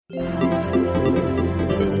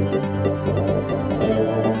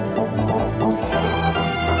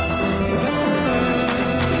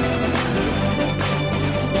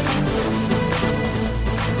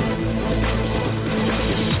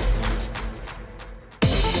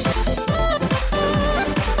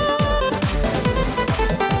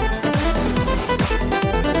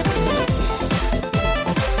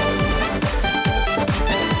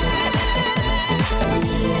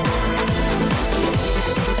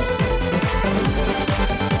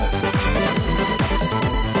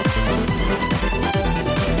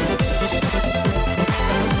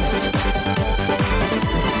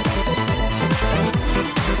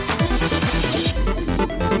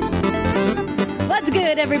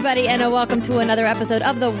Everybody, and welcome to another episode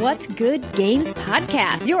of the What's Good Games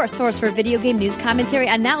podcast, your source for video game news, commentary,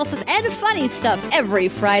 analysis, and funny stuff every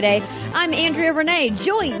Friday. I'm Andrea Renee,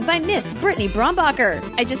 joined by Miss Brittany Brombacher.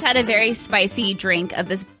 I just had a very spicy drink of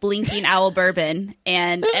this Blinking Owl bourbon,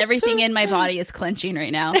 and everything in my body is clenching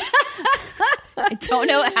right now. I don't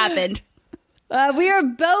know what happened. We are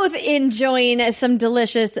both enjoying some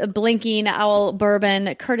delicious Blinking Owl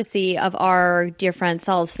bourbon, courtesy of our dear friend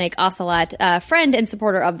Solid Snake Ocelot, friend and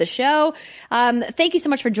supporter of the show. Thank you so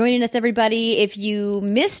much for joining us, everybody. If you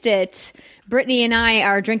missed it, Brittany and I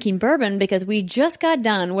are drinking bourbon because we just got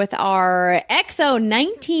done with our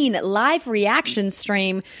XO19 live reaction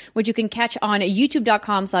stream, which you can catch on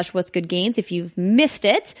youtube.com/whatsgoodgames if you've missed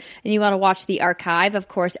it and you want to watch the archive. Of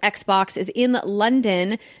course, Xbox is in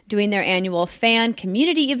London doing their annual fan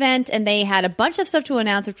community event, and they had a bunch of stuff to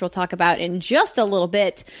announce, which we'll talk about in just a little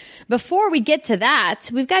bit. Before we get to that,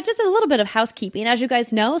 we've got just a little bit of housekeeping. As you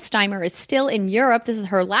guys know, Steimer is still in Europe. This is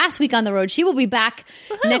her last week on the road. She will be back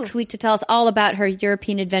next week to tell us all about her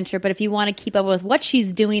European adventure. But if you want to keep up with what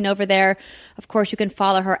she's doing over there, of course, you can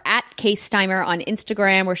follow her at Case Steimer on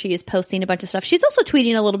Instagram, where she is posting a bunch of stuff. She's also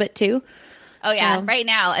tweeting a little bit too. Oh, yeah. Right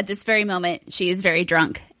now, at this very moment, she is very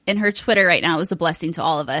drunk. And her Twitter right now is a blessing to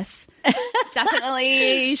all of us.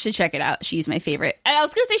 Definitely you should check it out. She's my favorite. I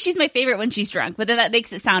was going to say she's my favorite when she's drunk, but then that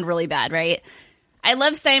makes it sound really bad, right? I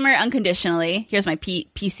love Steimer unconditionally. Here's my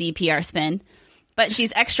PC PR spin. But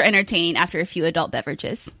she's extra entertaining after a few adult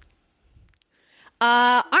beverages.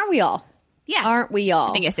 Aren't we all? Yeah. Aren't we all?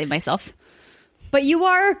 I think I saved myself. But you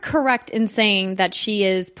are correct in saying that she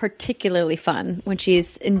is particularly fun when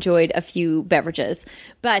she's enjoyed a few beverages.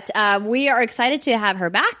 But we are excited to have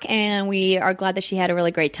her back, and we are glad that she had a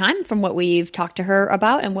really great time from what we've talked to her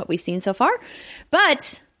about and what we've seen so far.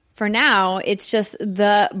 But for now, it's just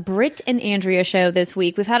the Britt and Andrea show this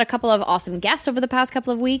week. We've had a couple of awesome guests over the past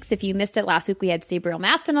couple of weeks. If you missed it, last week we had Sabriel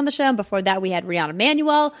Maston on the show, and before that we had Rihanna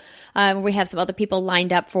Manuel. We have some other people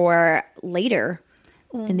lined up for later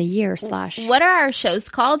in the year / What are our shows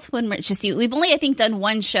called when it's just you? We've only, I think, done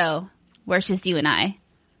one show where it's just you and I.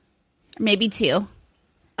 Maybe two.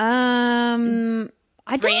 I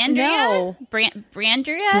don't know.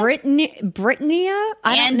 Brandria? Brittania?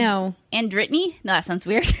 I don't know. Andritney? No, that sounds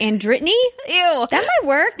weird. Andritney? Ew. That might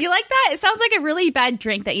work. You like that? It sounds like a really bad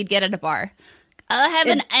drink that you'd get at a bar. I'll have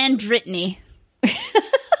an Andritney.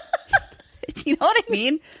 Do you know what I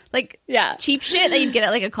mean? Like, yeah, cheap shit that you'd get at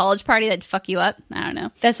like a college party that'd fuck you up. I don't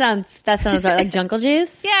know. That sounds like Jungle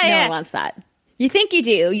Juice. Yeah, no one wants that. You think you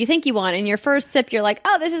do. You think you want. And your first sip, you're like,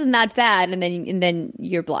 oh, this isn't that bad. And then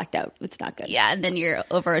you're blocked out. It's not good. Yeah, and then you're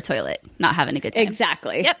over a toilet, not having a good time.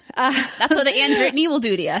 Exactly. Yep. That's what the Andritney will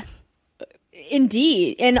do to you.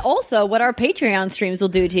 Indeed. And also what our Patreon streams will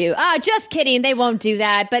do to you. Just kidding. They won't do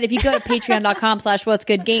that. But if you go to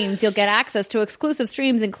patreon.com/whatsgoodgames, you'll get access to exclusive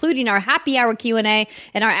streams, including our happy hour Q&A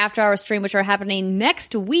and our after hour stream, which are happening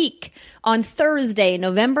next week on Thursday,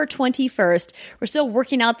 November 21st. We're still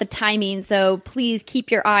working out the timing, so please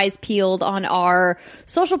keep your eyes peeled on our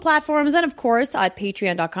social platforms and, of course, at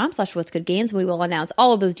patreon.com/whatsgoodgames. We will announce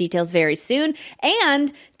all of those details very soon.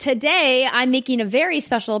 And today, I'm making a very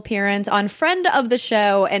special appearance on friend of the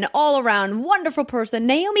show and all-around wonderful person,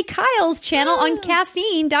 Naomi Kyle's channel on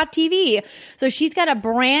caffeine.tv. So she's got a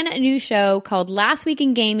brand new show called Last Week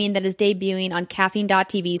in Gaming that is debuting on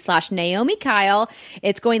caffeine.tv/Naomi Kyle.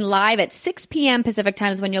 It's going live at 6 p.m. Pacific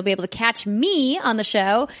time is when you'll be able to catch me on the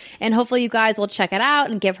show. And hopefully you guys will check it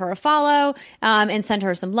out and give her a follow and send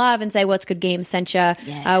her some love and say What's Good Games sent you.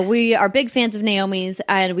 Yeah. We are big fans of Naomi's,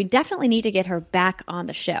 and we definitely need to get her back on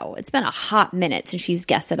the show. It's been a hot minute since she's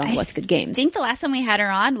guested on What's Good Games. I think the last time we had her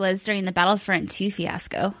on was during the Battlefront 2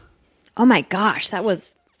 fiasco. Oh my gosh, that was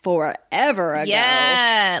forever ago.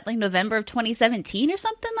 Yeah, like November of 2017 or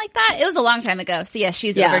something like that. It was a long time ago. So yeah,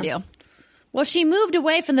 she's overdue. Well, she moved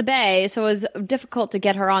away from the Bay, so it was difficult to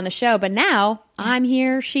get her on the show. But now I'm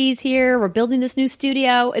here, she's here, we're building this new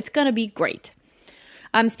studio. It's going to be great.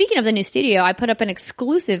 Speaking of the new studio, I put up an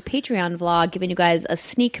exclusive Patreon vlog giving you guys a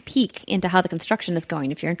sneak peek into how the construction is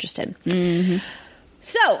going if you're interested. Mm-hmm.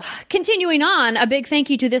 So, continuing on, a big thank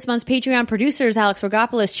you to this month's Patreon producers, Alex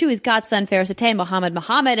Rogopoulos, Chewy's Godson, Faris Atay,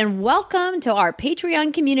 Mohammed, and welcome to our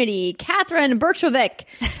Patreon community, Catherine Berchovic.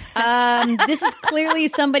 This is clearly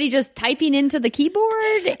somebody just typing into the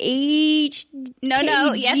keyboard.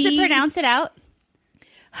 No, you have to pronounce it out.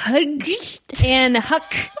 And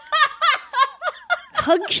Huck.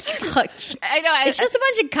 Huck. I know. It's just a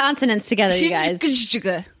bunch of consonants together, you guys.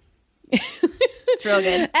 It's real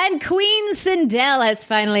good. And Queen Sindel has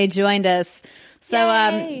finally joined us.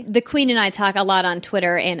 So the Queen and I talk a lot on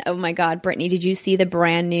Twitter, and oh my God, Brittany, did you see the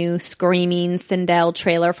brand new Screaming Sindel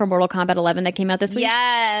trailer for Mortal Kombat 11 that came out this week?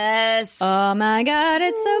 Yes. Oh my God,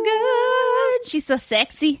 it's so good. She's so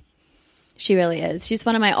sexy. She really is. She's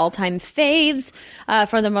one of my all-time faves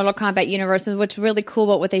for the Mortal Kombat universe. And what's really cool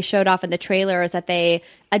about what they showed off in the trailer is that they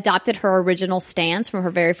adopted her original stance from her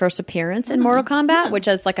very first appearance in Mortal Kombat, which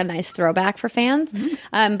is like a nice throwback for fans.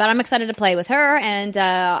 But I'm excited to play with her. And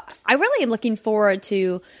I really am looking forward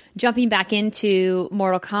to jumping back into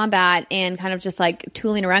Mortal Kombat and kind of just like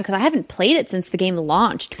tooling around because I haven't played it since the game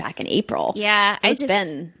launched back in April. Yeah, so it's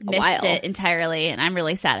been a while. Missed it entirely, and I'm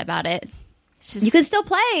really sad about it. You can still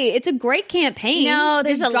play. It's a great campaign. No,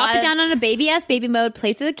 there's just drop it down on a baby-ass baby mode,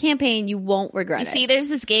 play through the campaign. You won't regret it. See, there's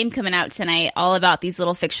this game coming out tonight all about these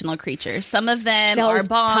little fictional creatures. Some of them are bongs.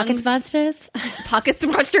 Pocket monsters. Pocket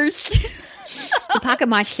monsters. The pocket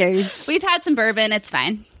monsters. We've had some bourbon. It's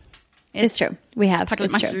fine. It's true. We have.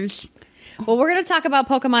 Pocket monsters. Well, we're going to talk about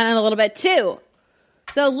Pokemon in a little bit, too.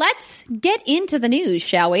 So let's get into the news,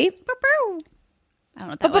 shall we? I don't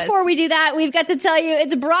know what that But before we do that, we've got to tell you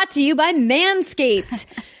it's brought to you by Manscaped.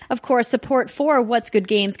 Of course, support for What's Good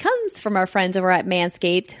Games comes from our friends over at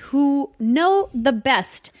Manscaped, who know the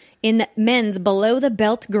best in men's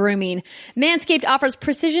below-the-belt grooming. Manscaped offers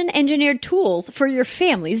precision-engineered tools for your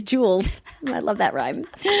family's jewels. I love that rhyme.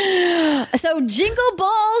 So jingle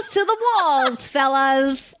balls to the walls,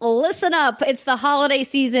 fellas. Listen up. It's the holiday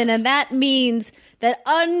season, and that means that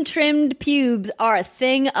untrimmed pubes are a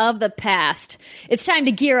thing of the past. It's time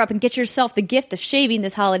to gear up and get yourself the gift of shaving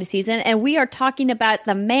this holiday season, and we are talking about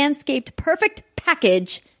the Manscaped Perfect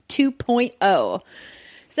Package 2.0.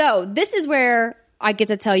 So this is where I get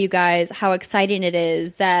to tell you guys how exciting it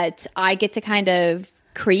is that I get to kind of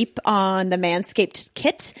creep on the Manscaped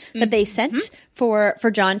kit that they sent for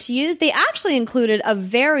John to use. They actually included a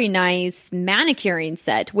very nice manicuring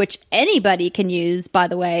set, which anybody can use, by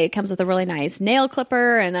the way. It comes with a really nice nail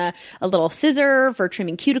clipper and a little scissor for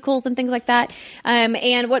trimming cuticles and things like that.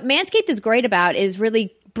 And what Manscaped is great about is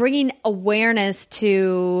really bringing awareness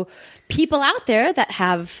to people out there that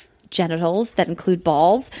have genitals, that include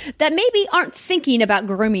balls, that maybe aren't thinking about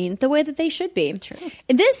grooming the way that they should be. True.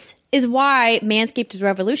 And this is why Manscaped is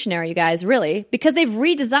revolutionary, you guys, really, because they've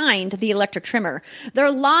redesigned the electric trimmer. Their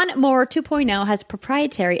Lawnmower 2.0 has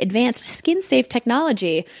proprietary advanced skin-safe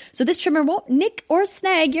technology, so this trimmer won't nick or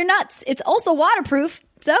snag your nuts. It's also waterproof,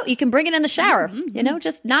 so you can bring it in the shower. You know,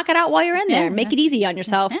 just knock it out while you're in there. Make it easy on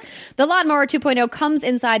yourself. The Lawnmower 2.0 comes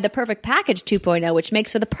inside the Perfect Package 2.0, which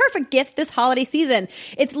makes for the perfect gift this holiday season.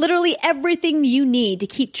 It's literally everything you need to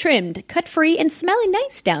keep trimmed, cut-free, and smelling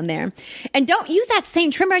nice down there. And don't use that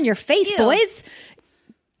same trimmer on your face, boys.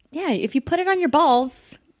 Yeah, if you put it on your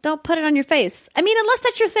balls, don't put it on your face. I mean, unless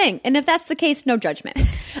that's your thing. And if that's the case, no judgment.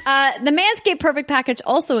 The Manscaped Perfect Package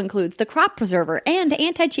also includes the Crop Preserver and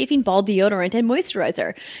anti-chafing ball deodorant and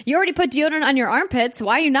moisturizer. You already put deodorant on your armpits.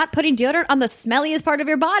 Why are you not putting deodorant on the smelliest part of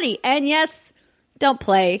your body? And yes, don't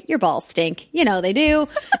play. Your balls stink. You know they do.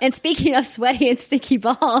 And speaking of sweaty and stinky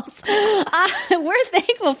balls, we're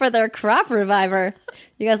thankful for their Crop Reviver.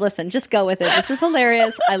 You guys listen, just go with it. This is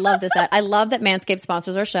hilarious. I love this ad. I love that Manscaped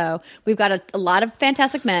sponsors our show. We've got a lot of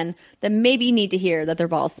fantastic men that maybe need to hear that their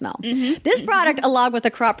balls smell. This product, along with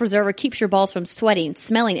the Crop Preserver, keeps your balls from sweating,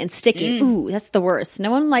 smelling, and sticking. Ooh, that's the worst.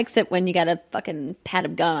 No one likes it when you got a fucking pad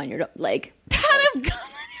of gum on your leg. Pad of gum.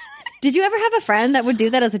 Did you ever have a friend that would do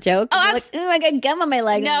that as a joke? Oh, like, I got gum on my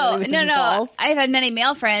leg. No. I've had many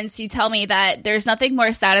male friends who tell me that there's nothing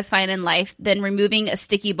more satisfying in life than removing a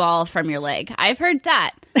sticky ball from your leg. I've heard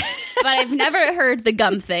that, but I've never heard the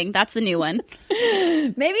gum thing. That's the new one.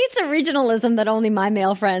 Maybe it's a regionalism that only my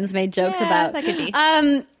male friends made jokes about. That could be.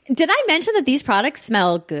 Did I mention that these products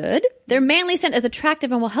smell good? Their manly scent is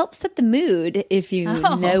attractive and will help set the mood, if you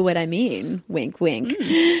know what I mean. Wink, wink.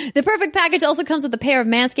 The perfect package also comes with a pair of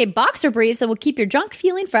Manscaped boxer briefs that will keep your junk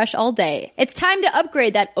feeling fresh all day. It's time to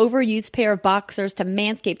upgrade that overused pair of boxers to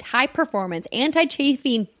Manscaped high-performance,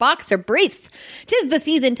 anti-chafing boxer briefs. 'Tis the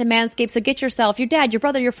season to Manscaped, so get yourself, your dad, your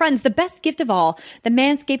brother, your friends, the best gift of all, the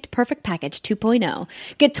Manscaped Perfect Package 2.0.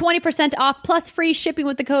 Get 20% off plus free shipping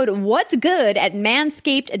with the code What's Good at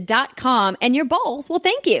manscaped.com, and your balls will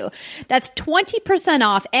thank you. That's 20%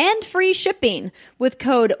 off and free shipping with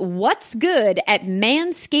code What's Good at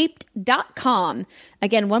manscaped.com.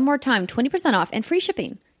 Again, one more time, 20% off and free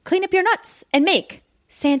shipping. Clean up your nuts and make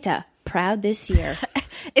Santa proud this year.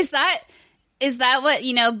 Is that what,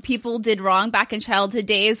 people did wrong back in childhood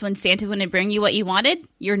days when Santa wouldn't bring you what you wanted?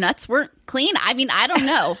 Your nuts weren't clean? I mean, I don't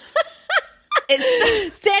know.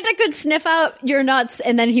 Santa could sniff out your nuts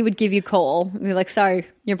and then he would give you coal. And be like, sorry,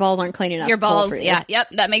 your balls aren't clean enough. Your balls, yeah.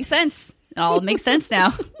 Yep, that makes sense. It all makes sense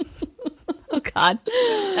now. Oh, God.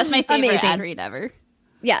 That's my favorite ad read ever.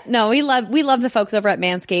 Yeah, no, we love the folks over at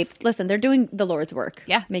Manscaped. Listen, they're doing the Lord's work.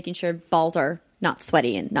 Yeah. Making sure balls are not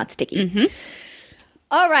sweaty and not sticky. Mm-hmm.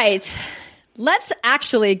 All right. Let's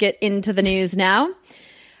actually get into the news now.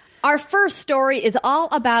 Our first story is all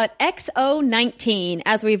about XO19.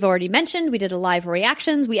 As we've already mentioned, we did a live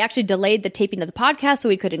reactions. We actually delayed the taping of the podcast so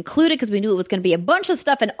we could include it because we knew it was going to be a bunch of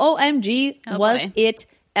stuff, and OMG, was it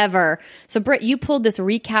ever. So, Britt, you pulled this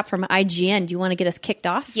recap from IGN. Do you want to get us kicked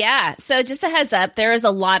off? Yeah. So just a heads up, there is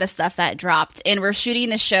a lot of stuff that dropped, and we're shooting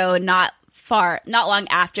the show not long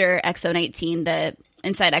after XO19, the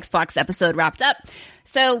Inside Xbox episode, wrapped up.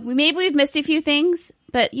 So maybe we've missed a few things,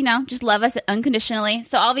 but, just love us unconditionally.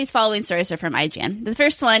 So all these following stories are from IGN. The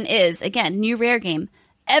first one is, again, new Rare game,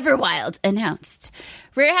 Everwild, announced.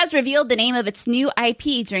 Rare has revealed the name of its new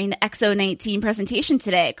IP during the XO19 presentation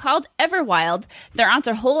today, called Everwild. There aren't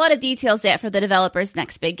a whole lot of details yet for the developer's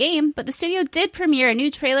next big game, but the studio did premiere a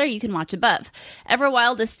new trailer you can watch above.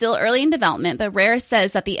 Everwild is still early in development, but Rare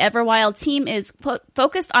says that the Everwild team is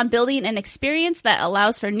focused on building an experience that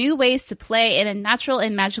allows for new ways to play in a natural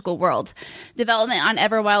and magical world. Development on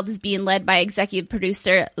Everwild is being led by executive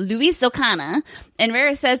producer Luis Ocana, and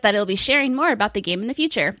Rare says that it'll be sharing more about the game in the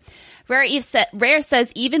future. Rare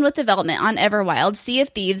says even with development on Everwild, Sea of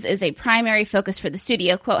Thieves is a primary focus for the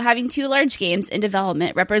studio. Quote, having two large games in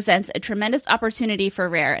development represents a tremendous opportunity for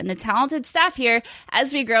Rare and the talented staff here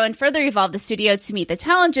as we grow and further evolve the studio to meet the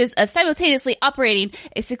challenges of simultaneously operating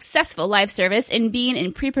a successful live service and being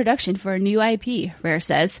in pre-production for a new IP, Rare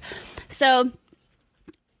says. So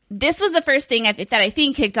this was the first thing that I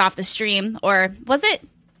think kicked off the stream, or was it?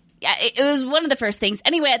 Yeah, it was one of the first things.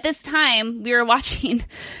 Anyway, at this time, we were watching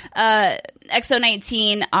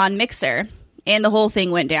XO19 on Mixer, and the whole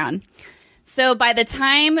thing went down. So by the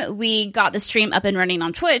time we got the stream up and running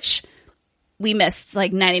on Twitch, we missed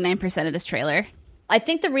like 99% of this trailer. I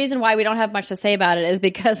think the reason why we don't have much to say about it is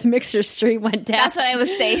because Mixer's stream went down. That's what I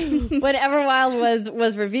was saying. When Everwild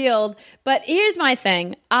was revealed. But here's my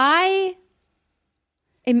thing. I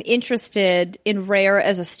am interested in Rare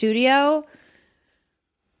as a studio.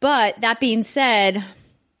 But that being said,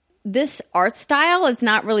 this art style is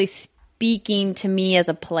not really speaking to me as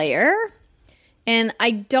a player. And I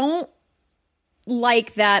don't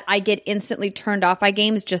like that I get instantly turned off by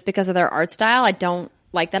games just because of their art style. I don't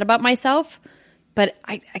like that about myself. But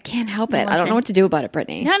I can't help it. I don't know what to do about it,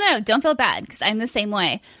 Brittany. No, don't feel bad because I'm the same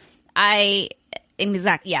way. I'm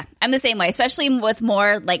the same way, especially with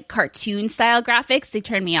more like cartoon style graphics. They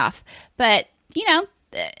turn me off. But,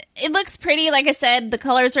 it looks pretty. Like I said, the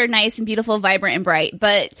colors are nice and beautiful, vibrant and bright.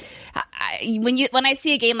 But when I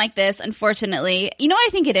see a game like this, unfortunately, you know what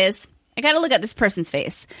I think it is? I got to look at this person's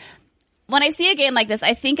face. When I see a game like this,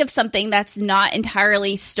 I think of something that's not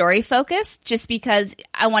entirely story focused, just because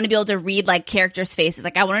I want to be able to read like characters' faces.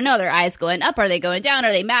 Like I want to know, their eyes going up, are they going down,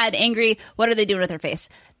 are they mad, angry? What are they doing with their face?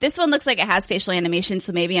 This one looks like it has facial animation,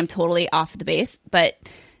 so maybe I'm totally off the base, but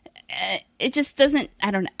it just doesn't.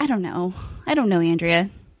 I don't know. I don't know, Andrea.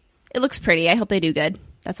 It looks pretty. I hope they do good.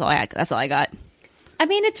 That's all I got. I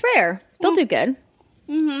mean, it's Rare. They'll do good.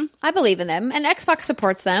 Mm-hmm. I believe in them, and Xbox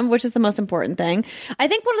supports them, which is the most important thing. I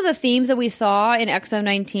think one of the themes that we saw in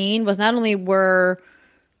XO19 was not only were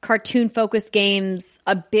cartoon-focused games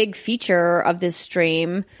a big feature of this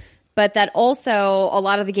stream, but that also a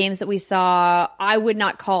lot of the games that we saw, I would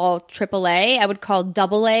not call AAA. I would call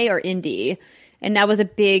AA or indie. And that was a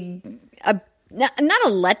big, not a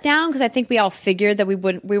letdown, because I think we all figured that we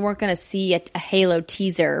weren't going to see a Halo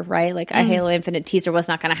teaser, right? Like a Halo Infinite teaser was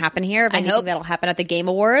not going to happen here. If anything, that'll happen at the Game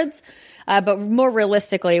Awards. But more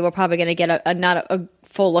realistically, we're probably going to get not a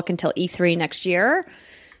full look until E3 next year.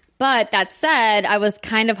 But that said, I was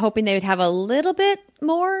kind of hoping they would have a little bit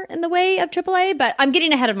more in the way of AAA, but I'm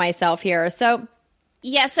getting ahead of myself here. So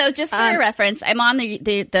yeah, so just for your reference, I'm on the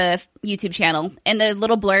YouTube channel, and the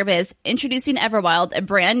little blurb is, introducing Everwild, a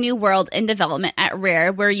brand new world in development at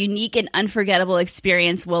Rare, where a unique and unforgettable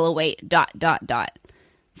experience will await, ...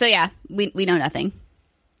 So yeah, we know nothing.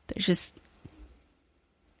 There's just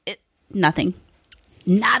nothing.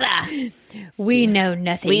 Nada. We know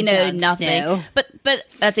nothing. We know Jon nothing. Snow. But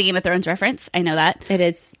that's a Game of Thrones reference. I know that. It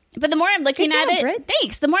is. But the more I'm looking Good at job, it, Britt.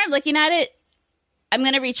 thanks. The more I'm looking at it, I'm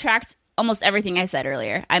going to retract almost everything I said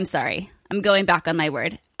earlier. I'm sorry. I'm going back on my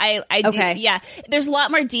word. I do. Okay. Yeah. There's a lot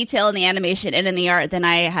more detail in the animation and in the art than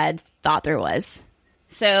I had thought there was.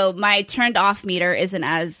 So my turned off meter isn't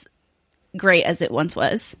as great as it once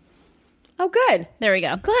was. Oh, good. There we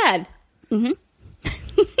go. Glad. Mm-hmm.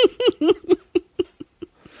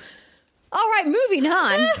 All right, moving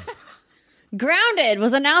on. Grounded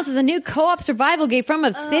was announced as a new co-op survival game from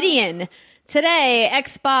Obsidian. Today,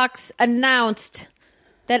 Xbox announced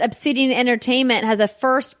that Obsidian Entertainment has a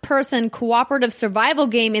first-person cooperative survival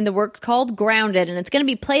game in the works called Grounded, and it's going to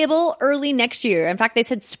be playable early next year. In fact, they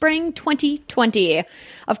said spring 2020.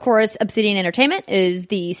 Of course, Obsidian Entertainment is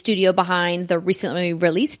the studio behind the recently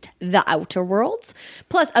released The Outer Worlds,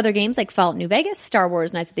 plus other games like Fallout New Vegas, Star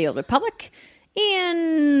Wars Knights of the Old Republic,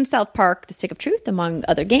 and South Park The Stick of Truth, among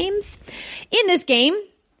other games. In this game,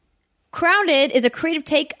 Grounded is a creative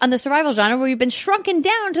take on the survival genre where you've been shrunken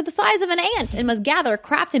down to the size of an ant and must gather,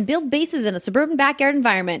 craft, and build bases in a suburban backyard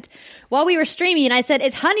environment. While we were streaming, I said,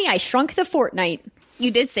 "It's Honey, I Shrunk the Fortnite."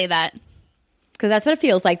 You did say that. Because that's what it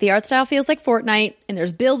feels like. The art style feels like Fortnite, and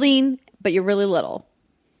there's building, but you're really little.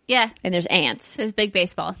 Yeah. And there's ants. There's big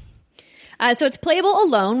baseball. So it's playable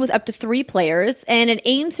alone with up to 3 players, and it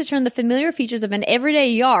aims to turn the familiar features of an everyday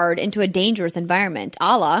yard into a dangerous environment,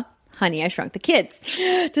 a la Honey, I Shrunk the Kids.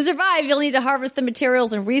 To survive, you'll need to harvest the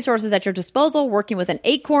materials and resources at your disposal. Working with an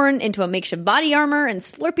acorn into a makeshift body armor and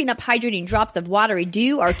slurping up hydrating drops of watery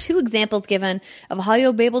dew are 2 examples given of how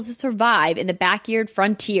you'll be able to survive in the backyard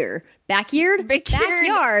frontier. Backyard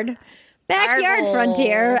Gargle.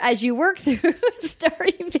 frontier as you work through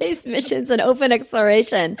story-based missions and open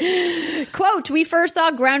exploration. Quote, "We first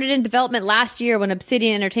saw Grounded in development last year when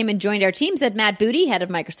Obsidian Entertainment joined our team," said Matt Booty, head of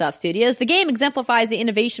Microsoft Studios. "The game exemplifies the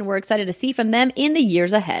innovation we're excited to see from them in the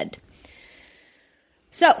years ahead."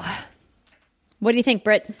 So, what do you think,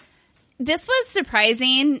 Britt? This was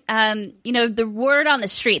surprising. The word on the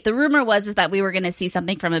street, the rumor was that we were going to see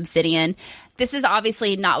something from Obsidian. This is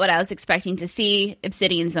obviously not what I was expecting to see.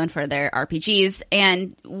 Obsidian's known for their RPGs.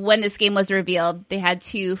 And when this game was revealed, they had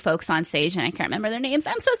 2 folks on stage, and I can't remember their names.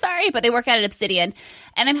 I'm so sorry, but they work at Obsidian.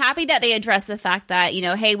 And I'm happy that they addressed the fact that,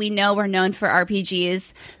 hey, we know we're known for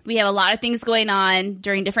RPGs. We have a lot of things going on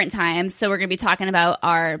during different times. So we're going to be talking about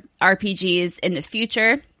our RPGs in the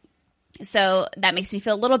future. So that makes me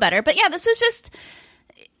feel a little better. But yeah, this was just,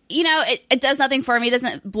 it does nothing for me. It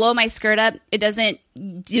doesn't blow my skirt up. It doesn't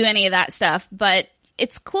do any of that stuff. But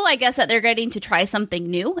it's cool, I guess, that they're getting to try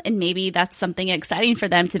something new. And maybe that's something exciting for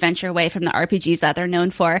them to venture away from the RPGs that they're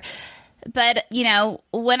known for. But,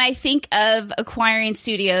 when I think of acquiring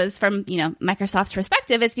studios from, Microsoft's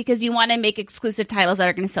perspective, it's because you want to make exclusive titles that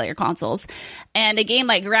are going to sell your consoles. And a game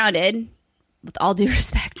like Grounded, with all due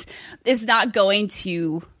respect, is not going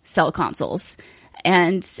to sell consoles.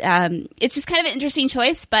 And it's just kind of an interesting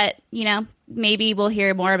choice, but, maybe we'll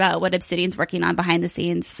hear more about what Obsidian's working on behind the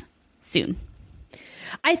scenes soon.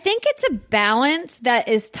 I think it's a balance that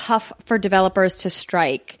is tough for developers to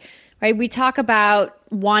strike, right? We talk about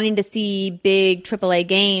wanting to see big AAA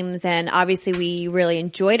games, and obviously we really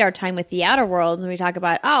enjoyed our time with The Outer Worlds, and we talk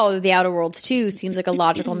about, The Outer Worlds 2 seems like a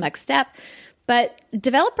logical next step. But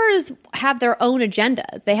developers have their own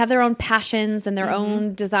agendas. They have their own passions and their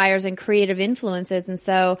own desires and creative influences. And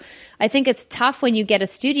so I think it's tough when you get a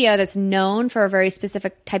studio that's known for a very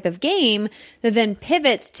specific type of game that then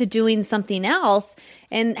pivots to doing something else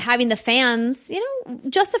and having the fans,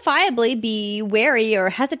 justifiably be wary or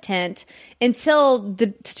hesitant until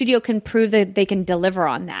the studio can prove that they can deliver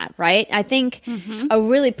on that, right? I think a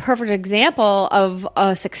really perfect example of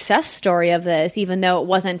a success story of this, even though it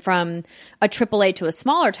wasn't from a AAA to a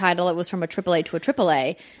smaller title, it was from a AAA to a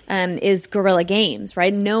AAA, is Guerrilla Games,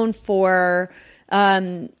 right? Known for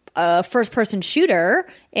a first-person shooter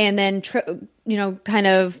and then, kind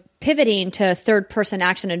of pivoting to third-person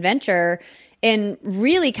action-adventure and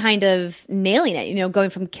really kind of nailing it,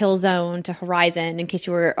 going from Killzone to Horizon, in case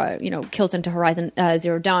you were, Killzone to Horizon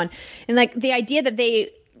Zero Dawn. And, the idea that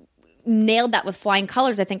they nailed that with flying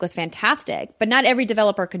colors, I think was fantastic. But not every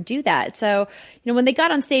developer can do that. So, when they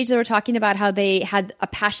got on stage, they were talking about how they had a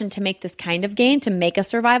passion to make this kind of game, to make a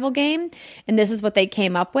survival game. And this is what they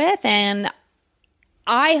came up with. And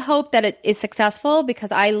I hope that it is successful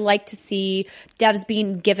because I like to see devs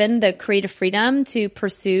being given the creative freedom to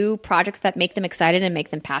pursue projects that make them excited and make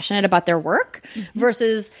them passionate about their work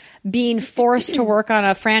versus being forced to work on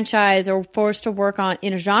a franchise or forced to work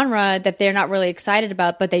in a genre that they're not really excited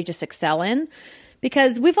about, but they just excel in.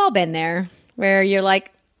 Because we've all been there where you're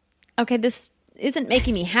like, okay, this isn't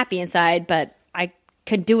making me happy inside, but I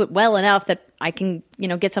can do it well enough that I can,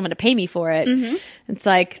 get someone to pay me for it. It's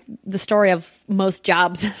like the story of most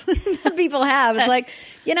jobs that people have. It's like,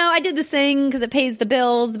 I did this thing because it pays the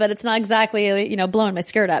bills, but it's not exactly, blowing my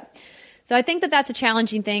skirt up. So I think that that's a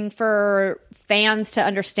challenging thing for fans to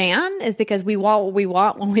understand is because we want what we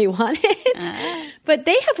want when we want it. But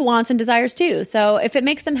they have wants and desires too. So if it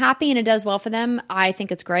makes them happy and it does well for them, I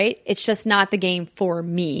think it's great. It's just not the game for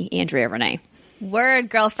me, Andrea Renee. Word,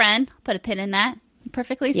 girlfriend. Put a pin in that. You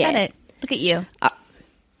perfectly said it. Look at you. All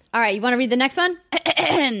right, you want to read the next one?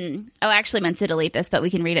 I actually meant to delete this, but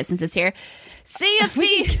we can read it since it's here. Sea of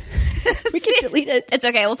Thieves. We can delete it. It's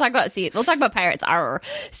okay. We'll talk about Pirates.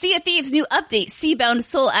 Sea of Thieves new update. Seabound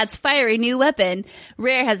Soul adds fiery new weapon.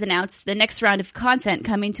 Rare has announced the next round of content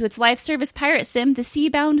coming to its live service pirate sim, the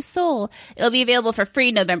Seabound Soul. It'll be available for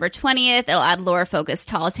free November 20th. It'll add lore-focused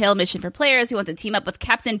tall tale mission for players who want to team up with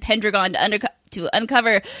Captain Pendragon to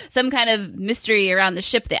uncover some kind of mystery around the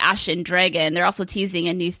ship, the Ashen Dragon. They're also teasing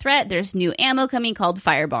a new threat. There's new ammo coming called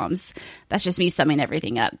firebombs. That's just me summing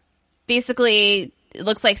everything up. Basically, it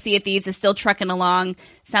looks like Sea of Thieves is still trucking along.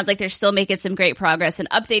 Sounds like they're still making some great progress and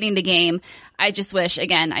updating the game. I just wish,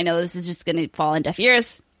 again, I know this is just going to fall on deaf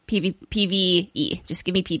ears, PvE. Just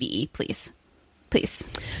give me PvE, please. Please.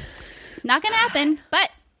 Not going to happen, but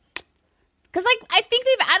because I think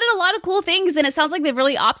they've added a lot of cool things, and it sounds like they've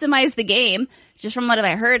really optimized the game, just from what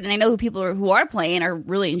I heard. And I know people who are playing are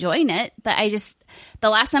really enjoying it. But the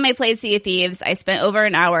last time I played Sea of Thieves, I spent over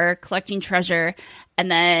an hour collecting treasure,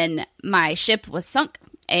 and then my ship was sunk,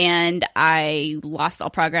 and I lost all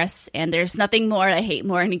progress. And there's nothing more I hate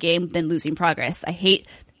more in a game than losing progress. I hate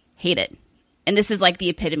it. And this is like the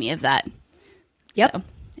epitome of that. Yep. So,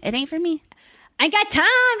 it ain't for me. I ain't got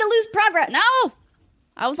time to lose progress. No.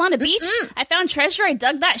 I was on a beach. I found treasure. I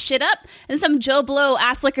dug that shit up. And some Joe Blow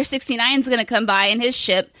Asslicker 69 is going to come by in his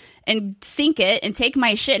ship and sink it and take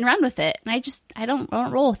my shit and run with it. And I don't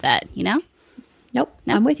roll with that, Nope. No.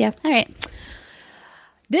 I'm with you. All right.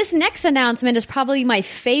 This next announcement is probably my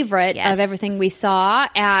favorite of everything we saw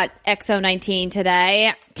at XO19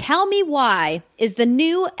 today. Tell Me Why is the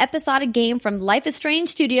new episodic game from Life is Strange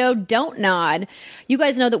studio Don't Nod. You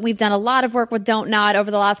guys know that we've done a lot of work with Don't Nod over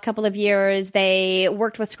the last couple of years. They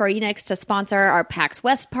worked with Square Enix to sponsor our PAX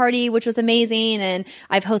West party, which was amazing. And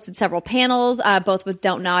I've hosted several panels, both with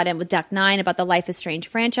Don't Nod and with Duck 9 about the Life is Strange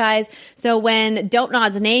franchise. So when Don't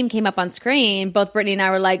Nod's name came up on screen, both Brittany and I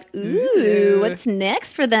were like, ooh, what's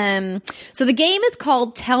next for them? So the game is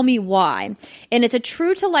called Tell Me Why. And it's a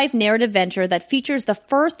true-to-life narrative venture that features the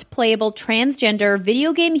first playable transgender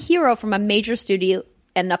video game hero from a major studio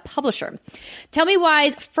and a publisher. Tell Me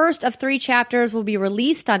Why's first of 3 chapters will be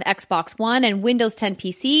released on Xbox One and Windows 10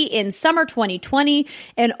 PC in summer 2020,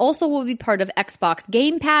 and also will be part of Xbox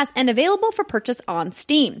Game Pass and available for purchase on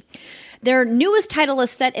Steam. Their newest title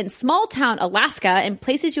is set in small-town Alaska and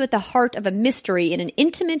places you at the heart of a mystery in an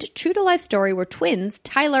intimate, true-to-life story where twins,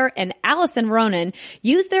 Tyler and Allison Ronan,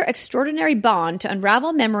 use their extraordinary bond to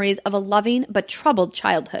unravel memories of a loving but troubled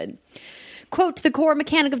childhood. Quote, the core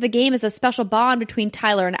mechanic of the game is a special bond between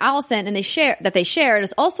Tyler and Allison and they share and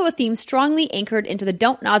is also a theme strongly anchored into the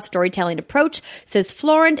Don't Nod storytelling approach, says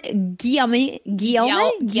Florent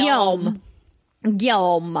Guillaume, who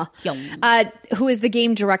is the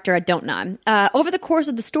game director at Don't Nod. Over the course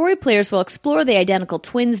of the story, players will explore the identical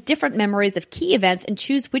twins' different memories of key events and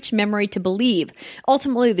choose which memory to believe.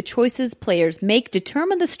 Ultimately, the choices players make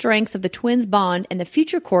determine the strengths of the twins' bond and the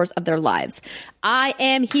future course of their lives. I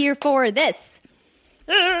am here for this.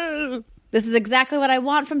 This is exactly what I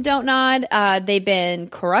want from Don't Nod. They've been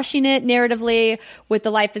crushing it narratively with the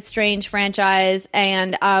Life is Strange franchise.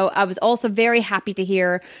 And I was also very happy to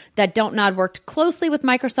hear that Don't Nod worked closely with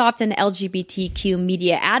Microsoft and the LGBTQ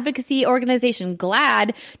media advocacy organization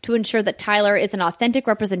GLAAD to ensure that Tyler is an authentic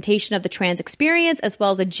representation of the trans experience as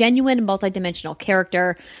well as a genuine multidimensional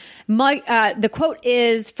character. The quote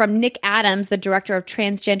is from Nick Adams, the director of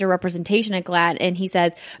transgender representation at GLAAD, and he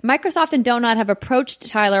says, Microsoft and Donut have approached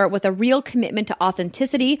Tyler with a real commitment to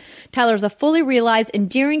authenticity. Tyler is a fully realized,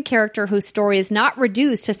 endearing character whose story is not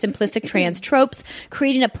reduced to simplistic trans tropes.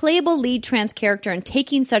 Creating a playable lead trans character and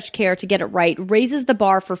taking such care to get it right raises the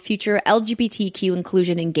bar for future LGBTQ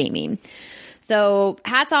inclusion in gaming. So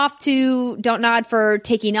hats off to Don't Nod for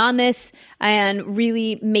taking on this and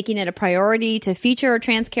really making it a priority to feature a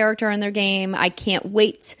trans character in their game. I can't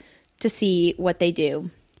wait to see what they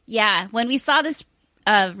do. Yeah, when we saw this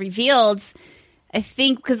revealed, I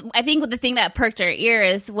think the thing that perked our ear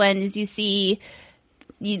is when you see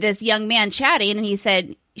this young man chatting, and he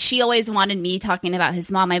said, she always wanted me, talking about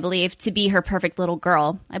his mom, I believe, to be her perfect little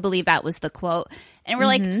girl. I believe that was the quote. And we're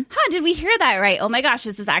like, did we hear that right? Oh my gosh,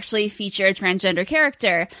 this is actually feature a transgender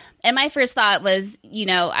character. And my first thought was,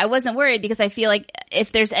 I wasn't worried because I feel like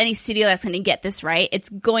if there's any studio that's going to get this right, it's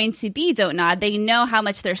going to be Don't Nod. They know how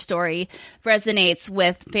much their story resonates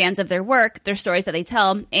with fans of their work, their stories that they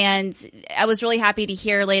tell. And I was really happy to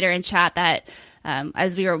hear later in chat that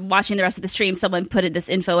as we were watching the rest of the stream, someone put this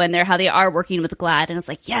info in there, how they are working with GLAAD. And I was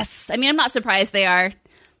like, yes. I mean, I'm not surprised they are,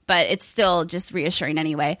 but it's still just reassuring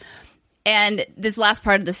anyway. And this last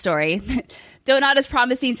part of the story, Don't Nod is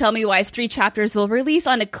promising Tell Me Why's 3 chapters will release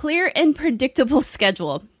on a clear and predictable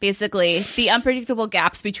schedule. Basically, the unpredictable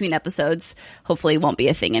gaps between episodes hopefully won't be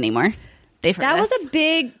a thing anymore. That was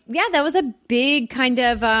a big kind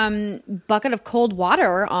of bucket of cold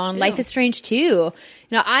water on Life is Strange 2.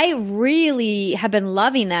 I really have been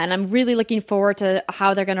loving that, and I'm really looking forward to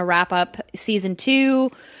how they're going to wrap up season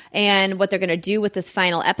 2 and what they're going to do with this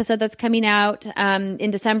final episode that's coming out in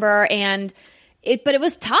December. But it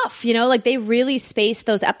was tough, they really spaced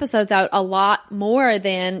those episodes out a lot more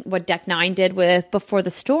than what Deck 9 did with Before the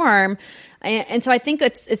Storm. And so I think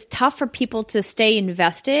it's tough for people to stay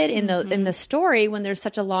invested in the story when there's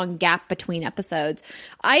such a long gap between episodes.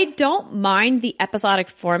 I don't mind the episodic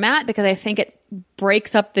format because I think it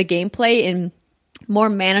breaks up the gameplay in more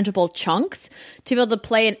manageable chunks to be able to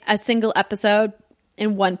play a single episode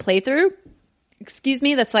in one playthrough.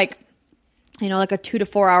 That's like a 2 to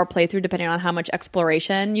 4 hour playthrough depending on how much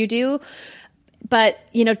exploration you do. But,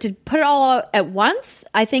 to put it all out at once,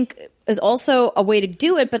 I think is also a way to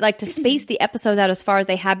do it, but to space the episodes out as far as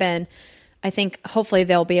they have been, I think hopefully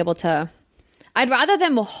they'll be able to. I'd rather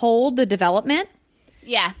them hold the development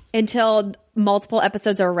until multiple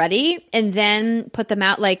episodes are ready and then put them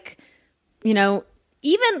out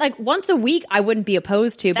even once a week I wouldn't be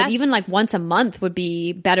opposed to, but even once a month would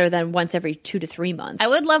be better than once every 2 to 3 months. I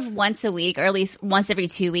would love once a week or at least once every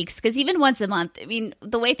 2 weeks, because even once a month, I mean,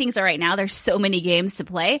 the way things are right now, there's so many games to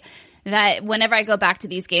play that whenever I go back to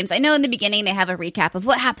these games, I know in the beginning they have a recap of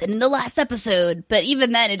what happened in the last episode, but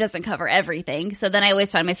even then it doesn't cover everything. So then I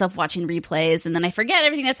always find myself watching replays and then I forget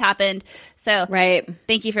everything that's happened. So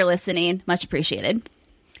thank you for listening. Much appreciated.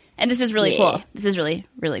 And this is really cool. This is really,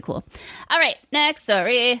 really cool. All right, next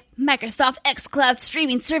story. Microsoft xCloud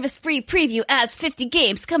streaming service free preview adds 50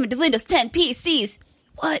 games coming to Windows 10 PCs.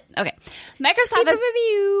 What? Okay. Microsoft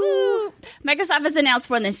has announced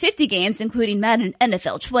more than 50 games, including Madden,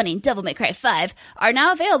 NFL 20, and Devil May Cry 5, are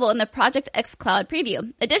now available in the Project xCloud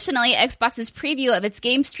preview. Additionally, Xbox's preview of its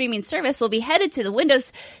game streaming service will be headed to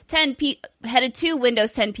Windows 10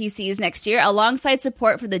 PCs next year, alongside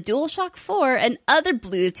support for the DualShock 4 and other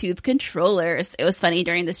Bluetooth controllers. It was funny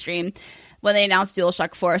during the stream when they announced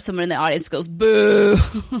DualShock 4. Someone in the audience goes, "Boo!"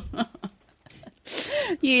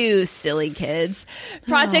 You silly kids.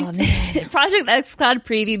 Project xCloud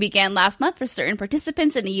preview began last month for certain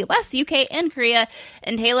participants in the US, UK, and Korea,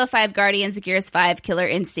 and Halo 5 Guardians, Gears 5, Killer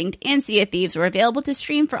Instinct, and Sea of Thieves were available to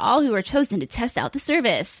stream for all who were chosen to test out the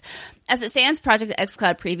service. As it stands, Project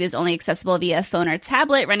xCloud preview is only accessible via phone or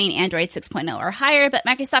tablet running Android 6.0 or higher, but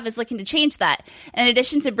Microsoft is looking to change that, in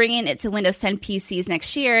addition to bringing it to Windows 10 PCs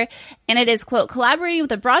next year, and it is, quote, collaborating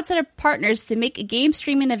with a broad set of partners to make game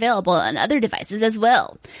streaming available on other devices as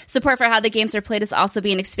well. Support for how the games are played is also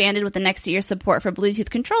being expanded with the next year's support for Bluetooth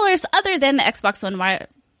controllers other than the Xbox One wire.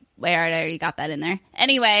 Wait, I already got that in there.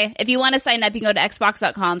 Anyway, if you want to sign up, you can go to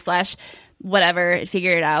xbox.com/whatever,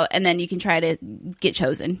 figure it out, and then you can try to get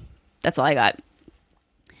chosen. That's all I got.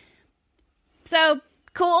 So,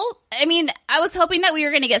 cool. I mean, I was hoping that we were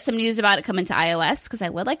going to get some news about it coming to iOS, because I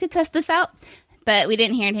would like to test this out. But we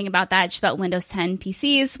didn't hear anything about that, just about Windows 10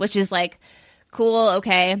 PCs, which is like, cool,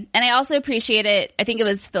 okay. And I also appreciate it. I think it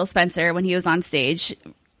was Phil Spencer, when he was on stage,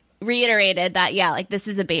 reiterated that, this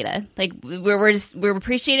is a beta. Like, we're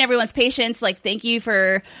appreciating everyone's patience. Like, thank you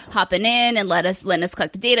for hopping in and letting us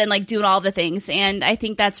collect the data and doing all the things. And I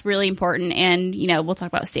think that's really important. And, we'll talk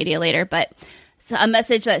about Stadia later, but a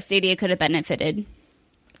message that Stadia could have benefited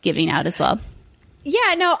giving out as well.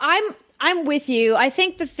 Yeah, no, I'm with you. I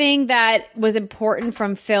think the thing that was important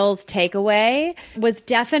from Phil's takeaway was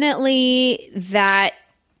definitely that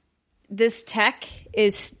this tech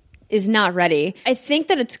is not ready. I think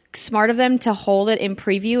that it's smart of them to hold it in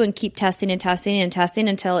preview and keep testing and testing and testing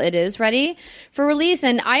until it is ready for release.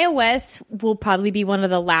 And iOS will probably be one of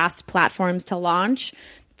the last platforms to launch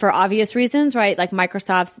for obvious reasons, right? Like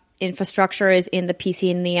Microsoft's infrastructure is in the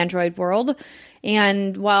PC and the Android world.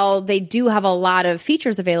 And while they do have a lot of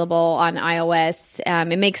features available on iOS,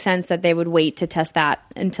 it makes sense that they would wait to test that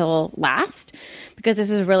until last, because this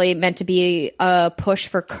is really meant to be a push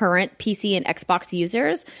for current PC and Xbox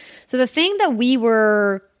users. So the thing that we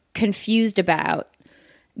were confused about,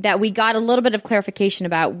 that we got a little bit of clarification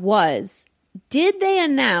about, was, did they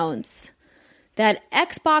announce that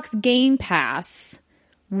Xbox Game Pass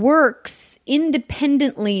works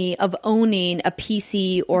independently of owning a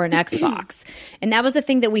PC or an Xbox? And that was the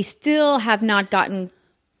thing that we still have not gotten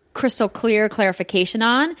crystal clear clarification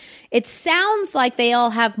on. It sounds like they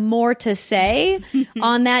all have more to say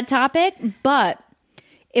on that topic, but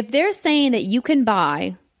if they're saying that you can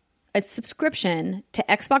buy a subscription to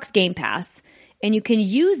Xbox Game Pass and you can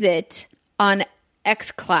use it on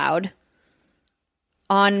xCloud,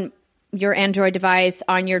 on your Android device,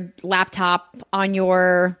 on your laptop, on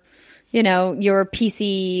your, your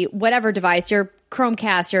PC, whatever device, your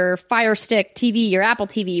Chromecast, your Fire Stick TV, your Apple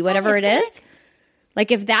TV, whatever it is.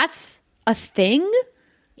 Like, if that's a thing,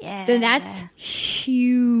 then that's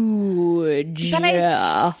huge. But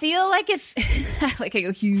I feel like if like I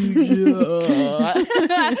go huge,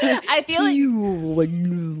 I feel like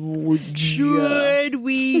should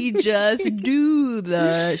we just do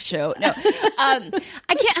the show? No, I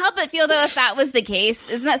can't help but feel though, if that was the case,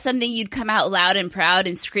 isn't that something you'd come out loud and proud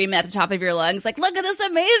and scream at the top of your lungs, like, look at this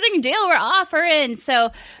amazing deal we're offering? So.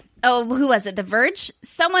 Oh, who was it? The Verge?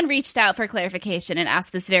 Someone reached out for clarification and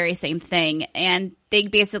asked this very same thing, and they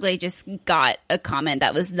basically just got a comment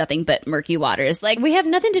that was nothing but murky waters. Like, we have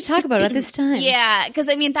nothing to talk about at this time. Yeah, because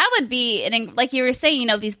I mean, that would be, like you were saying,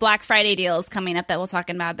 these Black Friday deals coming up that we'll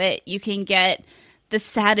talk about, but you can get the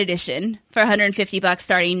SAD edition for $150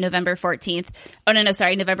 starting November 14th. Oh, no,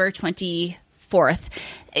 sorry, November 24th.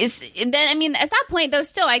 At that point, though,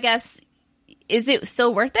 still, I guess, is it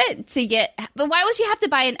still worth it to get? But why would you have to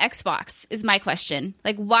buy an Xbox is my question.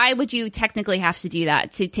 Like, why would you technically have to do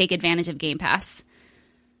that to take advantage of Game Pass?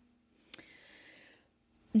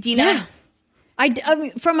 Do you know? Yeah. I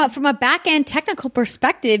mean, from a back-end technical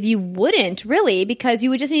perspective, you wouldn't really, because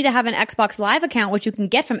you would just need to have an Xbox Live account, which you can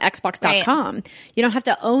get from Xbox.com. Right. You don't have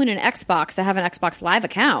to own an Xbox to have an Xbox Live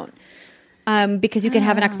account. Because you can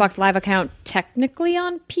have an Xbox Live account technically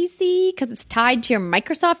on PC because it's tied to your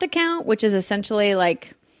Microsoft account, which is essentially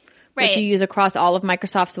like what you use across all of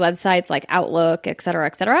Microsoft's websites like Outlook, et cetera,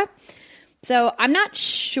 et cetera. So I'm not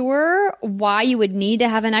sure why you would need to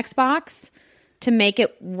have an Xbox to make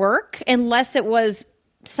it work unless it was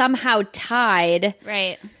somehow tied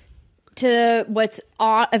to what's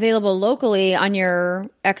available locally on your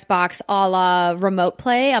Xbox, a la Remote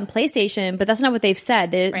Play on PlayStation, but that's not what they've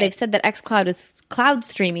said. They've said that xCloud is cloud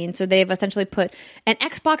streaming, so they've essentially put an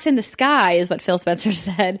Xbox in the sky, is what Phil Spencer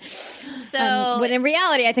said. So, when in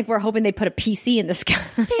reality, I think we're hoping they put a PC in the sky.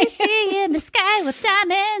 PC in the sky with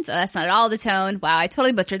diamonds. Oh, that's not at all the tone. Wow, I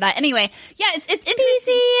totally butchered that. Anyway, yeah, it's interesting. PC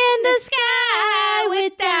in the sky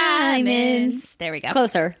with diamonds. There we go.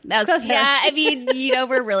 Closer. That was closer. Yeah, I mean,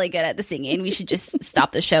 we're really good at the singing. We should just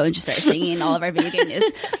stop the show and just start singing all of our video game news.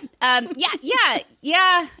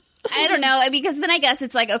 Yeah. I don't know, because then I guess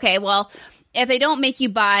it's like, okay, well, if they don't make you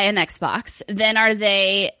buy an Xbox, then are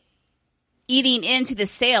they eating into the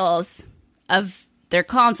sales of their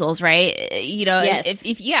consoles, right?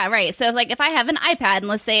 Yes. So if I have an iPad and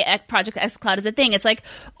let's say Project xCloud is a thing, it's like,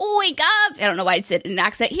 oh my God, I don't know why I said in an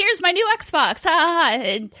accent, here's my new Xbox.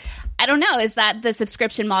 I don't know. Is that the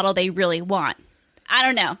subscription model they really want? I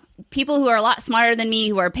don't know. People who are a lot smarter than me,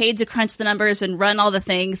 who are paid to crunch the numbers and run all the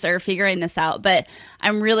things, are figuring this out. But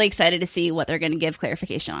I'm really excited to see what they're going to give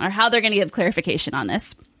clarification on, or how they're going to give clarification on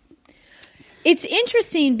this. It's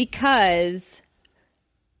interesting because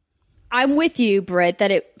I'm with you, Britt,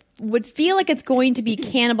 that it would feel like it's going to be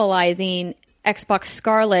cannibalizing Xbox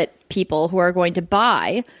Scarlet people who are going to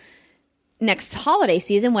buy next holiday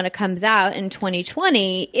season when it comes out in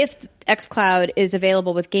 2020, if xCloud is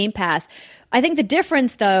available with Game Pass. I think the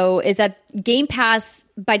difference, though, is that Game Pass,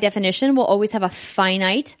 by definition, will always have a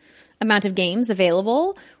finite amount of games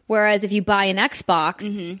available, whereas if you buy an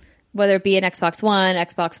Xbox, whether it be an Xbox One,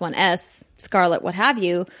 Xbox One S, Scarlet, what have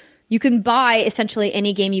you, you can buy essentially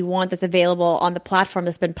any game you want that's available on the platform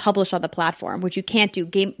that's been published on the platform, which you can't do.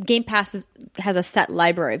 Game Pass has a set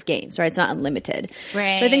library of games, right? It's not unlimited.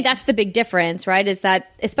 Right. So I think that's the big difference, right? Is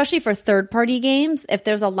that especially for third-party games, if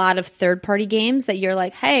there's a lot of third-party games that you're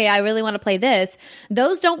like, hey, I really want to play this,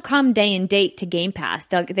 those don't come day and date to Game Pass.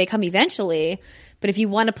 They come eventually. But if you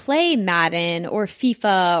want to play Madden or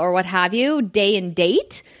FIFA or what have you, day and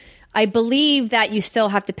date, I believe that you still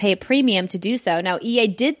have to pay a premium to do so. Now, EA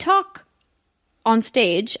did talk on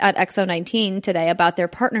stage at XO19 today about their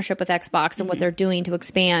partnership with Xbox and what they're doing to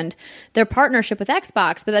expand their partnership with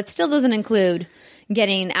Xbox, but that still doesn't include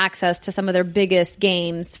getting access to some of their biggest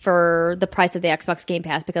games for the price of the Xbox Game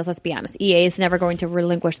Pass, because let's be honest, EA is never going to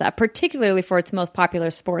relinquish that, particularly for its most popular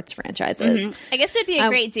sports franchises. I guess it'd be a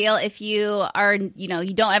great deal if you are,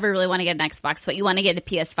 you don't ever really want to get an Xbox, but you want to get a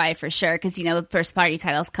PS5 for sure, because, first party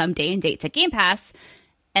titles come day and date to Game Pass.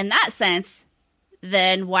 In that sense,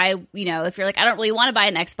 then why, if you're like, I don't really want to buy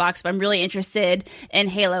an Xbox, but I'm really interested in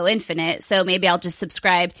Halo Infinite, so maybe I'll just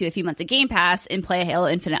subscribe to a few months of Game Pass and play Halo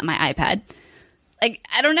Infinite on my iPad. Like,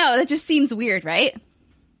 I don't know. That just seems weird, right?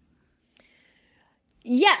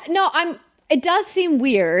 Yeah, no, it does seem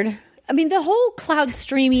weird. I mean, the whole cloud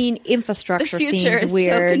streaming infrastructure seems weird. The future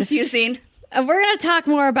is so confusing. We're going to talk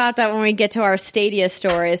more about that when we get to our Stadia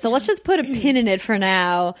story. So let's just put a pin in it for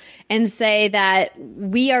now and say that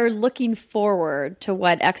we are looking forward to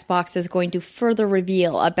what Xbox is going to further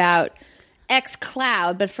reveal about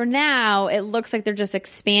xCloud, but for now, it looks like they're just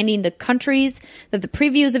expanding the countries that the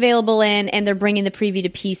preview is available in, and they're bringing the preview to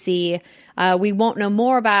PC. We won't know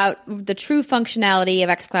more about the true functionality of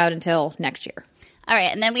xCloud until next year. All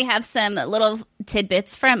right, and then we have some little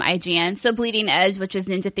tidbits from IGN. So Bleeding Edge, which is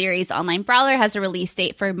Ninja Theory's online brawler, has a release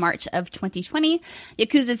date for March of 2020.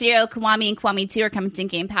 Yakuza 0, Kiwami, and Kiwami 2 are coming to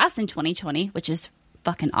Game Pass in 2020, which is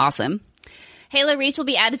fucking awesome. Halo Reach will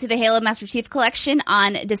be added to the Halo Master Chief Collection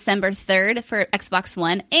on December 3rd for Xbox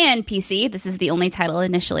One and PC. This is the only title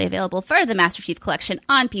initially available for the Master Chief Collection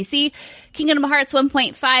on PC. Kingdom Hearts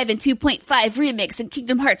 1.5 and 2.5 Remix and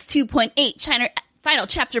Kingdom Hearts 2.8 China Final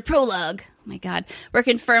Chapter Prologue. Oh my god. We're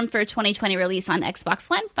confirmed for 2020 release on Xbox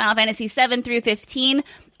One. Final Fantasy 7 through 15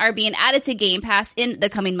 are being added to Game Pass in the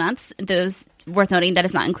coming months. Those, worth noting, that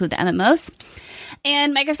does not include the MMOs.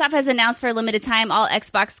 And Microsoft has announced for a limited time all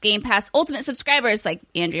Xbox Game Pass Ultimate subscribers, like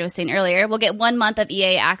Andrea was saying earlier, will get 1 month of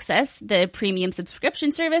EA Access, the premium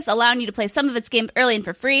subscription service, allowing you to play some of its games early and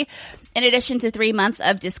for free, in addition to 3 months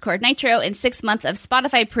of Discord Nitro and 6 months of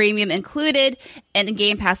Spotify Premium included in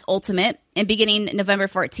Game Pass Ultimate. And beginning November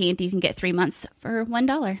 14th, you can get 3 months for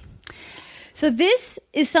 $1. So this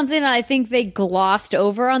is something that I think they glossed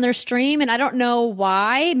over on their stream, and I don't know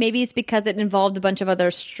why. Maybe it's because it involved a bunch of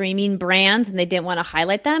other streaming brands and they didn't want to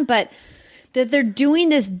highlight them, but that they're doing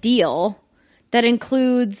this deal that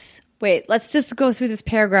includes... Wait, let's just go through this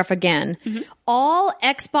paragraph again. Mm-hmm. All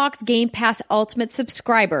Xbox Game Pass Ultimate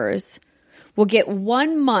subscribers will get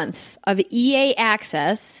 1 month of EA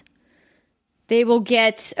Access. They will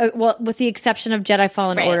get, well, with the exception of Jedi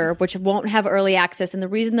Fallen Order, which won't have early access. And the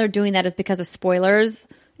reason they're doing that is because of spoilers.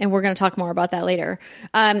 And we're going to talk more about that later.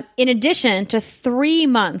 In addition to 3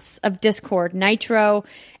 months of Discord Nitro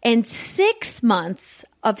and 6 months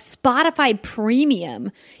of Spotify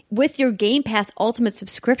Premium with your Game Pass Ultimate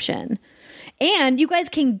subscription. And you guys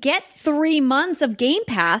can get 3 months of Game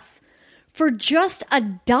Pass for just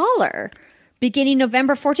 $1. Beginning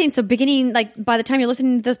November 14th. So beginning, like, by the time you're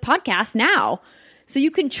listening to this podcast now. So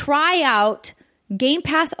you can try out Game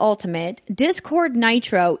Pass Ultimate, Discord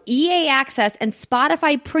Nitro, EA Access, and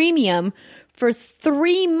Spotify Premium for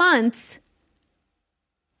 3 months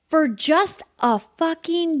for just a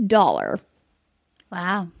fucking $1.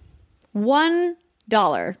 Wow. $1.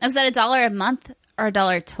 Was that $1 a month or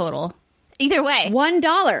 $1 total? Either way.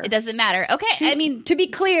 $1. It doesn't matter. Okay, to be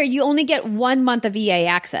clear, you only get 1 month of EA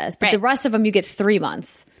Access, but the rest of them you get 3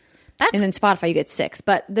 months. And then Spotify you get 6.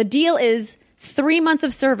 But the deal is 3 months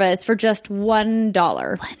of service for just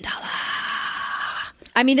 $1.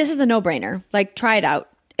 I mean, this is a no-brainer. Like, try it out.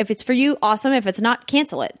 If it's for you, awesome. If it's not,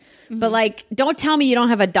 cancel it. Mm-hmm. But, like, don't tell me you don't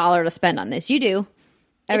have $1 to spend on this. You do.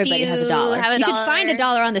 Everybody has $1. You can find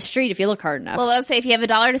 $1 on the street if you look hard enough. Well, I would say if you have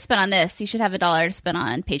 $1 to spend on this, you should have $1 to spend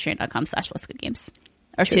on patreon.com/what'sgoodgames.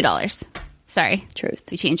 Or Truth. $2. Sorry. Truth.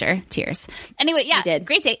 We change our tiers. Anyway, yeah.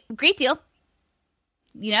 Great deal.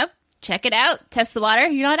 Check it out. Test the water.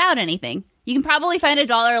 You're not out anything. You can probably find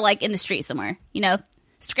 $1 like in the street somewhere.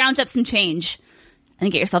 Scrounge up some change and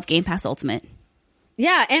get yourself Game Pass Ultimate.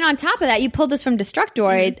 Yeah, and on top of that, you pulled this from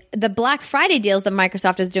Destructoid. Mm-hmm. The Black Friday deals that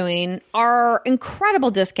Microsoft is doing are incredible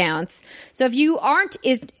discounts. So if you aren't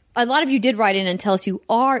a lot of you did write in and tell us you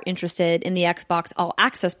are interested in the Xbox All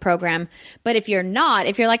Access program. But if you're not,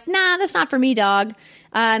 if you're like, nah, that's not for me, dog,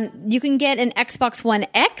 you can get an Xbox One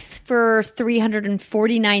X for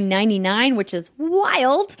 $349.99, which is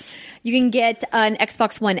wild. You can get an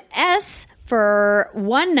Xbox One S for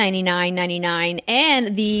 $199.99,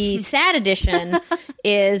 and the sad edition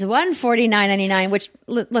is $149.99. Which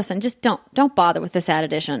listen, just don't bother with the sad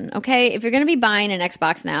edition, okay? If you're going to be buying an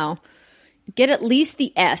Xbox now, get at least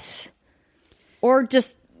the S, or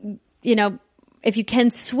just, you know, if you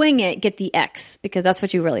can swing it, get the X, because that's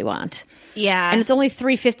what you really want. Yeah, and it's only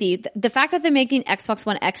 $350. The fact that they're making Xbox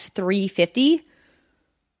One X $350,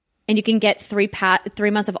 and you can get 3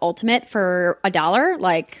 months of Ultimate for $1,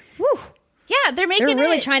 like, whew. Yeah, they're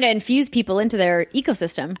really trying to infuse people into their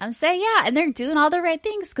ecosystem. I'd say, yeah, and they're doing all the right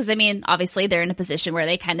things because, I mean, obviously they're in a position where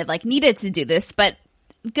they kind of like needed to do this, but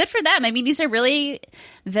good for them. I mean, these are really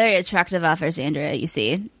very attractive offers, Andrea, you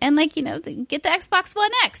see. And, like, you know, get the Xbox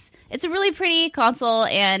One X. It's a really pretty console,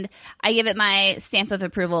 and I give it my stamp of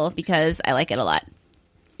approval because I like it a lot.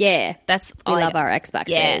 Yeah. That's all we love our Xboxes.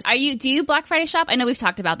 Yeah. Do you Black Friday shop? I know we've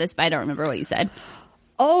talked about this, but I don't remember what you said.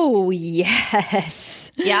 Oh,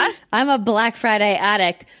 yes. Yeah? I'm a Black Friday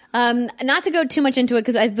addict. Not to go too much into it,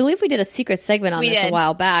 because I believe we did a secret segment on this a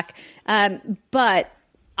while back. But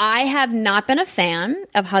I have not been a fan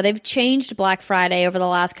of how they've changed Black Friday over the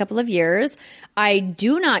last couple of years. I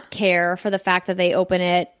do not care for the fact that they open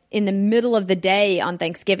it in the middle of the day on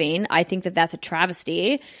Thanksgiving. I think that that's a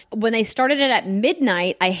travesty. When they started it at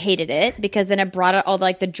midnight, I hated it, because then it brought out all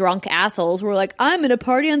like the drunk assholes who were like, I'm going to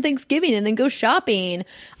party on Thanksgiving and then go shopping.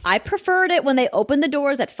 I preferred it when they opened the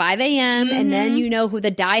doors at 5 a.m. and then you know who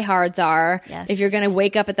the diehards are. Yes. If you're going to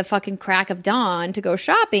wake up at the fucking crack of dawn to go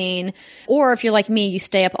shopping, or if you're like me, you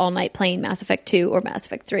stay up all night playing Mass Effect 2 or Mass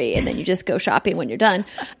Effect 3 and then you just go shopping when you're done.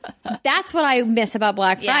 That's what I miss about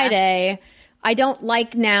Black Friday. I don't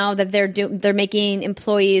like now that they're making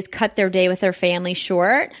employees cut their day with their family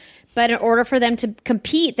short. But in order for them to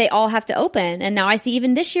compete, they all have to open. And now I see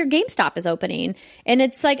even this year GameStop is opening. And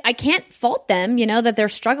it's like, I can't fault them, you know, that they're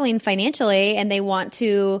struggling financially and they want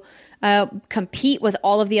to compete with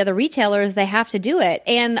all of the other retailers. They have to do it.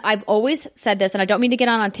 And I've always said this, and I don't mean to get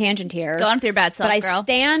on a tangent here. Go on with your bad self, but girl. I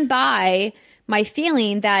stand by my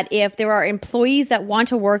feeling that if there are employees that want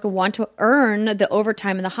to work and want to earn the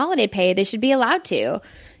overtime and the holiday pay, they should be allowed to.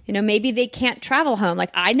 You know, maybe they can't travel home. Like,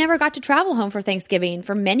 I never got to travel home for Thanksgiving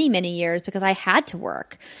for many, many years because I had to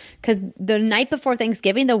work. Because the night before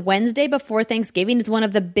Thanksgiving, the Wednesday before Thanksgiving, is one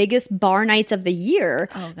of the biggest bar nights of the year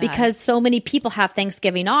because so many people have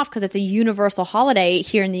Thanksgiving off because it's a universal holiday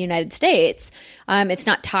here in the United States. It's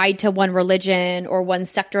not tied to one religion or one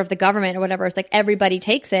sector of the government or whatever. It's like everybody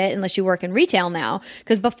takes it unless you work in retail now.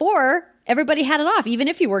 Because before, everybody had it off, even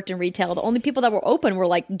if you worked in retail. The only people that were open were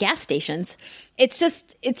like gas stations.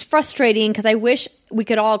 It's frustrating because I wish we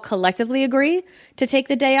could all collectively agree to take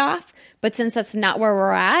the day off. But since that's not where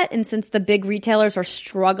we're at, and since the big retailers are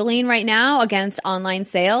struggling right now against online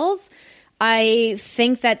sales, I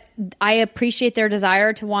think that I appreciate their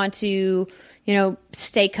desire to want to, you know,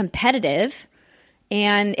 stay competitive.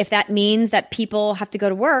 And if that means that people have to go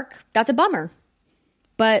to work, that's a bummer.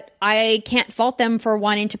 But I can't fault them for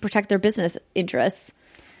wanting to protect their business interests.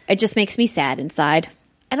 It just makes me sad inside.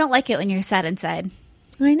 I don't like it when you're sad inside.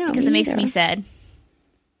 I know. Because it makes me sad.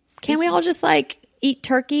 Can't we all just like eat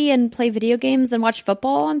turkey and play video games and watch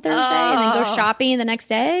football on Thursday and then go shopping the next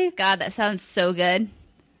day? God, that sounds so good.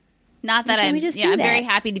 Not that I'm very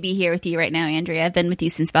happy to be here with you right now, Andrea. I've been with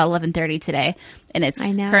you since about 11:30 today, and it's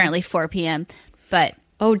currently 4 p.m. But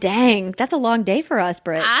oh, dang. That's a long day for us,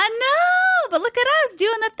 Britt. I know, but look at us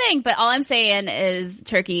doing the thing. But all I'm saying is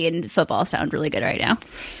turkey and football sound really good right now.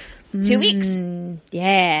 2 weeks.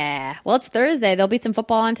 Yeah. Well, it's Thursday. There'll be some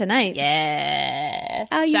football on tonight. Yeah.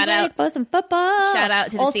 Oh, you ready for some football? Shout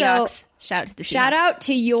out to the Seahawks. Shout out to the Seahawks. Shout out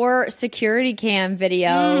to your security cam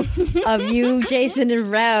video of you, Jason,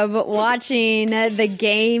 and Reb watching the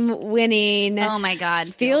game-winning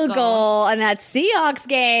field goal on that Seahawks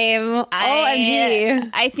game. OMG.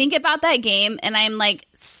 I think about that game, and I'm like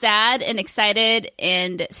sad and excited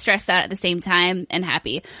and stressed out at the same time and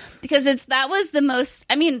happy. Because that was the most,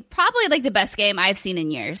 I mean, probably like the best game I've seen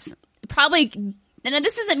in years. Probably, and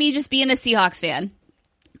this isn't me just being a Seahawks fan.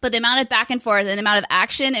 But the amount of back and forth and the amount of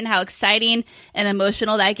action and how exciting and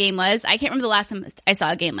emotional that game was, I can't remember the last time I saw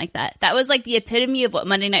a game like that. That was like the epitome of what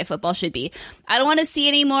Monday Night Football should be. I don't want to see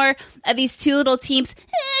any more of these two little teams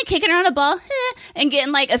kicking around a ball and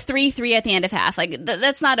getting like a 3-3 at the end of half. Like,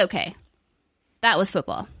 that's not okay. That was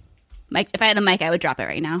football. Mike, if I had a mic, I would drop it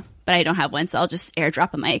right now. But I don't have one, so I'll just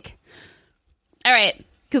airdrop a mic. All right,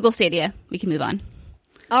 Google Stadia. We can move on.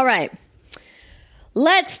 All right.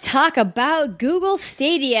 Let's talk about Google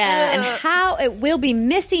Stadia and how it will be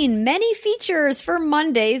missing many features for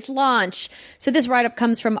Monday's launch. So this write-up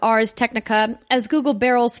comes from Ars Technica. As Google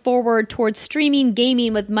barrels forward towards streaming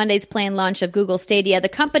gaming with Monday's planned launch of Google Stadia, the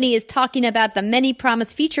company is talking about the many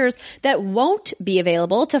promised features that won't be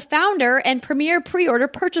available to founder and premier pre-order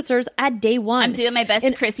purchasers at day one. I'm doing my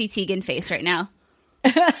best Chrissy Teigen face right now.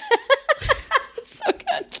 So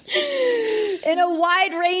good. In a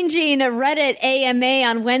wide-ranging Reddit AMA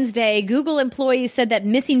on Wednesday, Google employees said that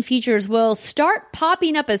missing features will start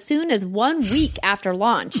popping up as soon as 1 week after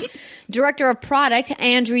launch. Director of Product,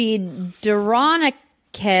 Andrei Doronichev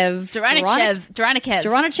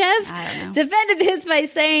defended this by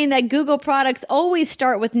saying that Google products always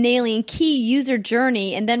start with nailing key user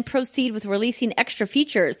journey and then proceed with releasing extra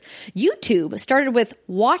features. YouTube started with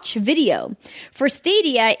watch video. For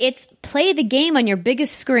Stadia, it's play the game on your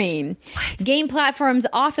biggest screen. Game platforms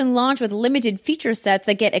often launch with limited feature sets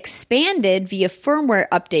that get expanded via firmware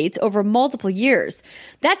updates over multiple years.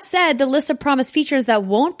 That said, the list of promised features that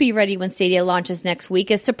won't be ready when Stadia launches next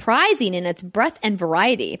week is surprising in its breadth and variety.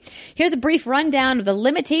 Here's a brief rundown of the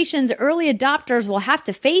limitations early adopters will have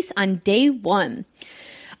to face on day one.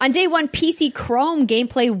 On day one, PC Chrome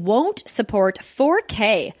gameplay won't support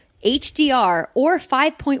 4K, HDR, or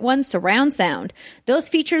 5.1 surround sound. Those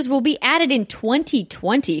features will be added in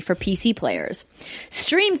 2020 for PC players.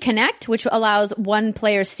 Stream Connect, which allows one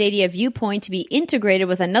player's Stadia viewpoint to be integrated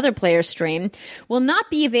with another player's stream, will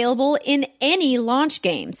not be available in any launch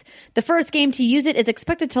games. The first game to use it is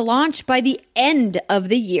expected to launch by the end of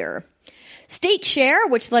the year. State Share,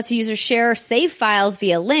 which lets users share save files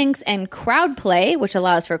via links, and Crowd Play, which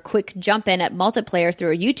allows for quick jump in at multiplayer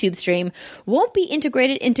through a YouTube stream, won't be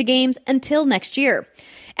integrated into games until next year.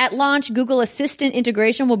 At launch, Google Assistant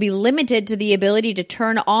integration will be limited to the ability to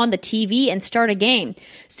turn on the TV and start a game.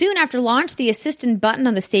 Soon after launch, the Assistant button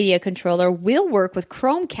on the Stadia controller will work with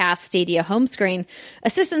Chromecast Stadia home screen.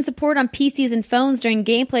 Assistant support on PCs and phones during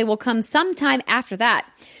gameplay will come sometime after that.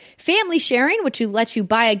 Family sharing, which lets you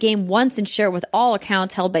buy a game once and share it with all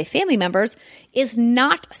accounts held by family members, is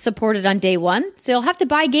not supported on day one, so you'll have to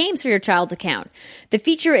buy games for your child's account. The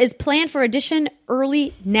feature is planned for addition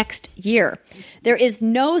early next year. There is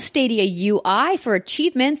no Stadia UI for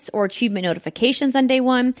achievements or achievement notifications on day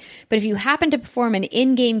one, but if you happen to perform an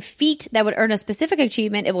in-game feat that would earn a specific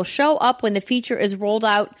achievement, it will show up when the feature is rolled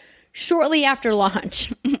out shortly after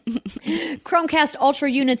launch. Chromecast Ultra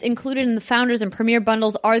units included in the Founders and Premier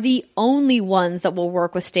bundles are the only ones that will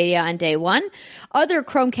work with Stadia on day one. Other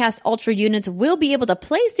Chromecast Ultra units will be able to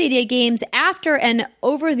play Stadia games after an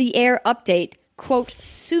over-the-air update, quote,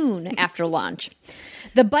 soon after launch.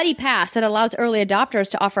 The Buddy Pass that allows early adopters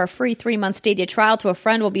to offer a free 3-month Stadia trial to a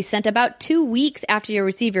friend will be sent about 2 weeks after you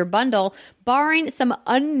receive your bundle, barring some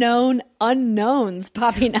unknown unknowns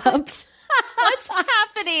popping up. What's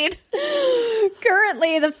happening?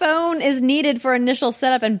 Currently, the phone is needed for initial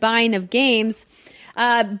setup and buying of games.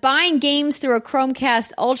 Buying games through a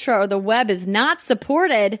Chromecast Ultra or the web is not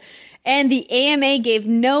supported, and the AMA gave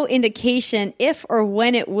no indication if or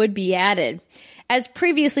when it would be added. As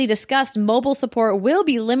previously discussed, mobile support will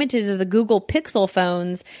be limited to the Google Pixel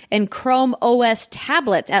phones and Chrome OS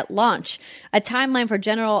tablets at launch. A timeline for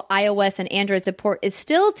general iOS and Android support is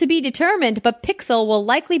still to be determined, but Pixel will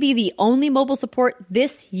likely be the only mobile support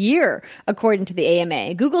this year, according to the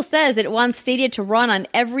AMA. Google says it wants Stadia to run on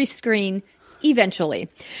every screen eventually.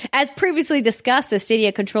 As previously discussed, the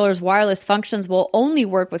Stadia controller's wireless functions will only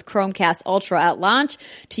work with Chromecast Ultra at launch.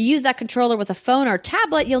 To use that controller with a phone or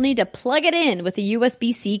tablet, you'll need to plug it in with a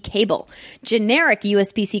USB-C cable. Generic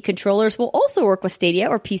USB-C controllers will also work with Stadia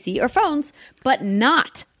or PC or phones, but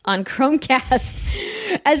not on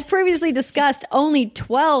Chromecast. As previously discussed, only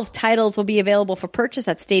 12 titles will be available for purchase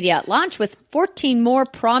at Stadia at launch, with 14 more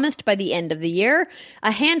promised by the end of the year.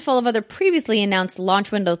 A handful of other previously announced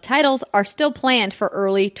launch window titles are still planned for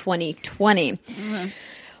early 2020. Mm-hmm.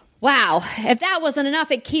 Wow. If that wasn't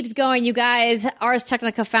enough, it keeps going, you guys. Ars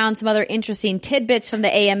Technica found some other interesting tidbits from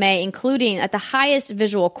the AMA, including at the highest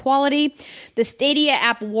visual quality, the Stadia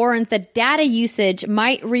app warns that data usage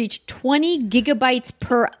might reach 20 gigabytes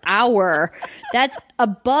per hour. That's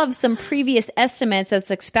above some previous estimates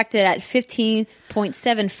that's expected at 15.75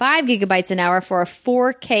 gigabytes an hour for a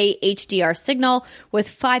 4K HDR signal with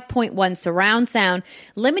 5.1 surround sound.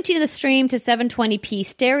 Limiting the stream to 720p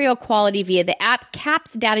stereo quality via the app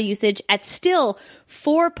caps data usage at still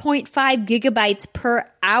 4.5 gigabytes per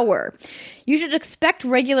hour. You should expect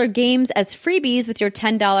regular games as freebies with your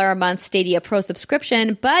 $10 a month Stadia Pro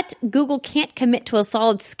subscription, but Google can't commit to a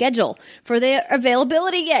solid schedule for their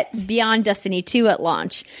availability yet beyond Destiny 2 at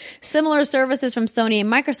launch. Similar services from Sony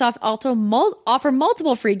and Microsoft also offer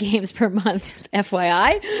multiple free games per month,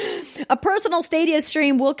 FYI. A personal Stadia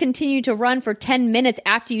stream will continue to run for 10 minutes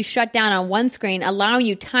after you shut down on one screen, allowing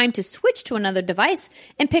you time to switch to another device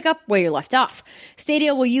and pick up where you left off.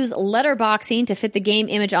 Stadia will use letterboxing to fit the game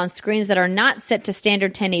image on screens that are not set to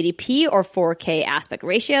standard 1080p or 4K aspect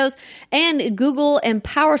ratios. And Google and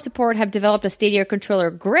Power Support have developed a Stadia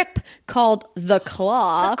controller grip called the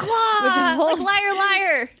Claw. The Claw! Which holds, like Liar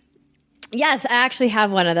Liar! Yes, I actually have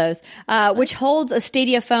one of those, which holds a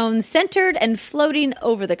Stadia phone centered and floating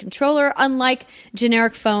over the controller, unlike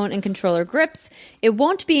generic phone and controller grips. It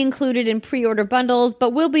won't be included in pre-order bundles,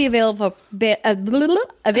 but will be available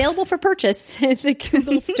for purchase in the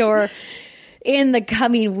Google Store in the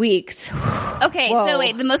coming weeks. Okay, Whoa. So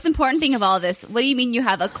wait, the most important thing of all of this, what do you mean you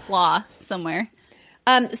have a claw somewhere?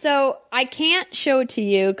 So I can't show it to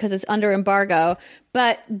you because it's under embargo,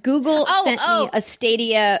 but Google sent me a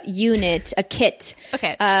Stadia unit, a kit,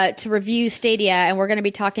 to review Stadia, and we're going to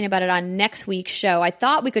be talking about it on next week's show. I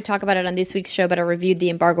thought we could talk about it on this week's show, but I reviewed the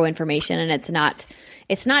embargo information, and it's not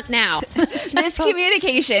now.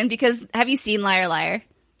 Miscommunication, because have you seen Liar Liar?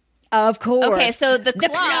 Of course. Okay, so the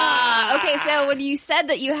claw. Okay, so when you said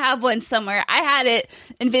that you have one somewhere, I had it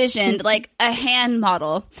envisioned like a hand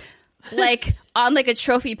model. Like on like a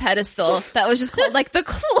trophy pedestal that was just called like the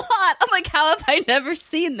claw. I'm like, how have I never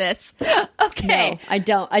seen this? Okay, no, I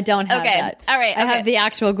don't have that. All right, I have the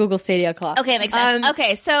actual Google Stadia claw. Okay, makes sense.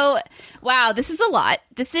 Okay, so wow, this is a lot.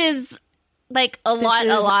 This is like a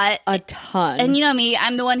lot, a ton. And you know me,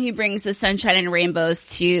 I'm the one who brings the sunshine and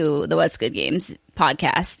rainbows to the What's Good Games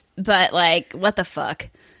podcast. But like, what the fuck?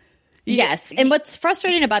 Yes, and what's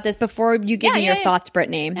frustrating about this, before you give me your thoughts,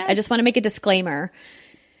 Brittany, I just want to make a disclaimer.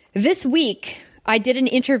 This week, I did an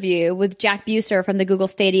interview with Jack Buser from the Google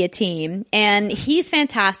Stadia team, and he's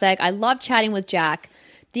fantastic. I love chatting with Jack.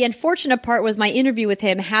 The unfortunate part was my interview with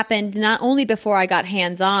him happened not only before I got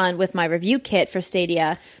hands-on with my review kit for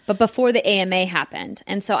Stadia, but before the AMA happened.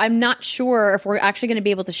 And so I'm not sure if we're actually going to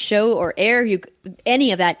be able to show or air you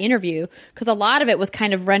any of that interview, because a lot of it was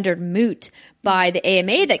kind of rendered moot by the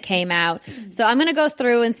AMA that came out. So I'm going to go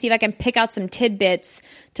through and see if I can pick out some tidbits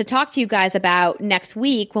to talk to you guys about next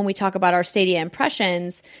week when we talk about our Stadia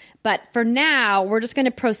impressions. But for now, we're just going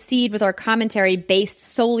to proceed with our commentary based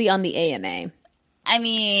solely on the AMA. I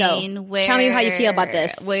mean, so, tell me how you feel about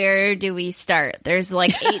this. Where do we start? There's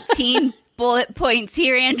like 18 bullet points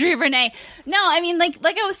here, Andrea Renee. No, I mean, like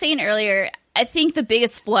I was saying earlier, I think the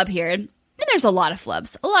biggest flub here, and there's a lot of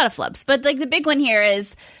flubs, but like the big one here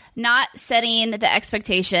is not setting the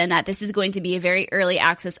expectation that this is going to be a very early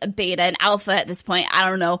access, a beta, an alpha at this point, I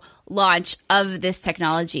don't know, launch of this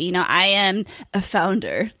technology. You know, I am a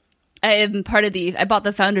founder. I am part of I bought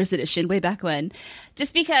the Founders Edition way back when,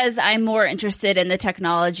 just because I'm more interested in the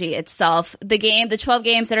technology itself. The 12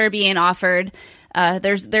 games that are being offered,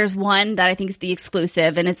 there's one that I think is the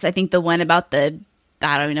exclusive, and it's, I think, the one about I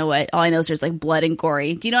don't even know what, all I know is there's like blood and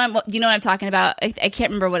gory. Do you know what I'm talking about? I can't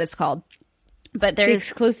remember what it's called. But there's the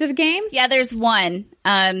exclusive game? Yeah, there's one.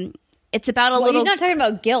 It's about little. You're not talking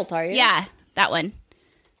about Guilt, are you? Yeah, that one.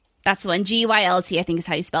 That's the one. GYLT, I think is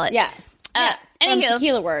how you spell it. Yeah. Anywho,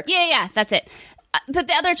 Tequila Works. Yeah, that's it. But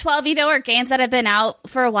the other 12, are games that have been out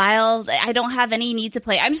for a while. I don't have any need to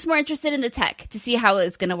play. I'm just more interested in the tech to see how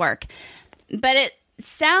it's going to work. But it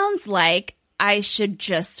sounds like I should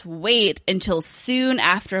just wait until soon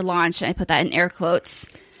after launch. And I put that in air quotes.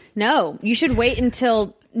 No, you should wait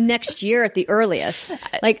until next year at the earliest.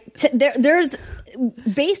 Like there's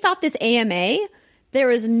based off this AMA, there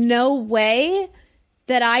is no way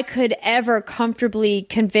that I could ever comfortably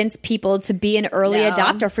convince people to be an early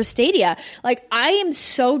adopter for Stadia. Like, I am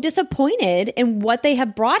so disappointed in what they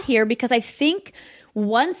have brought here, because I think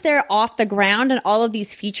once they're off the ground and all of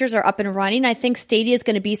these features are up and running, I think Stadia is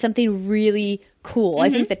going to be something really cool. Mm-hmm. I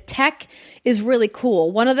think the tech is really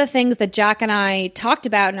cool. One of the things that Jack and I talked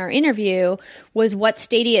about in our interview was what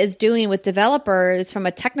Stadia is doing with developers from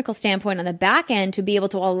a technical standpoint on the back end to be able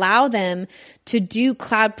to allow them to do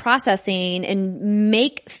cloud processing and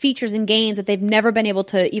make features in games that they've never been able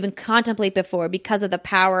to even contemplate before, because of the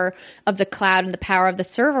power of the cloud and the power of the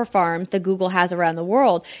server farms that Google has around the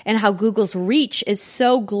world, and how Google's reach is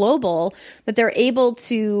so global that they're able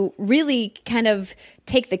to really kind of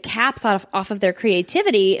take the caps off of their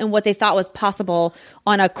creativity and what they thought was possible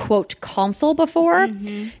on a, quote, console before.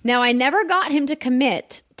 Mm-hmm. Now, I never got him to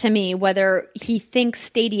commit to me whether he thinks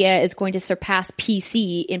Stadia is going to surpass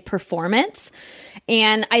PC in performance.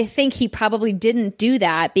 And I think he probably didn't do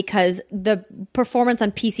that because the performance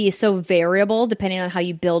on PC is so variable depending on how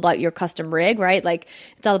you build out your custom rig, right? Like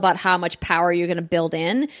it's all about how much power you're going to build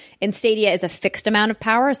in. And Stadia is a fixed amount of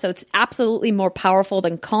power, so it's absolutely more powerful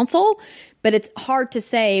than console, but it's hard to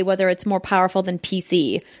say whether it's more powerful than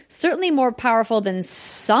PC. Certainly more powerful than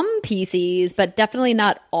some PCs, but definitely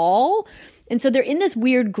not all. And so they're in this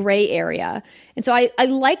weird gray area. And so I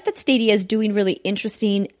like that Stadia is doing really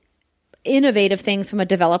interesting, innovative things from a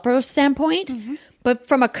developer standpoint, but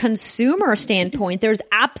from a consumer standpoint, there's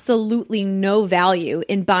absolutely no value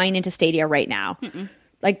in buying into Stadia right now.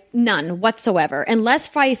 Like none whatsoever, unless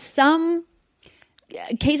by some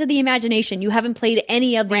case of the imagination, you haven't played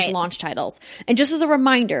any of these launch titles. And just as a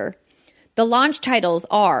reminder, the launch titles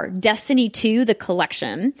are Destiny 2, the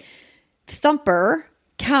collection, Thumper,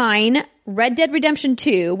 Kine, Red Dead Redemption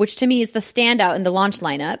 2, which to me is the standout in the launch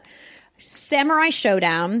lineup, Samurai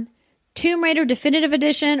Showdown, Tomb Raider Definitive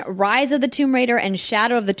Edition, Rise of the Tomb Raider, and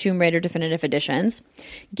Shadow of the Tomb Raider Definitive Editions,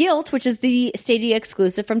 Guilt, which is the Stadia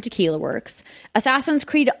exclusive from Tequila Works, Assassin's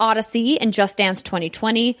Creed Odyssey and Just Dance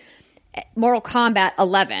 2020, Mortal Kombat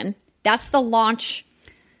 11. That's the launch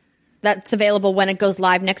that's available when it goes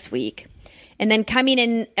live next week. And then coming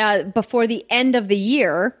in before the end of the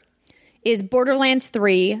year is Borderlands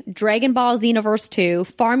 3, Dragon Ball Xenoverse 2,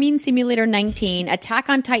 Farming Simulator 19, Attack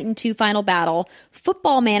on Titan 2 Final Battle,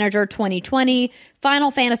 Football Manager 2020,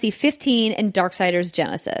 Final Fantasy 15, and Darksiders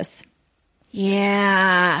Genesis.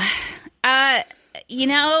 Yeah.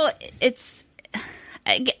 It's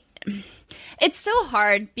so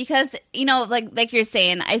hard because, like you're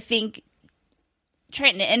saying, I think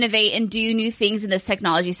trying to innovate and do new things in this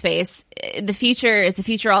technology space, the future is the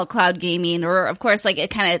future all cloud gaming, or of course, like it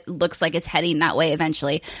kind of looks like it's heading that way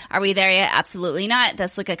eventually. Are we there yet? Absolutely not.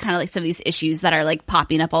 That's like kind of like some of these issues that are like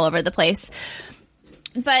popping up all over the place.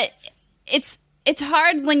 But it's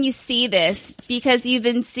hard when you see this because you've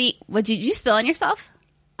been did you spill on yourself?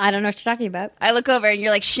 I don't know what you're talking about. I look over and you're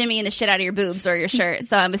like shimmying the shit out of your boobs or your shirt.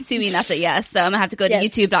 So I'm assuming that's a yes. So I'm going to have to go to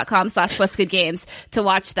youtube.com/whatsgoodgames to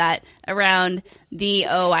watch that around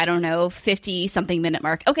the, 50 something minute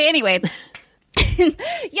mark. Okay. Anyway.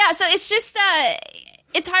 Yeah. So it's just,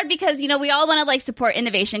 it's hard because, we all want to like support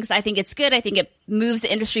innovation because I think it's good. I think it moves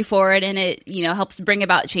the industry forward and it, helps bring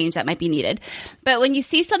about change that might be needed. But when you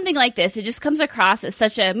see something like this, it just comes across as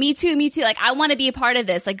such a me too. Like, I want to be a part of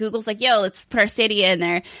this. Like Google's like, yo, let's put our Stadia in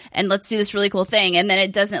there and let's do this really cool thing. And then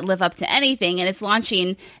it doesn't live up to anything. And it's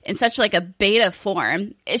launching in such like a beta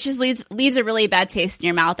form. It just leaves a really bad taste in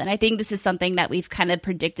your mouth. And I think this is something that we've kind of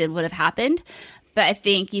predicted would have happened. But I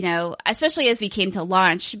think, especially as we came to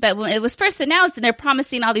launch, but when it was first announced and they're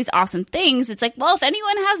promising all these awesome things, it's like, well, if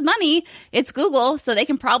anyone has money, it's Google, so they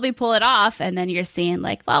can probably pull it off. And then you're seeing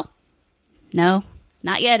like, well, no,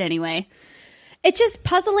 not yet anyway. It's just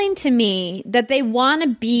puzzling to me that they want to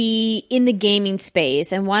be in the gaming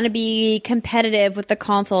space and want to be competitive with the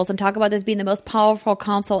consoles and talk about this being the most powerful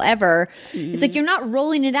console ever. Mm-hmm. It's like you're not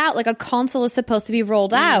rolling it out like a console is supposed to be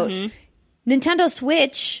rolled out. Nintendo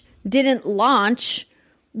Switch didn't launch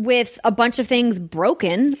with a bunch of things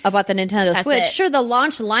broken about the Nintendo Switch. Sure, the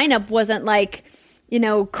launch lineup wasn't like,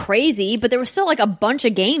 crazy, but there was still like a bunch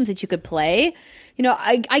of games that you could play.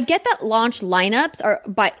 I get that launch lineups are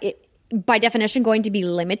by definition going to be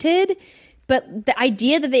limited, but the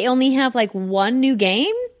idea that they only have like one new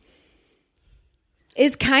game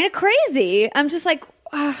is kind of crazy. I'm just like,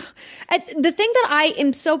 the thing that I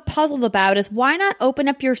am so puzzled about is why not open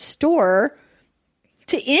up your store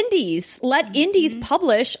to indies? Let indies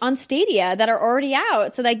publish on Stadia that are already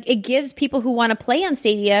out, so that it gives people who want to play on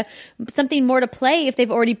Stadia something more to play if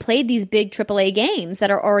they've already played these big AAA games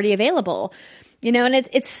that are already available. And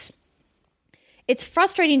it's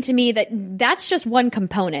frustrating to me that that's just one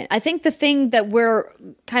component. I think the thing that we're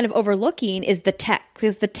kind of overlooking is the tech,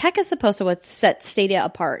 because the tech is supposed to what set Stadia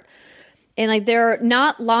apart. And like they're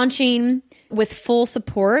not launching with full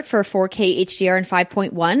support for 4K HDR and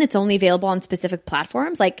 5.1. It's only available on specific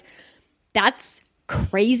platforms. Like, that's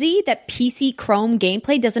crazy that PC Chrome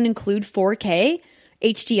gameplay doesn't include 4K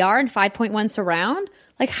HDR and 5.1 surround.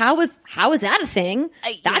 Like, how is that a thing?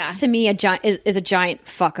 That's to me is a giant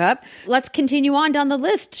fuck up. Let's continue on down the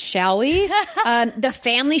list, shall we? The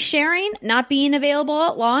family sharing not being available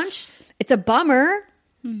at launch. It's a bummer,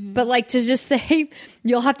 but like to just say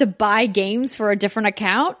you'll have to buy games for a different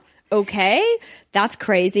account. Okay, that's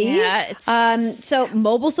crazy. Yeah, so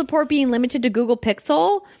mobile support being limited to Google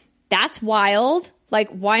Pixel, that's wild. Like,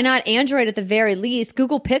 why not Android at the very least?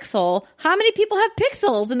 Google Pixel. How many people have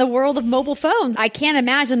Pixels in the world of mobile phones? I can't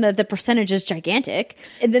imagine that the percentage is gigantic.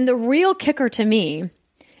 And then the real kicker to me,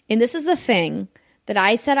 and this is the thing that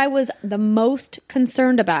I said I was the most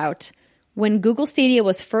concerned about when Google Stadia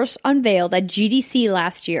was first unveiled at GDC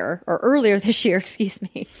last year, or earlier this year, excuse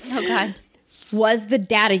me. Oh, God. Was the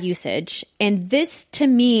data usage. And this, to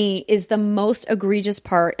me, is the most egregious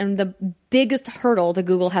part and the biggest hurdle that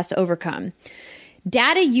Google has to overcome.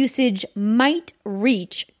 Data usage might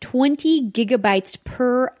reach 20 gigabytes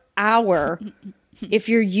per hour if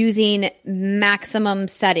you're using maximum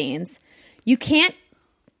settings. You can't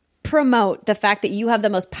promote the fact that you have the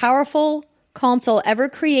most powerful console ever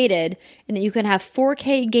created and that you can have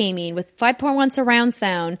 4K gaming with 5.1 surround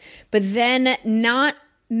sound, but then not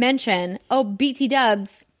mention, oh, BT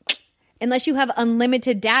dubs, unless you have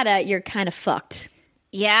unlimited data, you're kind of fucked.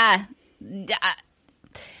 Yeah.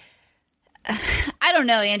 I don't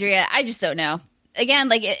know, Andrea. I just don't know. Again,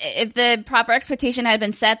 like, if the proper expectation had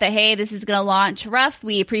been set that, hey, this is going to launch rough,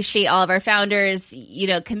 we appreciate all of our founders,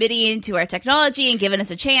 committing to our technology and giving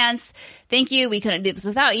us a chance. Thank you. We couldn't do this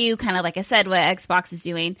without you. Kind of like I said, what Xbox is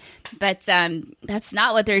doing. But that's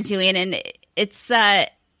not what they're doing. And it's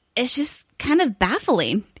just kind of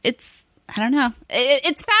baffling. I don't know.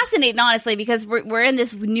 It's fascinating, honestly, because we're in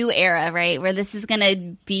this new era, right, where this is going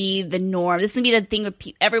to be the norm. This is going to be the thing where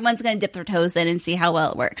everyone's going to dip their toes in and see how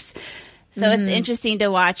well it works. So it's interesting to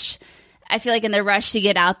watch. I feel like in the rush to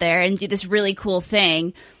get out there and do this really cool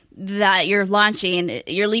thing that you're launching,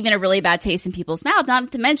 you're leaving a really bad taste in people's mouth.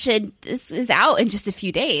 Not to mention, this is out in just a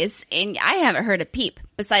few days, and I haven't heard a peep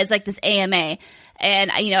besides like this AMA.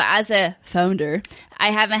 And, as a founder,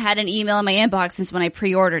 I haven't had an email in my inbox since when I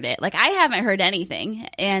pre-ordered it. Like, I haven't heard anything,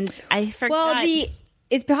 and I forgot. Well,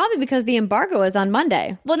 it's probably because the embargo is on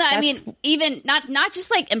Monday. Well, no, I mean, even not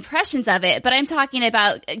just like impressions of it, but I'm talking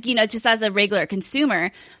about, just as a regular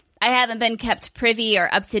consumer, I haven't been kept privy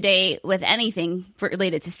or up to date with anything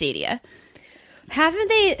related to Stadia. Haven't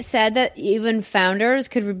they said that even founders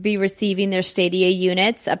could be receiving their Stadia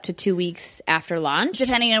units up to 2 weeks after launch?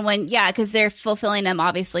 Depending on when, yeah, because they're fulfilling them,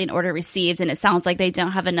 obviously, in order received, and it sounds like they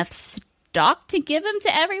don't have enough stock to give them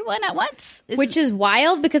to everyone at once. Which is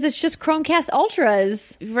wild, because it's just Chromecast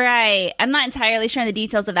Ultras. Right. I'm not entirely sure on the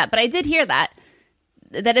details of that, but I did hear that.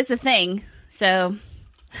 That is a thing. So,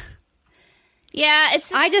 yeah, it's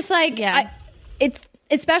just... It's...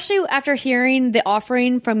 Especially after hearing the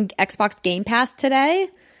offering from Xbox Game Pass today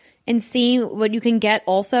and seeing what you can get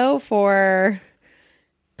also for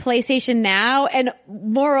PlayStation Now. And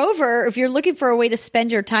moreover, if you're looking for a way to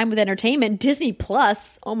spend your time with entertainment, Disney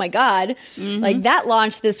Plus, oh my God, like that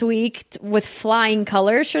launched this week with flying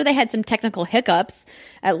colors. Sure, they had some technical hiccups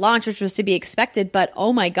at launch, which was to be expected, but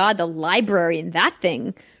oh my God, the library in that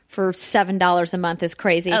thing for $7 a month is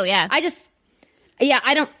crazy. Oh, yeah.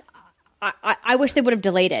 I wish they would have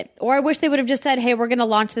delayed it, or I wish they would have just said, "Hey, we're going to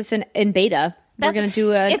launch this in beta. We're going to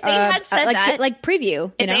do a if they had said like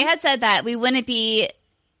preview." If they had said that, we wouldn't be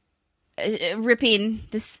ripping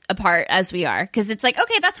this apart as we are, because it's like,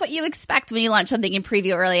 okay, that's what you expect when you launch something in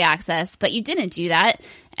preview early access, but you didn't do that,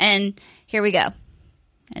 and here we go.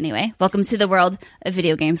 Anyway, welcome to the world of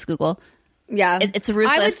video games, Google. Yeah, it's a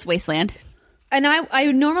ruthless wasteland. And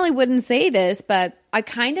I normally wouldn't say this, but I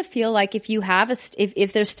kind of feel like if you have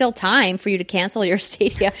if there's still time for you to cancel your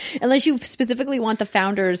Stadia, unless you specifically want the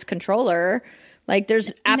founder's controller, like there's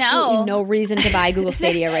absolutely no reason to buy Google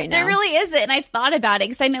Stadia right now. There really isn't. And I've thought about it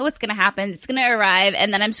because I know what's going to happen. It's going to arrive,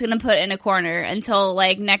 and then I'm just going to put it in a corner until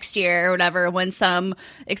like next year or whatever, when some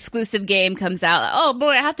exclusive game comes out. Oh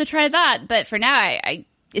boy, I have to try that. But for now, I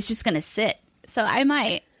it's just going to sit. So I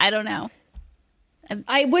don't know.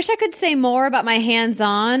 I wish I could say more about my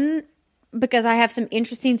hands-on, because I have some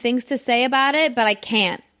interesting things to say about it, but I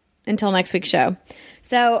can't until next week's show.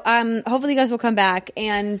 So hopefully you guys will come back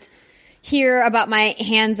and hear about my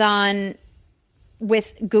hands-on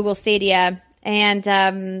with Google Stadia, and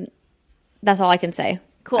that's all I can say.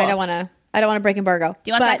 Cool. I don't want to break embargo. Do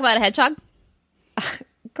you want to talk about a hedgehog?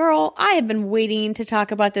 Girl, I have been waiting to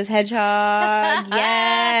talk about this hedgehog.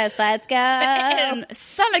 Yes, let's go. And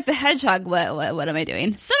Sonic the Hedgehog, what am I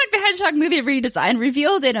doing? Sonic the Hedgehog movie redesign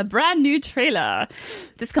revealed in a brand new trailer.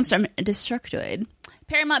 This comes from Destructoid.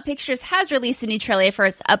 Paramount Pictures has released a new trailer for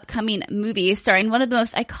its upcoming movie starring one of the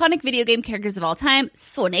most iconic video game characters of all time,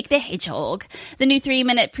 Sonic the Hedgehog. The new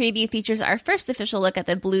 3-minute preview features our first official look at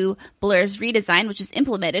the Blue Blur's redesign, which is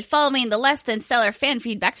implemented following the less than stellar fan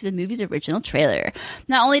feedback to the movie's original trailer.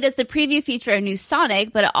 Not only does the preview feature a new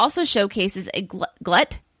Sonic, but it also showcases a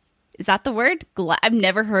glut. Is that the word? I've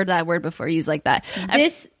never heard that word before used like that.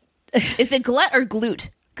 Is it glut or glute?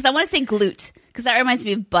 Because I want to say glute. because that reminds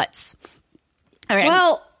me of butts. All right.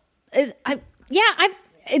 Well,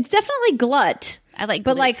 it's definitely glut. I like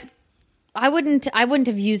but glutes. like I wouldn't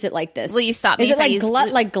have used it like this. Will you stop me Is if it I like use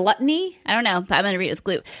like gluttony? I don't know, but I'm going to read it with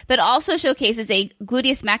glute. But it also showcases a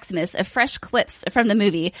gluteus maximus of fresh clips from the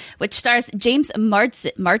movie, which stars James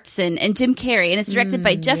Marsden and Jim Carrey, and is directed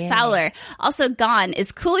by Jeff Fowler. Also gone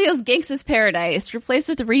is Coolio's Gangsta's Paradise, replaced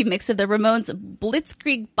with a remix of the Ramones'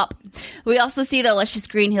 Blitzkrieg Bop. We also see the luscious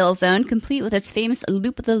Green Hill Zone, complete with its famous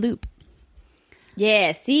Loop the Loop.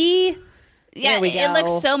 Yeah, see? Yeah, There we go. it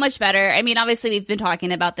looks so much better. I mean, obviously, we've been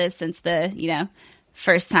talking about this since the,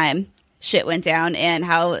 first time shit went down, and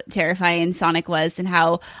how terrifying Sonic was, and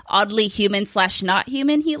how oddly human / not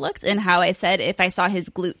human he looked, and how I said if I saw his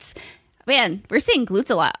glutes. Man, we're saying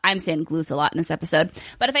glutes a lot. I'm saying glutes a lot in this episode.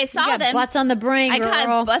 But if I saw You got them... butts on the brain, I girl.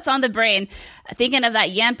 got butts on the brain. Thinking of that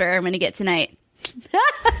yamper I'm going to get tonight.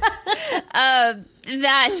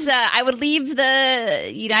 I would leave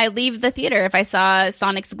the theater if I saw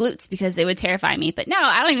Sonic's glutes, because they would terrify me. But no,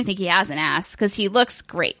 I don't even think he has an ass, because he looks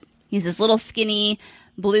great. He's this little skinny,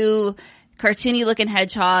 blue, cartoony looking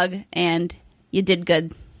hedgehog, and you did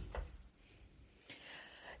good.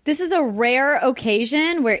 This is a rare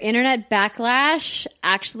occasion where internet backlash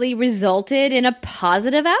actually resulted in a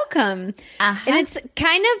positive outcome. Uh-huh. And it's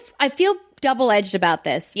kind of, I feel double-edged about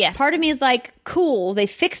this. Yes. Part of me is like, cool, they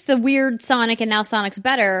fixed the weird Sonic and now Sonic's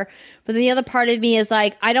better. But then the other part of me is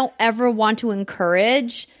like, I don't ever want to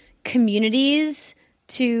encourage communities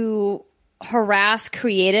to harass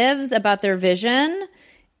creatives about their vision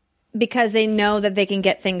because they know that they can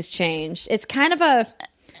get things changed. It's kind of a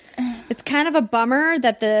bummer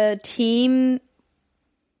that the team,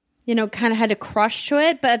 kind of had to crush to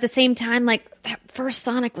it. But at the same time, like, that first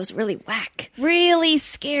Sonic was really whack. Really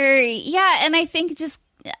scary. Yeah, and I think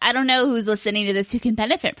I don't know who's listening to this who can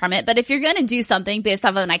benefit from it, but if you're going to do something based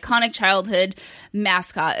off of an iconic childhood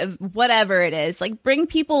mascot of whatever it is, like, bring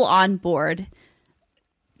people on board,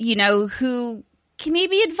 who can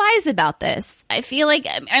maybe advise about this. I feel like,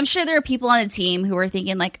 I'm sure there are people on the team who are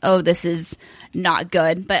thinking like, oh, this is not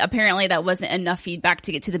good, but apparently that wasn't enough feedback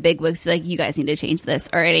to get to the big wigs to be like, you guys need to change this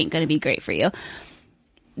or it ain't going to be great for you.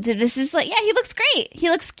 This is like, yeah, he looks great. He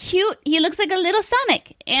looks cute. He looks like a little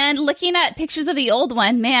Sonic. And looking at pictures of the old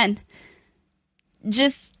one, man,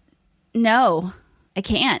 no, I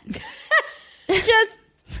can't.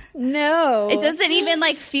 No. It doesn't even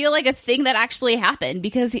like feel like a thing that actually happened,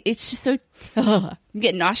 because it's just so, I'm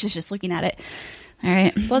getting nauseous just looking at it. All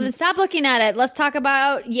right. Well, then stop looking at it. Let's talk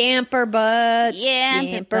about Yamper Butts.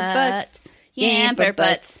 Yamper Butts. Yamper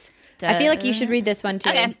Butts. I feel like you should read this one too.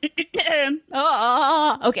 Okay.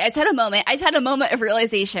 Okay. I just had a moment of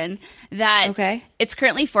realization that it's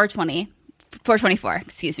currently 424,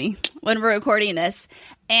 excuse me, when we're recording this.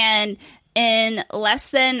 And in less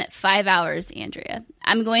than 5 hours, Andrea,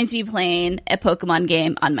 I'm going to be playing a Pokemon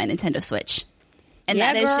game on my Nintendo Switch. And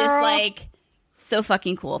that is just like so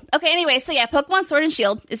fucking cool. Okay, anyway, so yeah, Pokemon Sword and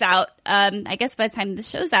Shield is out, I guess by the time this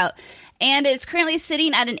show's out. And it's currently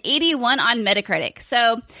sitting at an 81 on Metacritic.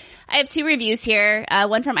 So I have 2 reviews here,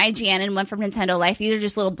 one from IGN and one from Nintendo Life. These are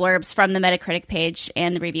just little blurbs from the Metacritic page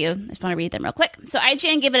and the review. I just want to read them real quick. So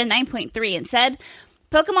IGN gave it a 9.3 and said,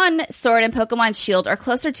 Pokemon Sword and Pokemon Shield are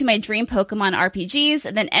closer to my dream Pokemon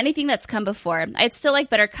RPGs than anything that's come before. I'd still like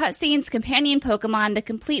better cutscenes, companion Pokemon, the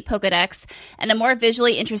complete Pokedex, and a more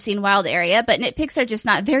visually interesting wild area, but nitpicks are just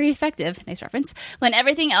not very effective, nice reference, when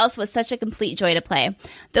everything else was such a complete joy to play.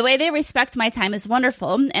 The way they respect my time is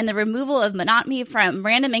wonderful, and the removal of monotony from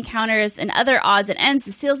random encounters and other odds and ends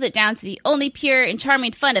seals it down to the only pure and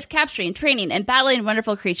charming fun of capturing, training, and battling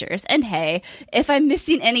wonderful creatures. And hey, if I'm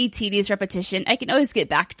missing any tedious repetition, I can always get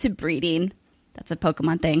back to breeding. That's a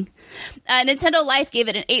Pokemon thing. Nintendo Life gave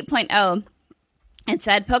it an 8.0 and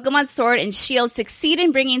said, Pokemon Sword and Shield succeed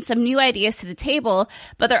in bringing some new ideas to the table,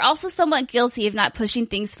 but they're also somewhat guilty of not pushing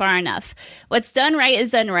things far enough. What's done right is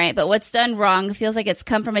done right, but what's done wrong feels like it's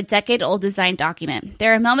come from a decade-old design document.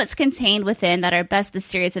 There are moments contained within that are best the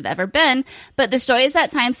series have ever been, but the joy is at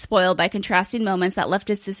times spoiled by contrasting moments that left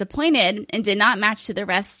us disappointed and did not match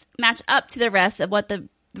up to the rest of what the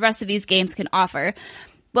rest of these games can offer.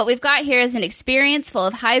 What we've got here is an experience full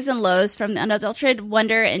of highs and lows, from the unadulterated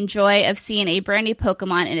wonder and joy of seeing a brand new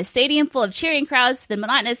Pokemon in a stadium full of cheering crowds to the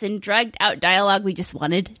monotonous and dragged out dialogue we just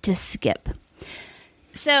wanted to skip.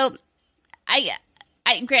 So, I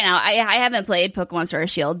haven't played Pokemon Sword or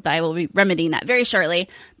Shield, but I will be remedying that very shortly.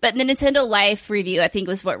 But the Nintendo Life review, I think,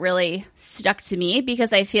 was what really stuck to me,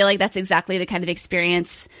 because I feel like that's exactly the kind of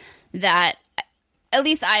experience that, at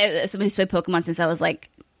least I, as someone who's played Pokemon since I was like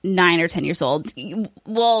 9 or 10 years old,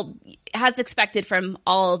 well, has expected from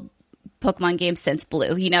all Pokemon games since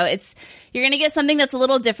Blue. You know, you're going to get something that's a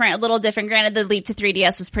little different. Granted, the leap to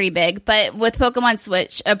 3DS was pretty big, but with Pokemon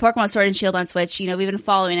Sword and Shield on Switch, you know, we've been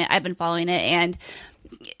following it. I've been following it, and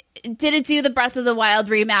did it do the Breath of the Wild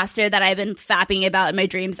remaster that I've been fapping about in my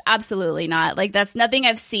dreams? Absolutely not. Like, that's nothing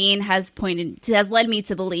I've seen has led me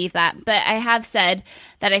to believe that. But I have said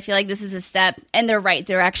that I feel like this is a step in the right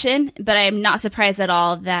direction, but I am not surprised at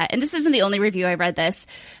all that, and this isn't the only review I read this,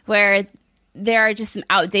 where there are just some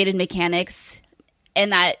outdated mechanics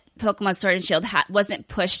and that Pokemon Sword and Shield wasn't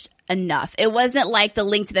pushed enough. It wasn't like the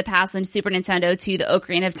Link to the Past on Super Nintendo to the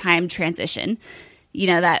Ocarina of Time transition, you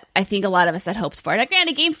know, that I think a lot of us had hoped for. Now,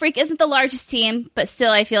 granted, Game Freak isn't the largest team, but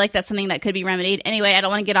still, I feel like that's something that could be remedied. Anyway, I don't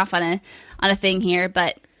want to get off on a thing here,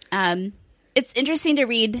 but it's interesting to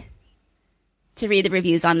read the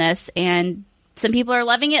reviews on this, and some people are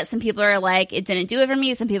loving it. Some people are like, it didn't do it for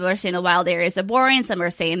me. Some people are saying the wild areas are boring. Some are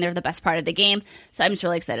saying they're the best part of the game. So I'm just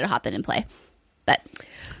really excited to hop in and play. But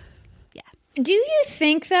do you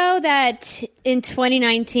think, though, that in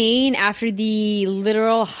 2019, after the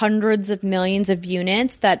literal hundreds of millions of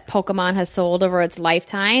units that Pokemon has sold over its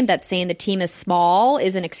lifetime, that saying the team is small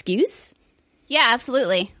is an excuse? Yeah,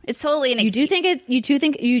 absolutely. It's totally an excuse. You do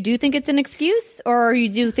think it's an excuse, or you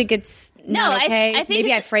do think it's not okay? I think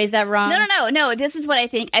maybe I phrased that wrong. No. This is what I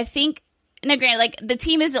think. I think, now granted, like, the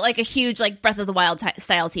team isn't like a huge like Breath of the Wild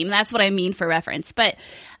style team. That's what I mean for reference. But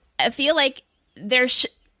I feel like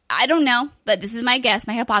I don't know, but this is my guess,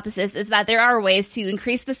 my hypothesis, is that there are ways to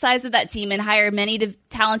increase the size of that team and hire many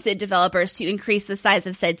talented developers to increase the size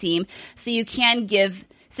of said team, so you can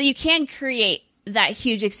create that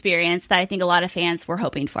huge experience that I think a lot of fans were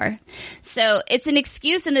hoping for. So it's an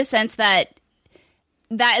excuse in the sense that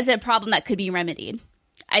is a problem that could be remedied.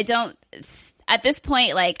 At this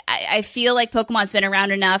point, like, I feel like Pokemon's been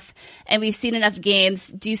around enough, and we've seen enough games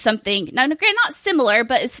do something, not similar,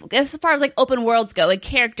 but as far as like open worlds go, and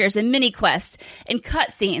characters and mini quests and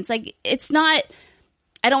cutscenes, like, it's not,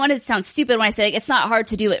 I don't want to sound stupid when I say, like, it's not hard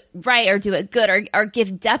to do it right or do it good or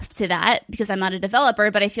give depth to that, because I'm not a developer,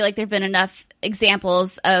 but I feel like there have been enough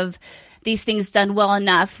examples of these things done well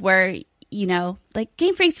enough where, you know, like,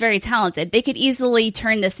 Game Freak's very talented. They could easily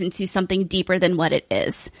turn this into something deeper than what it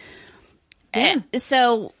is. Yeah.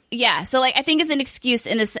 So like, I think it's an excuse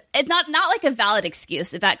in this. It's not like a valid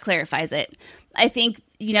excuse, if that clarifies it. I think,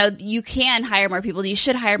 you know, you can hire more people. You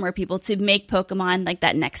should hire more people to make Pokemon like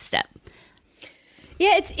that next step.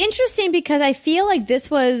 Yeah, it's interesting because I feel like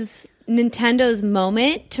this was Nintendo's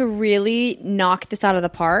moment to really knock this out of the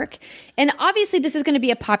park. And obviously, this is going to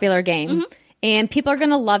be a popular game, and people are going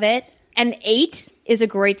to love it. An 8 is a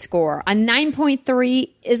great score. A 9.3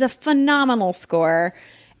 is a phenomenal score.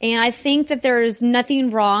 And I think that there's nothing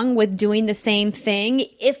wrong with doing the same thing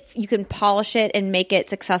if you can polish it and make it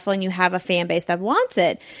successful and you have a fan base that wants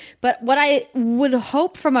it. But what I would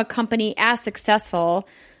hope from a company as successful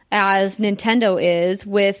as Nintendo is,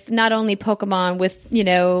 with not only Pokemon, with, you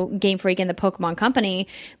know, Game Freak and the Pokemon Company,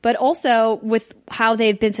 but also with how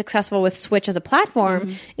they've been successful with Switch as a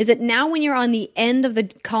platform, is that now when you're on the end of the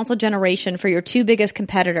console generation for your two biggest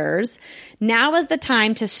competitors, now is the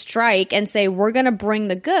time to strike and say, we're going to bring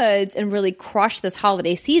the goods and really crush this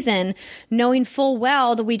holiday season, knowing full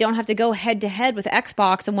well that we don't have to go head to head with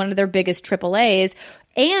Xbox and one of their biggest AAAs.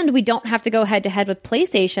 And we don't have to go head to head with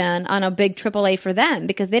PlayStation on a big AAA for them,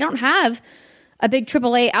 because they don't have a big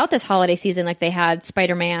AAA out this holiday season like they had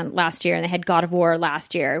Spider-Man last year and they had God of War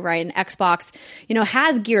last year, right? And Xbox, you know,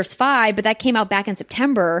 has Gears 5, but that came out back in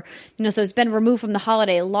September, you know, so it's been removed from the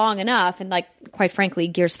holiday long enough. And, like, quite frankly,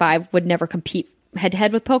 Gears 5 would never compete head to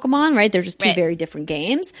head with Pokemon, right? They're just two very different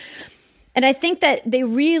games. And I think that they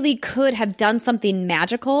really could have done something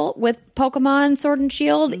magical with Pokemon Sword and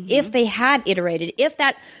Shield if they had iterated. If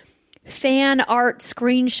that fan art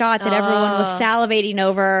screenshot that everyone was salivating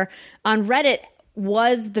over on Reddit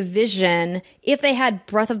was the vision, if they had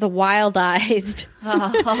Breath of the Wildized,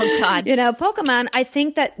 oh God, you know, Pokemon, I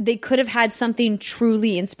think that they could have had something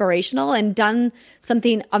truly inspirational and done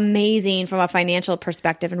something amazing from a financial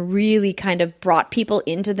perspective and really kind of brought people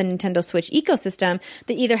into the Nintendo Switch ecosystem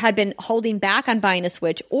that either had been holding back on buying a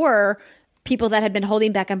Switch, or people that had been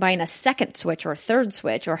holding back on buying a second Switch or a third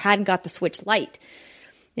Switch, or hadn't got the Switch Lite.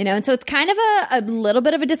 You know, and so it's kind of a little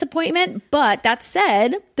bit of a disappointment, but that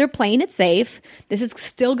said, they're playing it safe. This is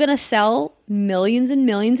still going to sell millions and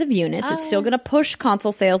millions of units. It's still going to push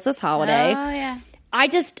console sales this holiday. Oh, yeah. I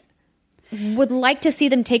just would like to see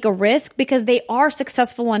them take a risk, because they are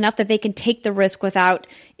successful enough that they can take the risk without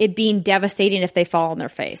it being devastating if they fall on their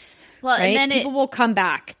face. Well, right? and then people will come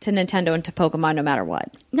back to Nintendo and to Pokemon no matter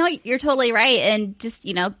what. No, you're totally right. And just,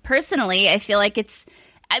 you know, personally, I feel like it's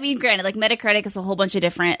I mean, granted, like Metacritic is a whole bunch of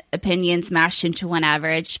different opinions smashed into one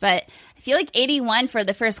average, but I feel like 81 for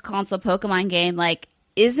the first console Pokemon game, like,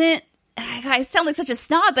 isn't, I sound like such a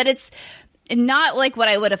snob, but it's not like what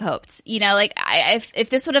I would have hoped. You know, like if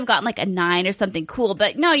this would have gotten like a 9 or something cool,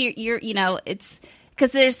 but no, you're you know, it's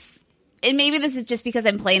because there's, and maybe this is just because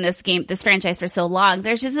I'm playing this franchise for so long.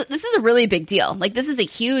 This is a really big deal. Like, this is a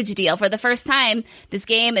huge deal. For the first time, this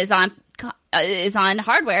game is on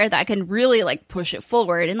hardware that can really like push it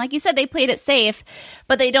forward. And like you said, they played it safe,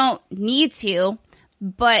 but they don't need to.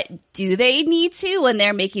 But do they need to when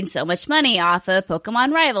they're making so much money off of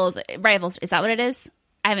Pokemon Rivals? Is that what it is?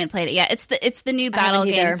 I haven't played it yet. It's the new battle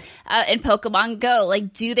game in Pokemon Go.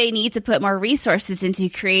 Like, do they need to put more resources into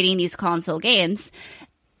creating these console games?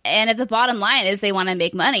 And if the bottom line is they want to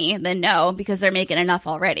make money, then no, because they're making enough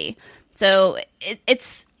already. So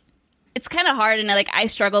it's kind of hard, and like I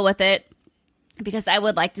struggle with it because I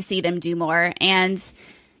would like to see them do more. And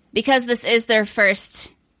because this is their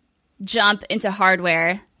first jump into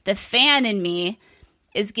hardware, the fan in me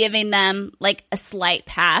is giving them like a slight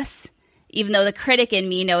pass, even though the critic in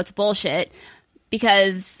me know it's bullshit,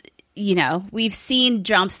 because, you know, we've seen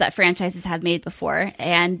jumps that franchises have made before,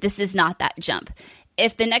 and this is not that jump.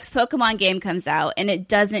 If the next Pokemon game comes out and it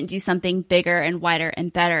doesn't do something bigger and wider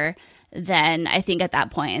and better, then I think at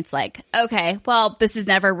that point it's like, okay, well, this is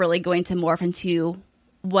never really going to morph into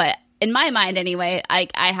what, in my mind anyway, I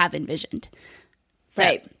have envisioned. So,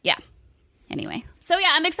 right. Yeah. Anyway. So, yeah,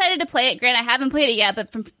 I'm excited to play it. Grant, I haven't played it yet, but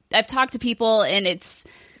I've talked to people, and it's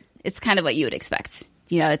kind of what you would expect.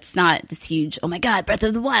 You know, it's not this huge, oh my God, Breath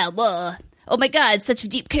of the Wild, whoa. Oh my God, such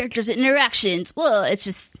deep characters and interactions, whoa. It's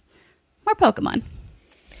just more Pokemon.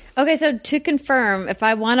 Okay, so to confirm, if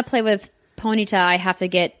I want to play with Ponyta, I have to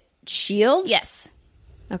get Shield? Yes.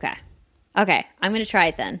 Okay, I'm going to try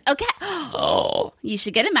it then. Okay. Oh, you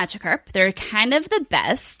should get a Magikarp. They're kind of the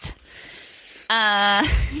best. I'm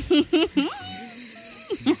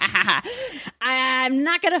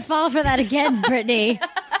not going to fall for that again, Brittany.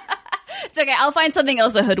 It's okay. I'll find something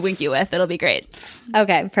else to hoodwink you with. It'll be great.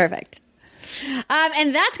 Okay, perfect.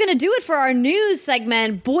 And that's going to do it for our news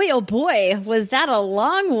segment. Boy, oh boy, was that a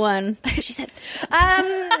long one. She said.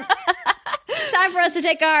 It's time for us to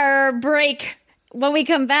take our break. When we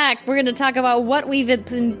come back, we're going to talk about what we've been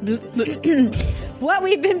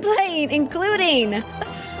playing, including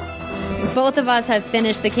both of us have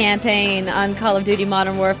finished the campaign on Call of Duty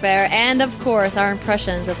Modern Warfare, and of course, our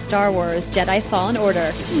impressions of Star Wars Jedi Fallen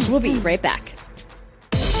Order. We'll be right back.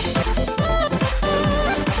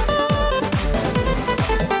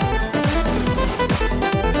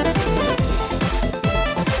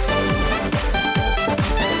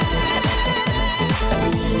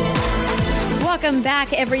 Welcome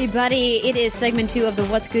back, everybody. It is segment 2 of the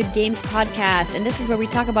What's Good Games podcast, and this is where we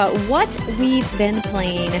talk about what we've been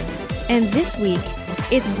playing. And this week,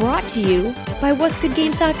 it's brought to you by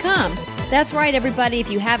what'sgoodgames.com. That's right, everybody. If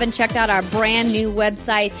you haven't checked out our brand new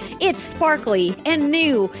website, it's sparkly and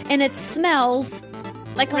new, and it smells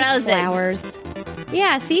like roses. Flowers.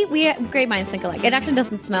 Yeah, see? Great minds think alike. It actually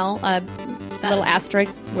doesn't smell. Little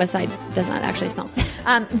asterisk, website does not actually smell.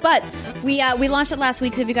 But we launched it last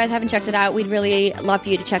week, so if you guys haven't checked it out, we'd really love for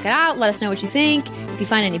you to check it out. Let us know what you think. If you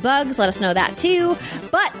find any bugs, let us know that too.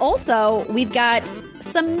 But also, we've got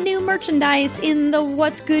some new merchandise in the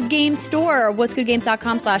What's Good Games store,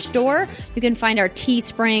 what'sgoodgames.com/store. You can find our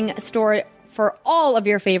Teespring store for all of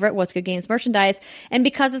your favorite What's Good Games merchandise. And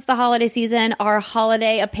because it's the holiday season, our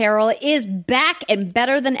holiday apparel is back and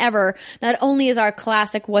better than ever. Not only is our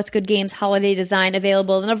classic What's Good Games holiday design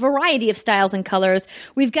available in a variety of styles and colors,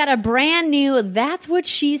 we've got a brand new That's What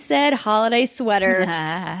She Said holiday sweater.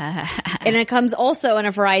 And it comes also in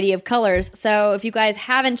a variety of colors. So if you guys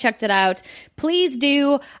haven't checked it out, please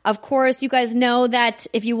do. Of course, you guys know that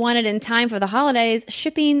if you want it in time for the holidays,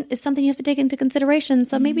 shipping is something you have to take into consideration.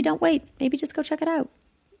 So maybe don't wait. Maybe just go check it out.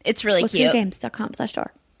 It's really cute.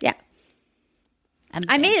 What'sgoodgames.com/store. Yeah.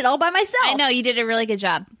 I made it all by myself. I know. You did a really good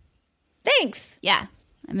job. Thanks. Yeah.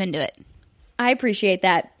 I'm into it. I appreciate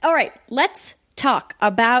that. All right. Let's talk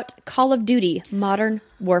about Call of Duty Modern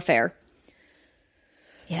Warfare.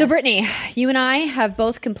 Yes. So, Brittany, you and I have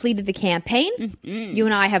both completed the campaign. Mm-hmm. You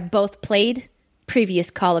and I have both played previous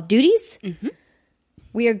Call of Duties. Mm-hmm.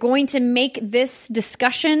 We are going to make this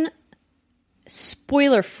discussion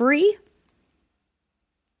spoiler-free.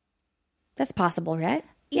 That's possible, right?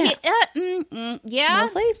 Yeah. Yeah.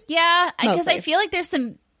 Mostly? Yeah. Because I feel like there's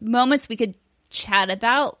some moments we could chat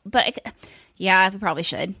about, but we probably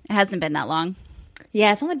should. It hasn't been that long.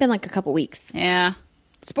 Yeah, it's only been like a couple weeks. Yeah.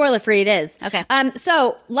 Spoiler-free it is. Okay.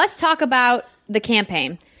 So let's talk about the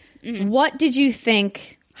campaign. Mm-hmm. What did you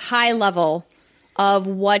think, high level, of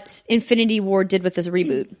what Infinity Ward did with this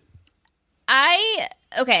reboot?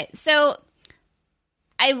 So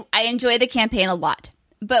I enjoy the campaign a lot.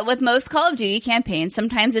 But with most Call of Duty campaigns,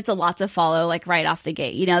 sometimes it's a lot to follow, like, right off the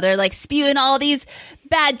gate. You know, they're, like, spewing all these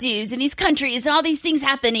bad dudes in these countries and all these things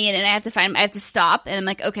happening, and I have to stop. And I'm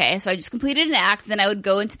like, okay, so I just completed an act. Then I would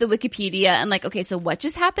go into the Wikipedia and, like, okay, so what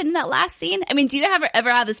just happened in that last scene? I mean, do you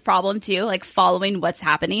ever have this problem, too, like, following what's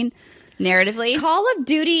happening narratively? Call of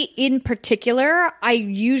Duty in particular, I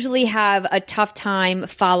usually have a tough time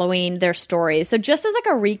following their stories. So just as, like,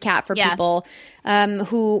 a recap for people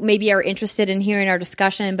who maybe are interested in hearing our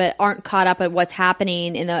discussion but aren't caught up at what's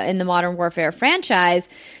happening in the Modern Warfare franchise.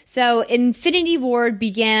 So Infinity Ward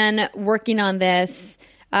began working on this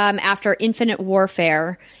after Infinite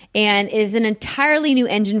Warfare, and it is an entirely new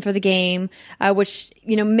engine for the game, which,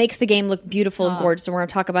 you know, makes the game look beautiful and gorgeous. So we're going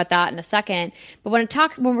to talk about that in a second. But when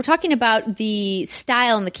we're talking about the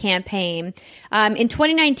style in the campaign, in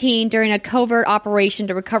 2019, during a covert operation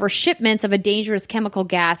to recover shipments of a dangerous chemical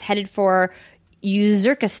gas headed for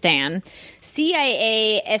Uzbekistan,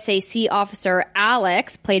 CIA SAC officer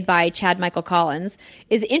Alex, played by Chad Michael Collins,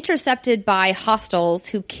 is intercepted by hostiles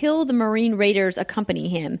who kill the Marine raiders accompanying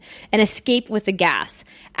him and escape with the gas.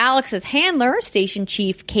 Alex's handler, Station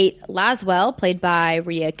Chief Kate Laswell, played by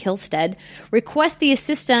Rhea Kilstead, requests the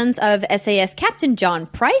assistance of SAS Captain John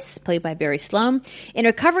Price, played by Barry Sloan, in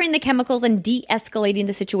recovering the chemicals and de-escalating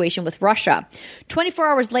the situation with Russia. 24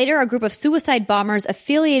 hours later, a group of suicide bombers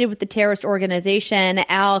affiliated with the terrorist organization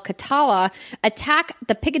Al-Qatala attack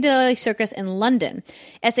the Piccadilly Circus in London.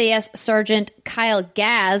 SAS Sergeant Kyle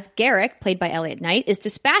Garrick, played by Elliot Knight, is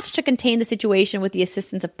dispatched to contain the situation with the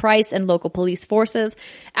assistance of Price and local police forces.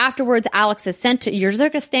 Afterwards, Alex is sent to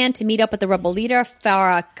Uzbekistan to meet up with the rebel leader,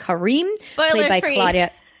 Farah Karim, played by Claudia.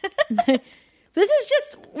 This is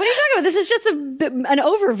just, what are you talking about? This is just an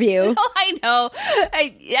overview. Oh, I know.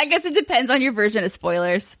 I guess it depends on your version of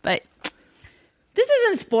spoilers, but... This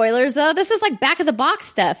isn't spoilers, though. This is like back-of-the-box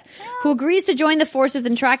stuff. Who agrees to join the forces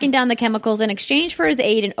in tracking down the chemicals in exchange for his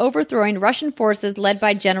aid in overthrowing Russian forces led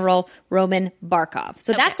by General Roman Barkov.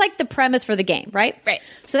 So that's like the premise for the game, right? Right.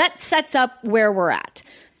 So that sets up where we're at.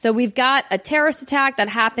 So we've got a terrorist attack that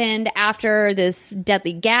happened after this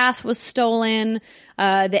deadly gas was stolen.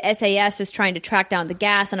 The SAS is trying to track down the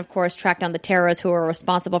gas and, of course, track down the terrorists who are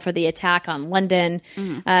responsible for the attack on London.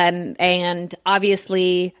 And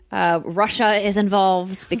obviously, Russia is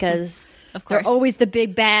involved because of course. they're always the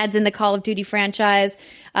big bads in the Call of Duty franchise,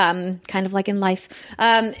 kind of like in life.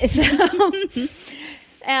 That's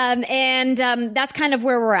kind of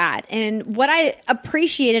where we're at. And what I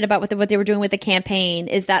appreciated about what they were doing with the campaign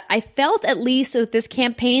is that I felt, at least with this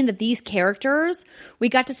campaign, that these characters, we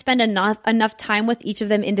got to spend enough time with each of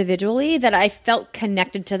them individually that I felt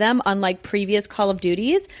connected to them, unlike previous Call of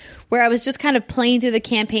Duties, where I was just kind of playing through the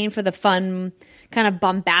campaign for the fun, kind of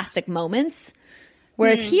bombastic moments.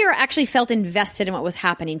 Whereas here, I actually felt invested in what was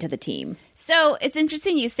happening to the team. So it's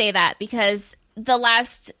interesting you say that, because the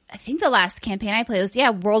last campaign I played was,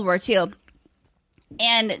 World War II.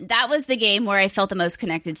 And that was the game where I felt the most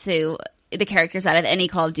connected to the characters out of any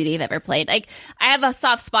Call of Duty I've ever played. Like, I have a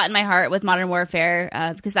soft spot in my heart with Modern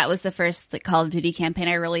Warfare, because that was the first Call of Duty campaign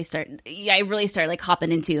I really started like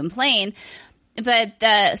hopping into and playing. But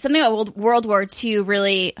something about World War II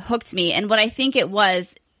really hooked me. And what I think it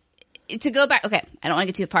was, to go back, okay, I don't want to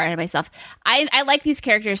get too far ahead of myself. I like these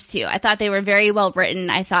characters too. I thought they were very well written.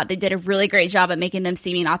 I thought they did a really great job at making them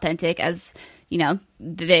seeming authentic, as, you know,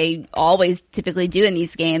 they always typically do in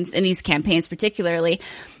these games, in these campaigns particularly.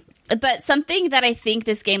 But something that I think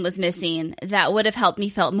this game was missing that would have helped me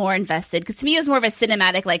felt more invested, because to me it was more of a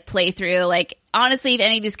cinematic like playthrough. Like, honestly, if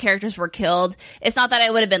any of these characters were killed, it's not that I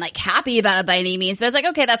would have been like happy about it by any means, but it's like,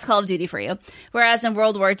 okay, that's Call of Duty for you. Whereas in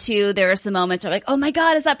World War II, there were some moments where like, oh my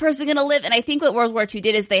God, is that person going to live? And I think what World War II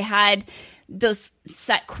did is they had those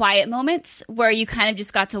set quiet moments where you kind of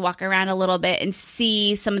just got to walk around a little bit and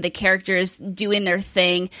see some of the characters doing their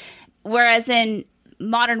thing. Whereas in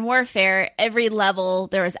Modern Warfare, every level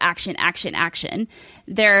there was action, action, action.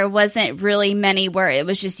 There wasn't really many where it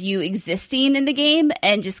was just you existing in the game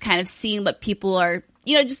and just kind of seeing what people are,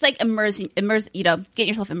 you know, just like immerse, you know, getting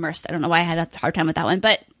yourself immersed. I don't know why I had a hard time with that one,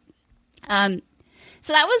 but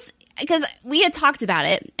so that was because we had talked about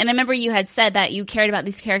it, and I remember you had said that you cared about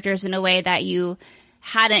these characters in a way that you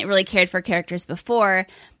hadn't really cared for characters before.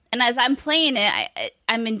 And as I'm playing it,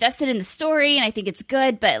 I'm invested in the story, and I think it's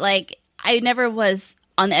good, but like, I never was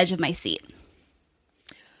on the edge of my seat.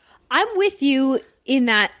 I'm with you in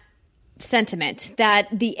that sentiment, that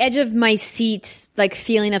the edge of my seat, like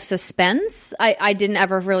feeling of suspense, I didn't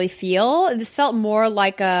ever really feel. This felt more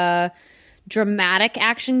like a dramatic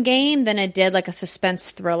action game than it did like a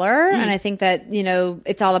suspense thriller. And I think that, you know,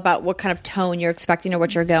 it's all about what kind of tone you're expecting or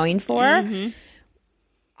what you're going for.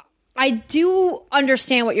 I do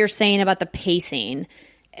understand what you're saying about the pacing.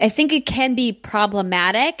 I think it can be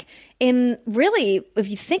problematic. And really, if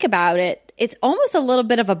you think about it, it's almost a little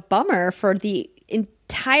bit of a bummer for the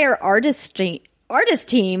entire artist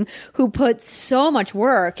team who put so much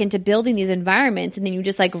work into building these environments, and then you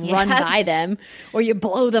just like run by them or you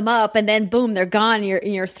blow them up and then boom, they're gone,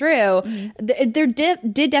 you're through. There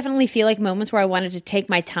did definitely feel like moments where I wanted to take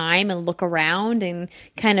my time and look around and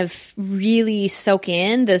kind of really soak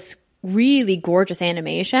in this really gorgeous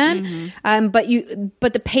animation. But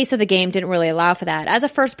the pace of the game didn't really allow for that. As a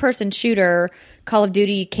first person shooter, Call of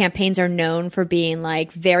Duty campaigns are known for being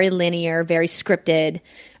like very linear, very scripted.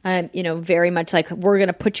 You know, very much like, we're going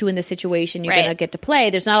to put you in this situation, you're going to get to play.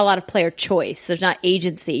 There's not a lot of player choice. There's not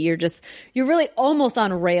agency. You're really almost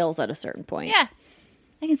on rails at a certain point. Yeah,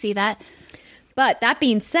 I can see that. But that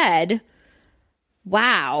being said,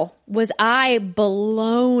 wow, was I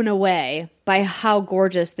blown away by how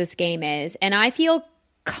gorgeous this game is. And I feel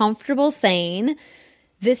comfortable saying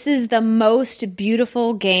this is the most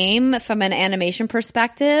beautiful game from an animation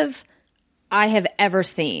perspective I have ever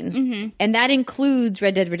seen. And that includes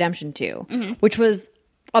Red Dead Redemption 2, which was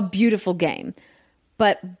a beautiful game.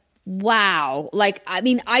 But wow, like, I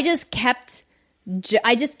mean, I just kept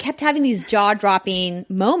having these jaw-dropping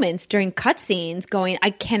moments during cutscenes going, I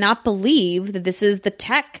cannot believe that this is the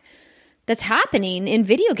tech that's happening in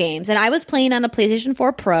video games. And I was playing on a PlayStation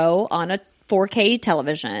 4 Pro on a 4K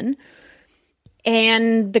television.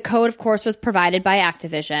 And the code, of course, was provided by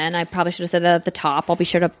Activision. I probably should have said that at the top. I'll be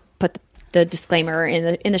sure to put the disclaimer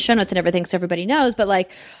in the show notes and everything so everybody knows. But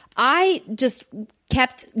like, I just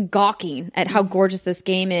kept gawking at how gorgeous this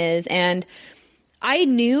game is. And I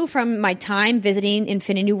knew from my time visiting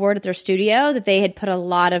Infinity Ward at their studio that they had put a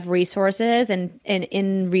lot of resources and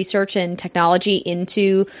in research and technology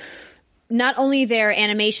into not only their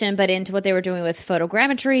animation, but into what they were doing with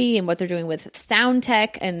photogrammetry and what they're doing with sound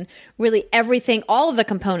tech and really everything, all of the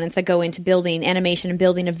components that go into building animation and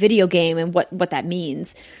building a video game and what that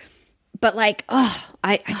means. But like,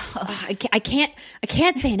 I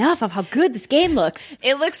can't say enough of how good this game looks.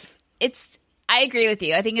 I agree with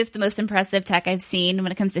you. I think it's the most impressive tech I've seen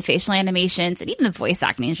when it comes to facial animations, and even the voice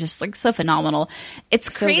acting is just like so phenomenal. It's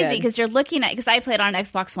crazy because you're looking at, because I played on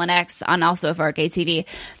Xbox One X on also a 4K TV.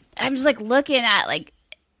 I'm just like looking at, like,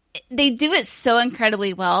 they do it so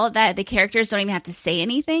incredibly well that the characters don't even have to say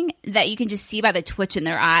anything, that you can just see by the twitch in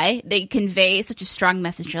their eye. They convey such a strong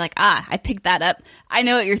message. You're like, I picked that up. I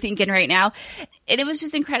know what you're thinking right now. And it was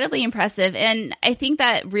just incredibly impressive. And I think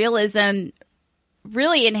that realism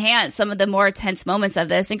really enhanced some of the more tense moments of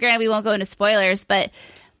this. And granted, we won't go into spoilers, but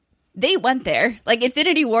they went there. Like,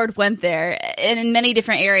 Infinity Ward went there, and in many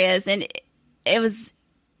different areas. And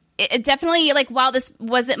it definitely, like, while this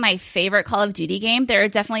wasn't my favorite Call of Duty game, there are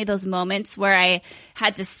definitely those moments where I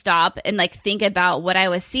had to stop and, like, think about what I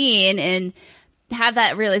was seeing and have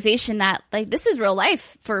that realization that, like, this is real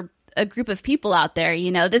life for a group of people out there.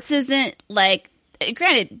 You know, this isn't, like,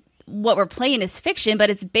 granted, what we're playing is fiction,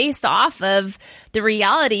 but it's based off of the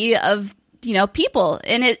reality of, you know, people.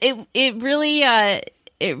 And it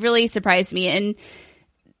really surprised me. And,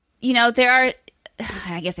 you know, there are,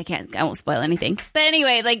 I guess I won't spoil anything. But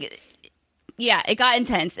anyway, like, yeah, it got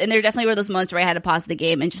intense. And there definitely were those moments where I had to pause the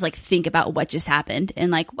game and just, like, think about what just happened. And,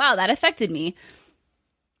 like, wow, that affected me.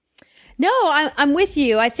 No, I'm with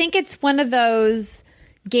you. I think it's one of those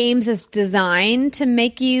games that's designed to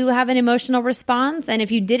make you have an emotional response. And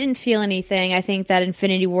if you didn't feel anything, I think that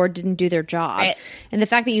Infinity Ward didn't do their job. Right. And the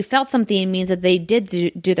fact that you felt something means that they did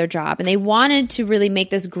do their job. And they wanted to really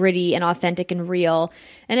make this gritty and authentic and real.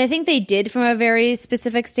 And I think they did from a very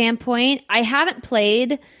specific standpoint. I haven't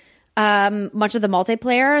played much of the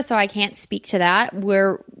multiplayer, so I can't speak to that.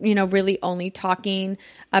 We're, you know, really only talking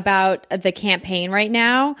about the campaign right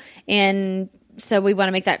now. And so we want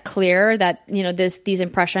to make that clear that, you know, these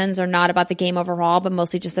impressions are not about the game overall, but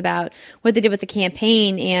mostly just about what they did with the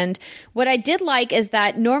campaign. And what I did like is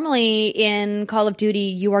that normally in Call of Duty,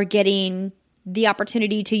 you are getting the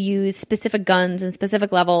opportunity to use specific guns and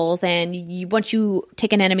specific levels. And once you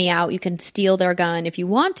take an enemy out, you can steal their gun if you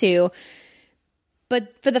want to.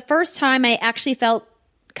 But for the first time, I actually felt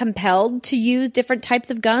compelled to use different types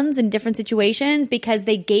of guns in different situations because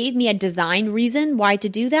they gave me a design reason why to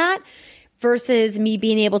do that. Versus me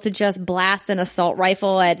being able to just blast an assault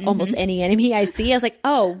rifle at almost any enemy I see. I was like,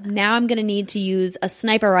 oh, now I'm going to need to use a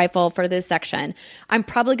sniper rifle for this section. I'm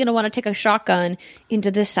probably going to want to take a shotgun into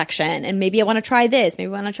this section. And maybe I want to try this. Maybe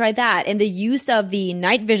I want to try that. And the use of the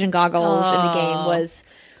night vision goggles in the game was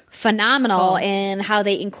phenomenal in how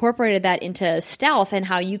they incorporated that into stealth and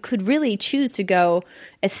how you could really choose to go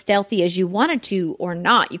as stealthy as you wanted to or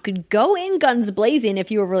not. You could go in guns blazing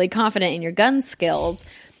if you were really confident in your gun skills,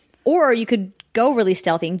 or you could go really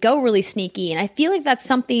stealthy and go really sneaky. And I feel like that's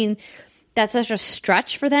something that's such a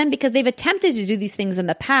stretch for them because they've attempted to do these things in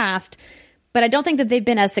the past, but I don't think that they've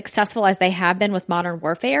been as successful as they have been with Modern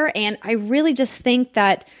Warfare. And I really just think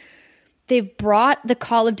that they've brought the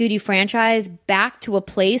Call of Duty franchise back to a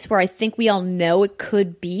place where I think we all know it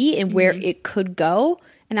could be and where it could go.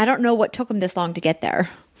 And I don't know what took them this long to get there.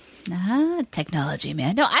 Technology,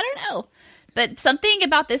 man. No, I don't know. But something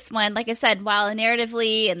about this one, like I said, while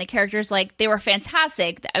narratively and the characters, like, they were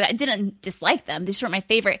fantastic, I didn't dislike them. These weren't my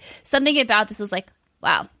favorite. Something about this was like,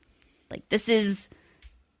 wow, like, this is,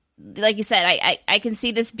 like you said, I can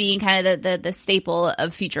see this being kind of the staple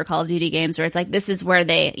of future Call of Duty games where it's like, this is where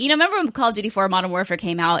they, remember when Call of Duty 4 Modern Warfare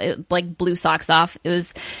came out, it like blew socks off. It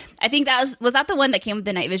was, I think that was that the one that came with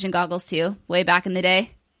the night vision goggles too, way back in the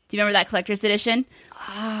day? Do you remember that collector's edition?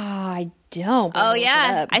 I don't. Oh,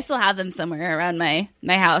 yeah. I still have them somewhere around my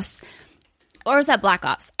house. Or was that Black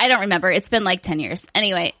Ops? I don't remember. It's been like 10 years.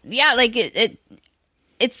 Anyway, yeah, like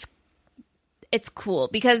it's cool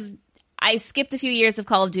because I skipped a few years of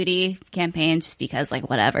Call of Duty campaigns just because, like,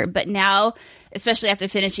 whatever. But now, especially after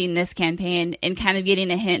finishing this campaign and kind of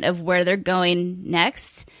getting a hint of where they're going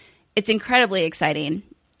next, it's incredibly exciting.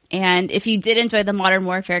 And if you did enjoy the Modern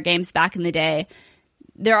Warfare games back in the day,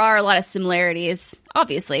 there are a lot of similarities,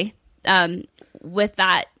 obviously, with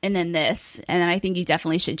that and then this. And I think you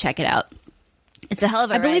definitely should check it out. It's a hell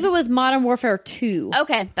of a ride. I believe it was Modern Warfare 2.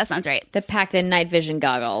 Okay, that sounds right. That packed in night vision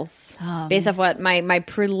goggles. Based off what my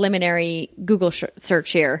preliminary Google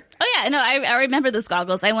search here. Oh, yeah. No, I remember those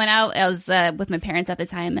goggles. I went out. I was with my parents at the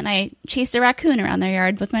time, and I chased a raccoon around their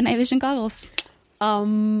yard with my night vision goggles. What?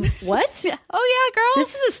 Oh, yeah, girl.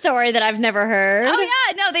 This is a story that I've never heard. Oh,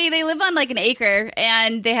 yeah. No, they live on, like, an acre,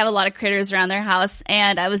 and they have a lot of critters around their house,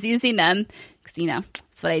 and I was using them because,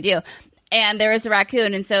 that's what I do. And there was a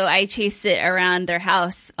raccoon, and so I chased it around their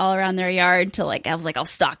house, all around their yard, until, like, I was, like, all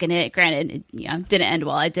stalking it. Granted, it didn't end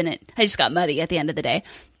well. I just got muddy at the end of the day.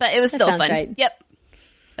 But it was still fun. Right. Yep.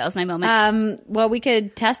 That was my moment. Well, we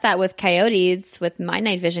could test that with coyotes with my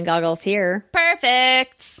night vision goggles here.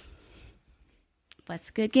 Perfect.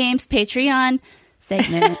 What's Good Games Patreon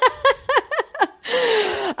segment.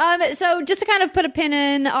 So just to kind of put a pin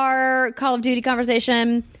in our Call of Duty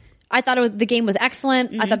conversation, I thought the game was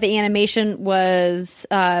excellent. I thought the animation was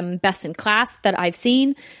best in class that I've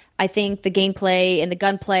seen. I think the gameplay and the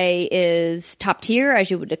gunplay is top tier, as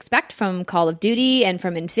you would expect from Call of Duty and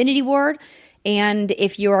from Infinity Ward. And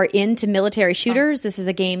if you're into military shooters, this is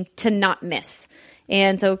a game to not miss.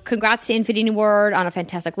 And so congrats to Infinity Ward on a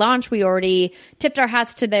fantastic launch. We already tipped our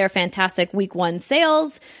hats to their fantastic week 1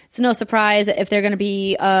 sales. It's no surprise if they're going to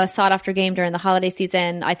be a sought-after game during the holiday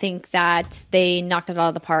season. I think that they knocked it out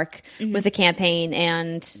of the park with the campaign,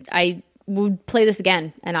 and I would play this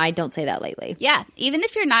again, and I don't say that lightly. Yeah, even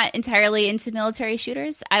if you're not entirely into military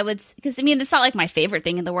shooters, I would, because it's not like my favorite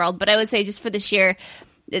thing in the world, but I would say just for the sheer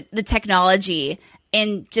the technology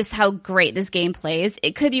and just how great this game plays,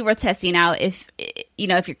 it could be worth testing out if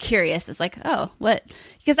you're curious. It's like, oh, what?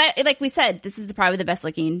 Because like we said, this is probably the best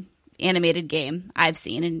looking animated game I've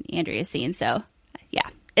seen and Andrea's seen. So yeah,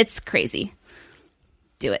 it's crazy.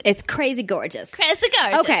 Do it. It's crazy gorgeous. Crazy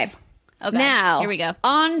gorgeous. Okay. Now, here we go.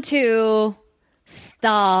 On to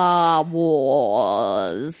Star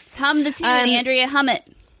Wars. Hum the tune, Andrea. Hum it.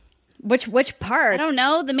 Which part? I don't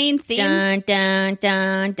know. The main theme. Dun, dun,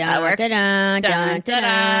 dun, dun, that works. Dun, dun, dun,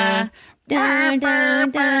 dun, dun, dun,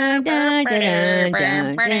 dun, dun, dun,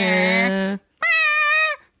 dun, dun.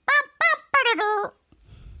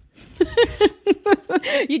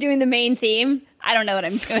 You doing the main theme? I don't know what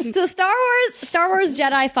I'm doing. So Star Wars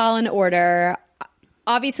Jedi Fallen Order.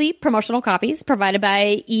 Obviously, promotional copies provided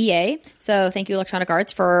by EA. So thank you, Electronic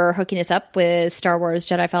Arts, for hooking us up with Star Wars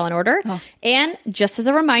Jedi Fallen Order. Oh. And just as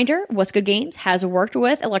a reminder, What's Good Games has worked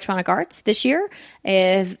with Electronic Arts this year.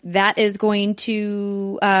 If that is going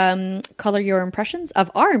to color your impressions of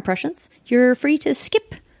our impressions, you're free to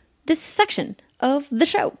skip this section of the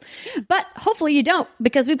show. But hopefully you don't,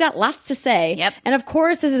 because we've got lots to say. Yep. And of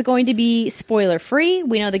course, this is going to be spoiler free.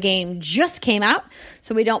 We know the game just came out,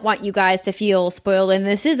 so we don't want you guys to feel spoiled. And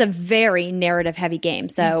this is a very narrative heavy game,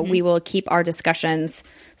 so we will keep our discussions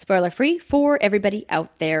spoiler free for everybody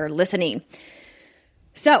out there listening.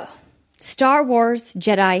 So, Star Wars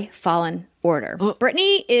Jedi Fallen Order.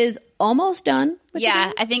 Brittany is almost done with the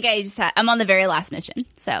game. I think I'm on the very last mission,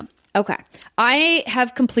 so... Okay. I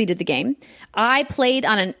have completed the game. I played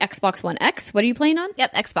on an Xbox One X. What are you playing on?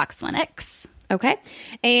 Yep, Xbox One X. Okay.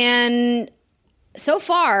 And so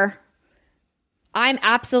far, I'm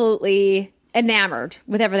absolutely enamored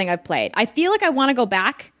with everything I've played. I feel like I want to go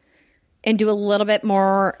back and do a little bit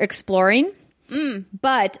more exploring.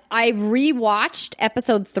 But I rewatched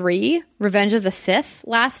episode 3, Revenge of the Sith,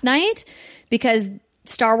 last night because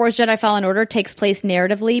Star Wars Jedi Fallen Order takes place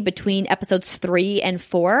narratively between episodes 3 and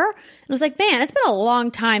 4. And I was like, man, it's been a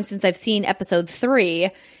long time since I've seen episode 3.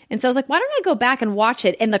 And so I was like, why don't I go back and watch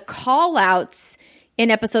it? And the call outs in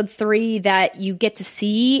episode 3 that you get to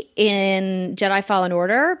see in Jedi Fallen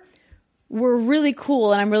Order were really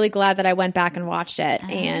cool, and I'm really glad that I went back and watched it.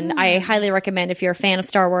 And I highly recommend, if you're a fan of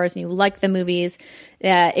Star Wars and you like the movies,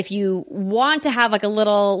 if you want to have like a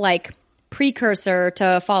little like precursor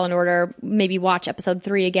to Fallen Order, maybe watch episode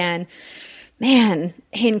 3 again. Man,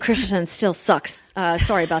 Hayden Christensen still sucks.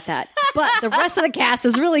 Sorry about that. But the rest of the cast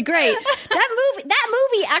is really great. That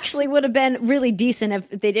movie actually would have been really decent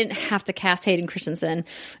if they didn't have to cast Hayden Christensen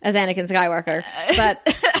as Anakin Skywalker.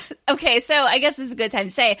 But okay, so I guess this is a good time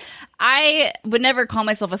to say I would never call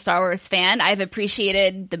myself a Star Wars fan. I've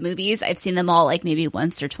appreciated the movies. I've seen them all like maybe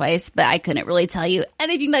once or twice, but I couldn't really tell you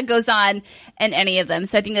anything that goes on in any of them.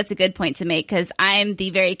 So I think that's a good point to make because I'm the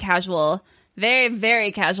very casual, very,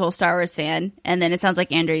 very casual Star Wars fan. And then it sounds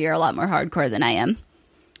like, Andrew, you're a lot more hardcore than I am.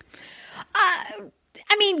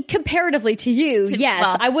 I mean, comparatively to you, yes.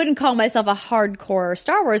 Well, I wouldn't call myself a hardcore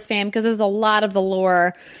Star Wars fan because there's a lot of the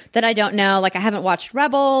lore that I don't know. Like, I haven't watched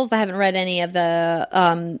Rebels. I haven't read any of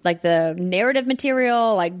the, like, the narrative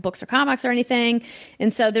material, like books or comics or anything.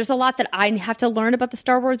 And so there's a lot that I have to learn about the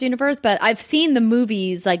Star Wars universe, but I've seen the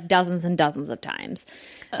movies like dozens and dozens of times.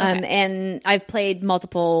 Okay. And I've played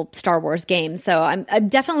multiple Star Wars games, so I'm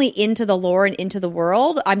definitely into the lore and into the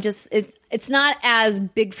world. I'm just it's not as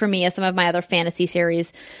big for me as some of my other fantasy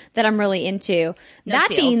series that I'm really into. No that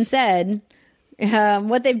seals. Being said,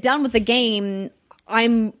 what they've done with the game,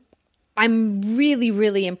 I'm really,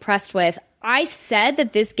 really impressed with. I said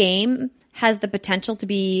that this game has the potential to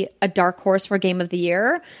be a dark horse for Game of the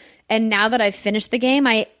Year, and now that I've finished the game,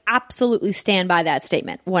 I absolutely stand by that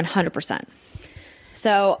statement 100%.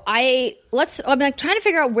 So I'm like trying to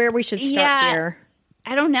figure out where we should start here.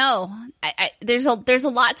 I don't know. There's a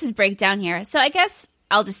lot to break down here. So I guess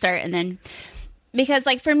I'll just start and then, because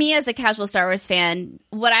like for me as a casual Star Wars fan,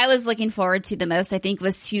 what I was looking forward to the most, I think,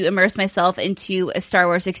 was to immerse myself into a Star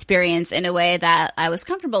Wars experience in a way that I was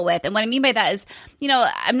comfortable with. And what I mean by that is,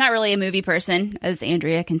 I'm not really a movie person, as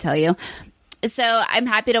Andrea can tell you. So I'm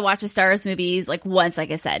happy to watch a Star Wars movies like once, like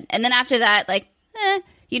I said. And then after that, like,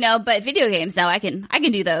 but video games now I can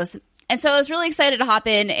do those. And so I was really excited to hop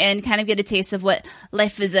in and kind of get a taste of what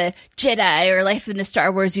life as a Jedi or life in the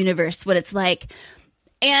Star Wars universe, what it's like.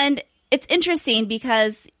 And it's interesting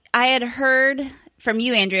because I had heard from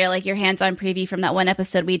you, Andrea, like your hands-on preview from that one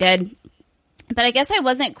episode we did. But I guess I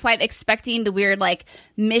wasn't quite expecting the weird like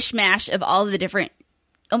mishmash of all of the different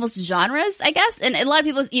almost genres, I guess. And a lot of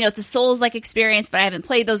people, it's a Souls-like experience, but I haven't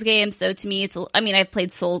played those games. So to me, I've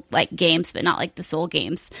played Soul-like games, but not like the Soul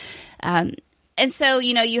games. And so,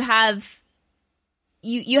 you have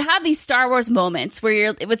these Star Wars moments where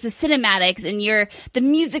you're with the cinematics and the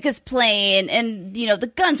music is playing and,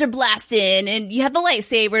 the guns are blasting and you have the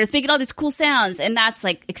lightsabers making all these cool sounds. And that's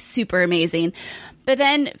like super amazing. But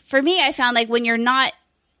then for me, I found like when you're not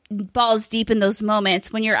balls deep in those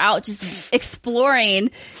moments, when you're out just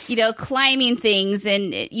exploring, climbing things,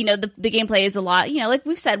 and the gameplay is a lot, like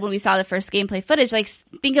we've said when we saw the first gameplay footage, like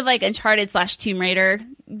think of like Uncharted / Tomb Raider,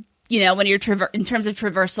 when you're in terms of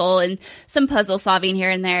traversal and some puzzle solving here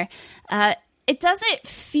and there. It doesn't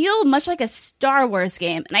feel much like a Star Wars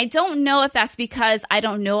game, and I don't know if that's because I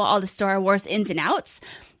don't know all the Star Wars ins and outs,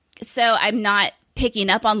 so I'm not picking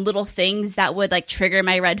up on little things that would like trigger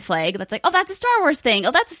my red flag. That's like, oh, that's a Star Wars thing.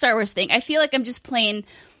 Oh, that's a Star Wars thing. I feel like I'm just playing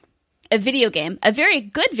a video game, a very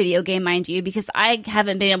good video game, mind you, because I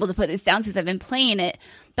haven't been able to put this down since I've been playing it.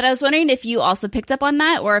 But I was wondering if you also picked up on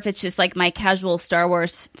that or if it's just like my casual Star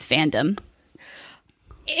Wars fandom.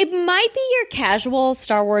 It might be your casual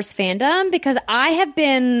Star Wars fandom because I have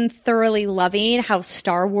been thoroughly loving how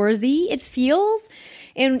Star Wars-y it feels.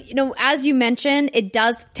 And, as you mentioned, it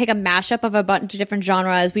does take a mashup of a bunch of different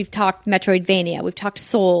genres. We've talked Metroidvania. We've talked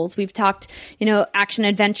Souls. We've talked, action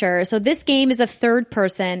adventure. So this game is a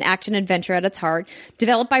third-person action adventure at its heart,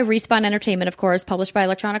 developed by Respawn Entertainment, of course, published by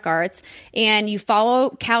Electronic Arts. And you follow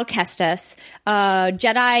Cal Kestis, a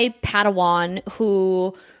Jedi Padawan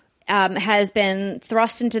who has been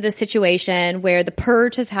thrust into this situation where the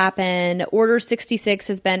purge has happened. Order 66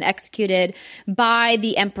 has been executed by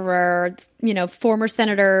the Emperor, former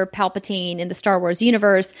Senator Palpatine in the Star Wars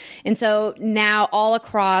universe. And so now all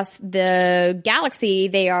across the galaxy,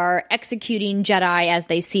 they are executing Jedi as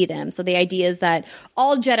they see them. So the idea is that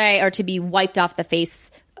all Jedi are to be wiped off the face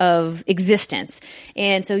of existence.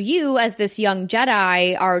 And so you, as this young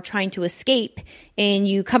Jedi, are trying to escape, and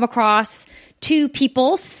you come across two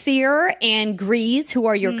people, Cere and Grease, who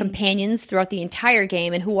are your companions throughout the entire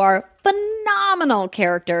game and who are phenomenal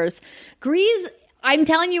characters. Grease, I'm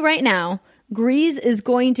telling you right now, Grease is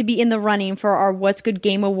going to be in the running for our What's Good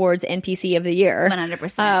Game Awards NPC of the year.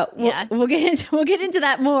 100%. We'll get into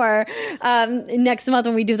that more next month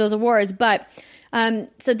when we do those awards. But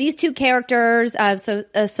so these two characters,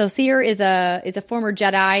 so Cere is a former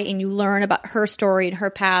Jedi, and you learn about her story and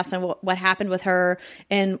her past and what happened with her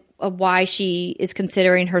and why she is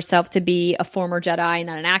considering herself to be a former Jedi,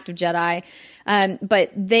 not an active Jedi.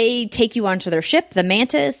 But they take you onto their ship, the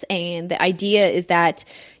Mantis, and the idea is that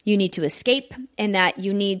you need to escape and that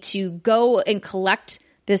you need to go and collect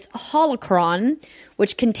this holocron,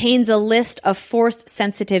 which contains a list of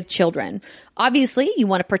Force-sensitive children. Obviously, you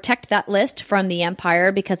want to protect that list from the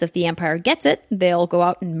Empire, because if the Empire gets it, they'll go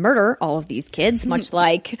out and murder all of these kids, much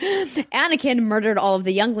like Anakin murdered all of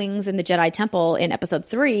the younglings in the Jedi Temple in Episode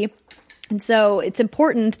 3. And so it's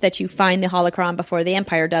important that you find the holocron before the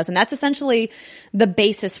Empire does. And that's essentially the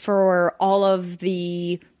basis for all of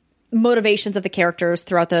the motivations of the characters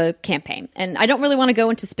throughout the campaign. And I don't really want to go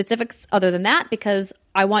into specifics other than that, because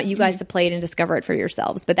I want you guys to play it and discover it for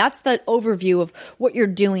yourselves. But that's the overview of what you're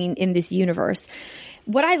doing in this universe.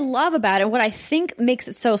 What I love about it, what I think makes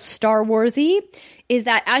it so Star Warsy, is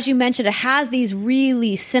that, as you mentioned, it has these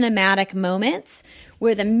really cinematic moments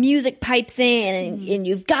where the music pipes in and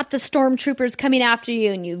you've got the stormtroopers coming after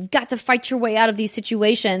you and you've got to fight your way out of these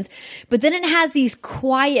situations. But then it has these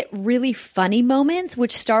quiet, really funny moments,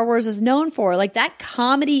 which Star Wars is known for. Like, that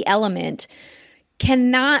comedy element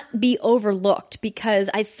cannot be overlooked, because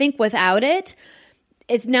I think without it,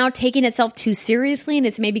 it's now taking itself too seriously and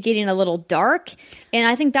it's maybe getting a little dark. And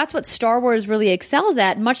I think that's what Star Wars really excels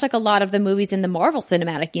at, much like a lot of the movies in the Marvel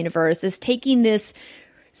Cinematic Universe, is taking this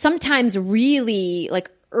sometimes really like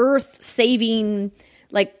earth-saving,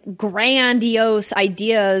 like grandiose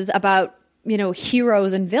ideas about,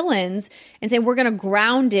 heroes and villains, and saying we're going to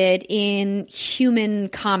ground it in human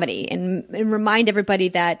comedy and remind everybody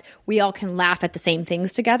that we all can laugh at the same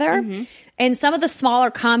things together. And some of the smaller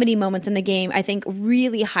comedy moments in the game, I think,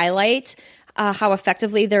 really highlight how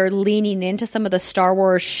effectively they're leaning into some of the Star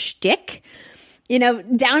Wars shtick.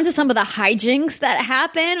 Down to some of the hijinks that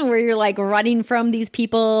happen where you're like running from these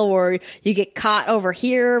people, or you get caught over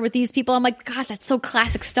here with these people. I'm like, God, that's so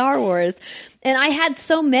classic Star Wars. And I had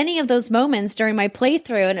so many of those moments during my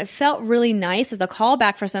playthrough, and it felt really nice as a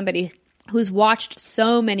callback for somebody who's watched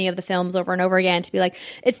so many of the films over and over again to be like,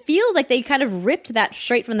 it feels like they kind of ripped that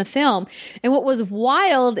straight from the film. And what was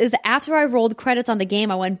wild is that after I rolled credits on the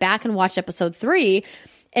game, I went back and watched Episode 3,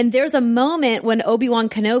 and there's a moment when Obi-Wan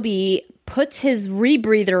Kenobi puts his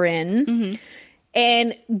rebreather in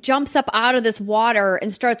and jumps up out of this water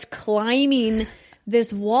and starts climbing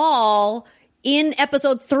this wall in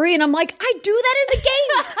Episode 3. And I'm like, I do that in the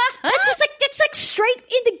game. That's like straight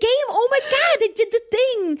in the game. Oh my God, they did the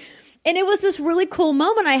thing. And it was this really cool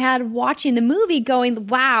moment I had watching the movie going,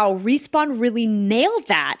 wow, Respawn really nailed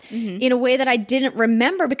that in a way that I didn't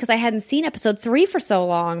remember because I hadn't seen Episode 3 for so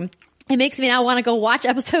long. It makes me now want to go watch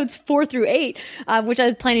episodes 4 through 8, which I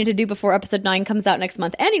was planning to do before episode 9 comes out next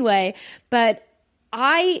month anyway. But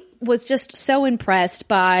I was just so impressed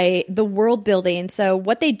by the world building. So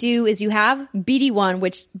what they do is you have BD1,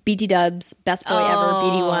 which BT Dubs, best boy ever,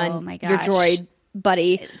 BD1, oh my gosh, your droid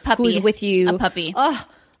buddy who's with you. A puppy. Oh,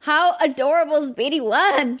 how adorable is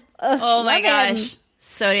BD1? Oh my gosh.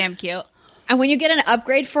 So damn cute. And when you get an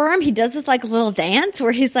upgrade for him, he does this like little dance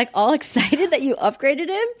where he's like all excited that you upgraded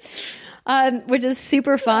him, which is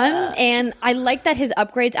super fun. And I like that his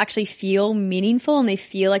upgrades actually feel meaningful and they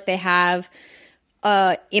feel like they have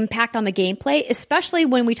impact on the gameplay, especially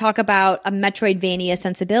when we talk about a Metroidvania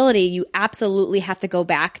sensibility. You absolutely have to go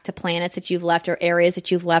back to planets that you've left or areas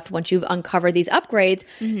that you've left once you've uncovered these upgrades,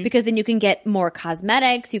 because then you can get more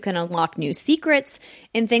cosmetics, you can unlock new secrets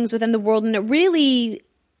and things within the world. And it really...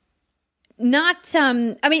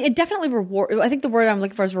 it definitely rewards. I think the word I'm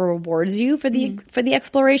looking for is rewards you for the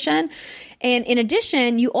exploration. And in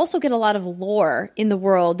addition, you also get a lot of lore in the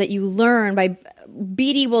world that you learn by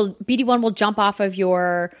BD1 will jump off of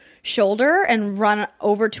your shoulder and run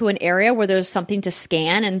over to an area where there's something to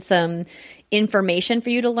scan and some information for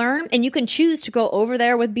you to learn. And you can choose to go over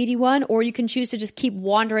there with BD1, or you can choose to just keep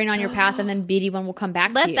wandering on your path, and then BD1 will come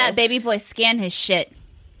back to you. Let that baby boy scan his shit.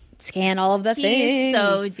 Scan all of the things. He's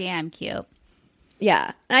so damn cute.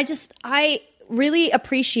 Yeah. And I really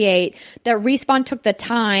appreciate that Respawn took the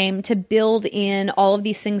time to build in all of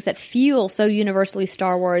these things that feel so universally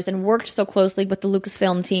Star Wars and worked so closely with the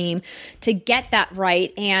Lucasfilm team to get that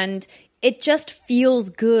right. And it just feels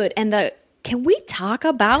good. And can we talk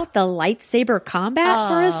about the lightsaber combat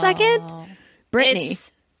for a second? Brittany.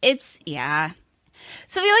 It's yeah.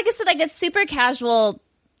 So like I said, like it's super casual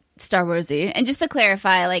Star Warsy. And just to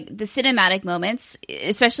clarify, like the cinematic moments,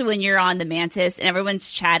 especially when you're on the Mantis and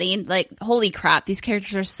everyone's chatting, like holy crap, these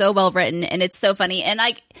characters are so well written and it's so funny. And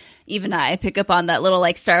like even I pick up on that little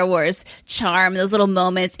like Star Wars charm, those little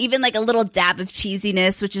moments, even like a little dab of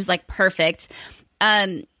cheesiness, which is like perfect.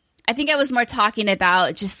 I think I was more talking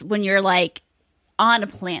about just when you're like on a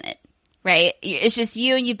planet, right? It's just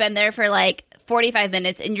you and you've been there for like 45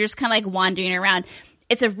 minutes and you're just kind of like wandering around.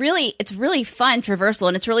 It's really fun traversal,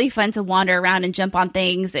 and it's really fun to wander around and jump on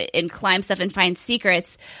things and climb stuff and find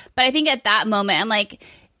secrets. But I think at that moment, I'm like,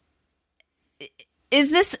 is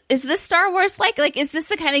this Star Wars like is this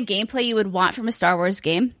the kind of gameplay you would want from a Star Wars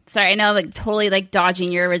game? Sorry, I know I'm like totally like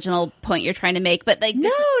dodging your original point you're trying to make, but like no,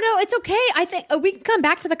 it's okay. I think we can come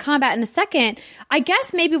back to the combat in a second. I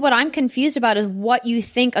guess maybe what I'm confused about is what you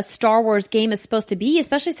think a Star Wars game is supposed to be,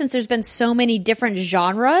 especially since there's been so many different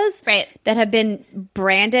genres that have been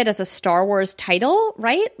branded as a Star Wars title,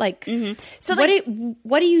 right? Like, so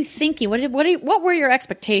what are you thinking? What were your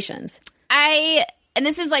expectations? And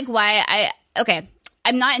this is like why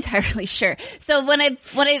I'm not entirely sure. So when I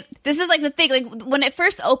this is like the thing, like when it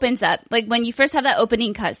first opens up, like when you first have that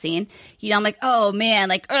opening cutscene, you know, I'm like, oh man,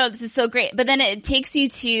 like, oh, this is so great. But then it takes you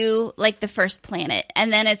to like the first planet.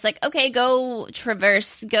 And then it's like, okay, go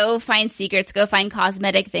traverse, go find secrets, go find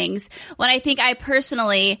cosmetic things. When I think I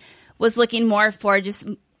personally was looking more for just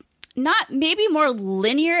not maybe more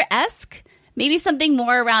linear-esque, maybe something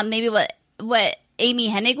more around maybe what Amy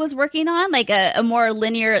Hennig was working on, like a more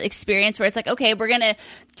linear experience where it's like, okay, we're going to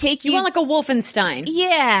take you... You want like a Wolfenstein.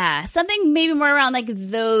 Yeah. Something maybe more around like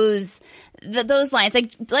those lines.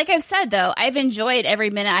 Like I've said, though, I've enjoyed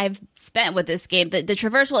every minute I've spent with this game. The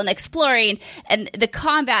traversal and exploring and the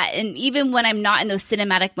combat. And even when I'm not in those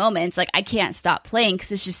cinematic moments, like I can't stop playing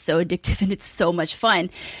because it's just so addictive and it's so much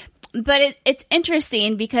fun. But it's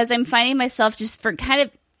interesting because I'm finding myself just for kind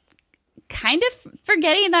of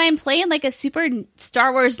forgetting that I'm playing like a super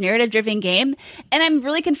Star Wars narrative driven game, and I'm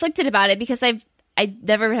really conflicted about it because I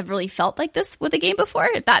never have really felt like this with a game before,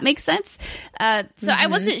 if that makes sense. So I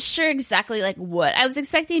wasn't sure exactly like what I was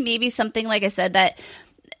expecting. Maybe something like I said that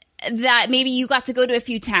maybe you got to go to a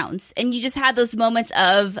few towns and you just had those moments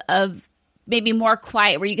of maybe more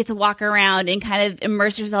quiet where you get to walk around and kind of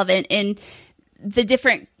immerse yourself in the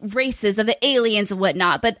different races of the aliens and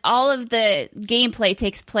whatnot, but all of the gameplay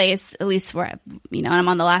takes place, at least where, you know, I'm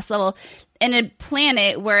on the last level, in a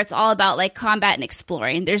planet where it's all about like combat and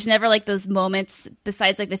exploring. There's never like those moments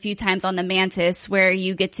besides like the few times on the Mantis where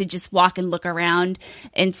you get to just walk and look around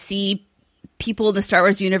and see people in the Star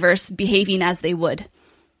Wars universe behaving as they would.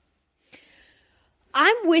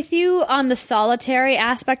 I'm with you on the solitary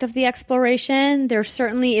aspect of the exploration. There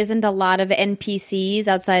certainly isn't a lot of NPCs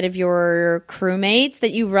outside of your crewmates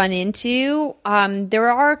that you run into. There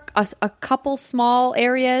are a couple small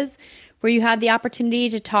areas where you have the opportunity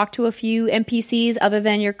to talk to a few NPCs other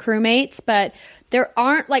than your crewmates, but there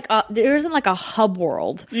isn't like a hub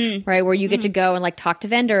world, right, where you get to go and like talk to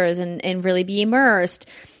vendors and really be immersed.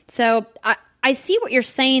 So I see what you're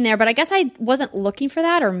saying there, but I guess I wasn't looking for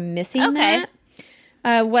that or missing that.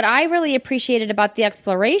 What I really appreciated about the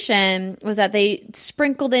exploration was that they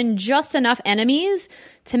sprinkled in just enough enemies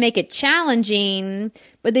to make it challenging,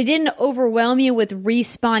 but they didn't overwhelm you with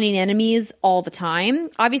respawning enemies all the time.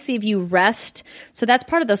 Obviously, if you rest, so that's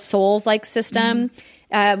part of the Souls-like system.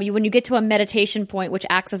 When you get to a meditation point, which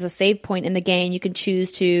acts as a save point in the game, you can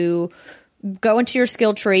choose to go into your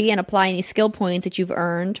skill tree and apply any skill points that you've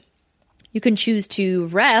earned. You can choose to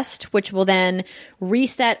rest, which will then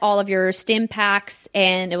reset all of your stim packs,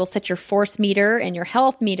 and it will set your force meter and your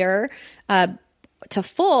health meter to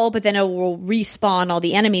full, but then it will respawn all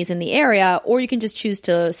the enemies in the area, or you can just choose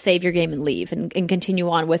to save your game and leave and continue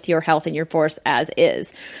on with your health and your force as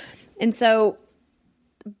is. And so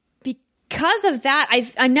because of that,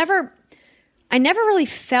 I never really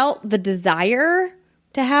felt the desire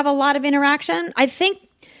to have a lot of interaction.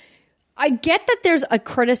 I get that there's a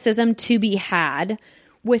criticism to be had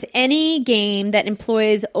with any game that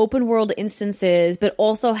employs open world instances, but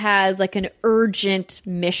also has like an urgent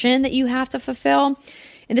mission that you have to fulfill.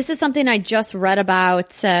 And this is something I just read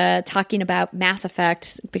about, talking about Mass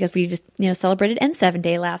Effect, because we just, celebrated N7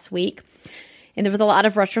 Day last week. And there was a lot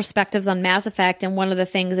of retrospectives on Mass Effect. And one of the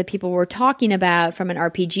things that people were talking about from an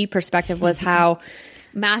RPG perspective was how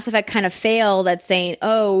Mass Effect kind of failed at saying,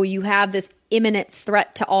 oh, you have this imminent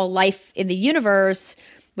threat to all life in the universe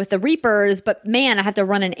with the Reapers, but man, I have to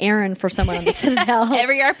run an errand for someone on the Citadel.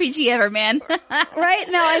 Every RPG ever, man. Right?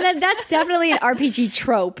 No, and that's definitely an RPG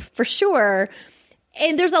trope for sure.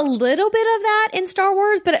 And there's a little bit of that in Star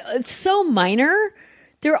Wars, but it's so minor.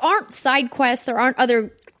 There aren't side quests. There aren't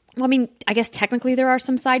other... Well, I mean, I guess technically there are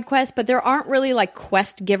some side quests, but there aren't really like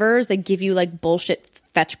quest givers that give you like bullshit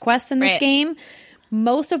fetch quests in this game.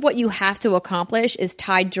 Most of what you have to accomplish is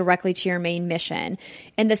tied directly to your main mission.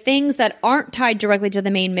 And the things that aren't tied directly to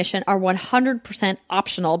the main mission are 100%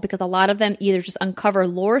 optional, because a lot of them either just uncover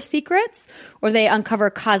lore secrets or they uncover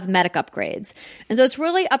cosmetic upgrades. And so it's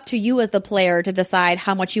really up to you as the player to decide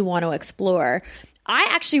how much you want to explore. I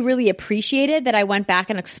actually really appreciated that I went back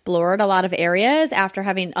and explored a lot of areas after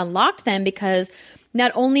having unlocked them, because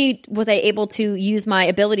not only was I able to use my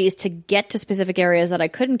abilities to get to specific areas that I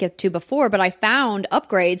couldn't get to before, but I found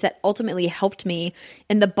upgrades that ultimately helped me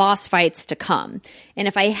in the boss fights to come. And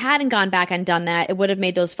if I hadn't gone back and done that, it would have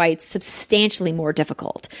made those fights substantially more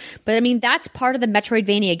difficult. But I mean, that's part of the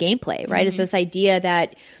Metroidvania gameplay, right? Is this idea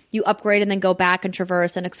that you upgrade and then go back and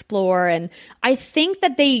traverse and explore. And I think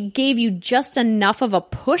that they gave you just enough of a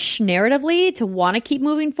push narratively to want to keep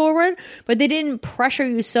moving forward, but they didn't pressure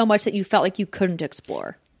you so much that you felt like you couldn't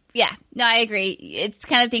explore. Yeah, no, I agree. It's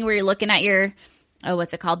kind of thing where you're looking at your,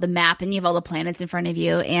 what's it called? The map, and you have all the planets in front of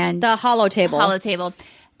you. And the holotable.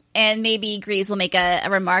 And maybe Grease will make a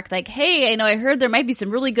remark like, hey, I heard there might be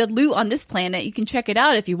some really good loot on this planet. You can check it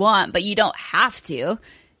out if you want, but you don't have to.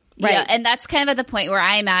 Right. Yeah, and that's kind of at the point where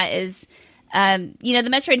I'm at is, the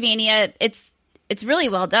Metroidvania, it's really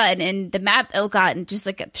well done. And the map, and just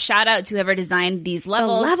like a shout out to whoever designed these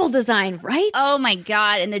levels. The level design, right? Oh my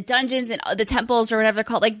God. And the dungeons and the temples or whatever they're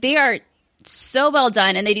called, like they are so well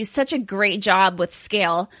done, and they do such a great job with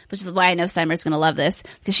scale, which is why I know Steimer's going to love this,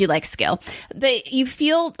 because she likes scale. But you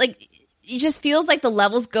feel like... It just feels like the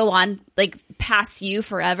levels go on like past you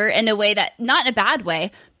forever in a way that, not in a bad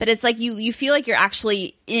way, but it's like you feel like you're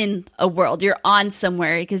actually in a world. You're on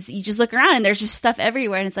somewhere, because you just look around and there's just stuff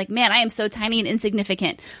everywhere. And it's like, man, I am so tiny and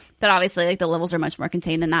insignificant. But obviously like the levels are much more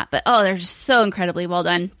contained than that. But they're just so incredibly well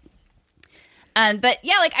done. But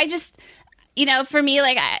yeah, like I just... for me,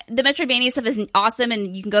 like the Metroidvania stuff is awesome,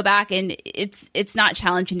 and you can go back and it's not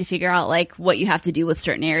challenging to figure out like what you have to do with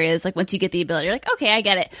certain areas. Like once you get the ability, you're like, okay, I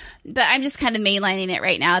get it. But I'm just kind of mainlining it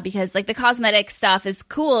right now because like the cosmetic stuff is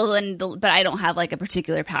cool, but I don't have like a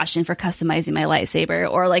particular passion for customizing my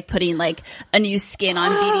lightsaber or like putting like a new skin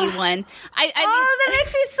on BD1. That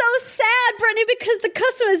makes me so sad, Brittany, because the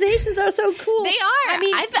customizations are so cool. They are.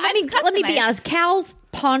 I mean, let me be honest. Cal's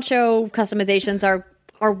poncho customizations are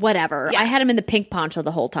whatever. Yeah. I had him in the pink poncho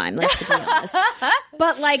the whole time, let's be honest.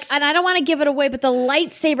 But like, and I don't want to give it away, but the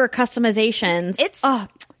lightsaber customizations,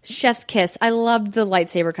 chef's kiss. I loved the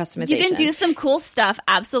lightsaber customization. You can do some cool stuff,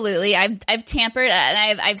 absolutely. I've tampered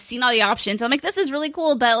and I've seen all the options. I'm like, this is really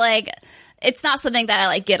cool, but like, it's not something that I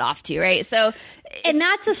like get off to, right? So, and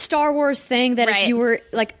that's a Star Wars thing that if you were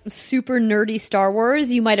like super nerdy Star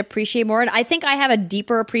Wars, you might appreciate more. And I think I have a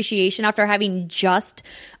deeper appreciation after having just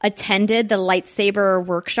attended the lightsaber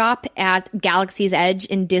workshop at Galaxy's Edge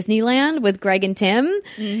in Disneyland with Greg and Tim,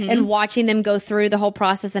 and watching them go through the whole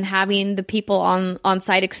process and having the people on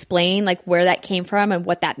site explain like where that came from and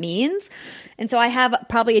what that means. And so I have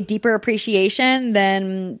probably a deeper appreciation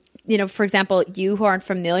than, for example, you who aren't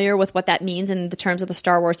familiar with what that means in the terms of the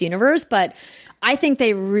Star Wars universe, but I think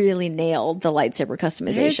they really nailed the lightsaber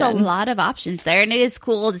customization. There's a lot of options there, and it is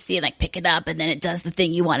cool to see it like pick it up and then it does the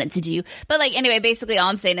thing you want it to do. But like, anyway, basically all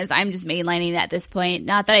I'm saying is I'm just mainlining it at this point.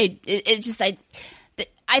 Not that I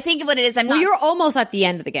think what it is, you're almost at the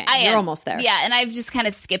end of the game. You're almost there. Yeah, and I've just kind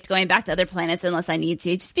of skipped going back to other planets unless I need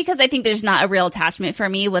to, just because I think there's not a real attachment for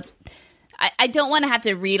me with... I don't want to have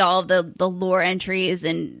to read all of the lore entries,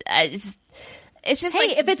 and it's just hey,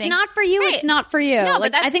 like, if it's not for you, it's not for you. No,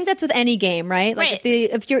 like, but I think that's with any game, right? Like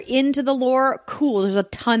if you're into the lore, cool. There's a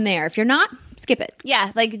ton there. If you're not, skip it.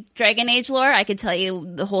 Yeah, like Dragon Age lore, I could tell you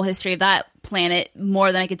the whole history of that planet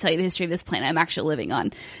more than I could tell you the history of this planet I'm actually living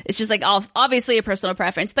on. It's just like obviously a personal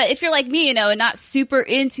preference. But if you're like me, and not super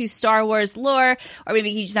into Star Wars lore, or maybe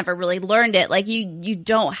you just never really learned it, like you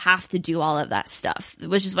don't have to do all of that stuff,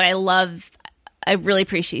 which is what I love I really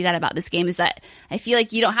appreciate that about this game, is that I feel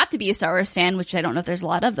like you don't have to be a Star Wars fan, which I don't know if there's a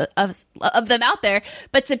lot of them out there,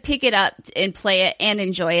 but to pick it up and play it and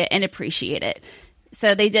enjoy it and appreciate it.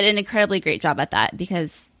 So they did an incredibly great job at that,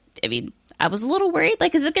 because, I mean, I was a little worried,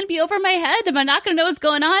 like, is it going to be over my head? Am I not going to know what's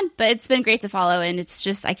going on? But it's been great to follow, and it's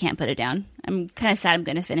just, I can't put it down. I'm kind of sad I'm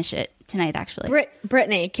going to finish it tonight, actually.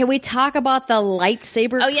 Brittany, can we talk about the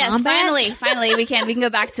lightsaber combat? Oh, yes, finally, we can go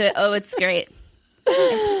back to it. Oh, it's great.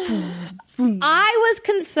 I was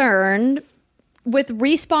concerned with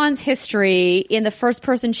Respawn's history in the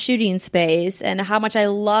first-person shooting space and how much I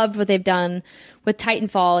loved what they've done with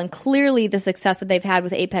Titanfall, and clearly the success that they've had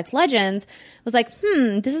with Apex Legends. Was like,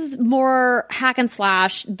 this is more hack and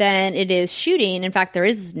slash than it is shooting. In fact, there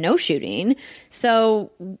is no shooting. So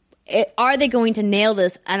are they going to nail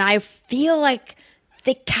this? And I feel like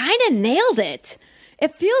they kind of nailed it.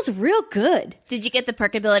 It feels real good. Did you get the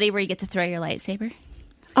perk ability where you get to throw your lightsaber?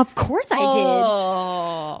 Of course I did.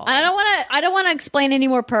 I don't want to explain any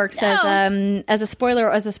more perks as a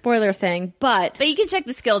spoiler thing, but you can check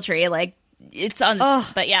the skill tree. Like, it's on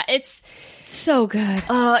this, but yeah, it's so good. No,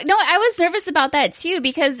 I was nervous about that too,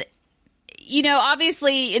 because, you know,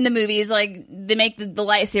 obviously in the movies, like, they make the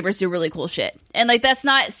lightsabers do really cool shit, and like that's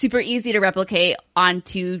not super easy to replicate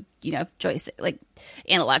onto, you know, joystick, like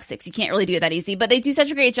analog sticks. You can't really do it that easy, but they do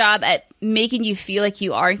such a great job at making you feel like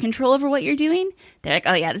you are in control over what you're doing. They're like,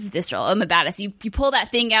 oh yeah, this is visceral. I'm a badass. You pull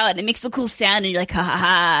that thing out and it makes a cool sound, and you're like, ha ha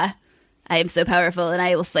ha, I am so powerful, and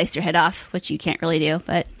I will slice your head off, which you can't really do,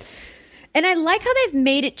 but. And I like how they've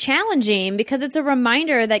made it challenging, because it's a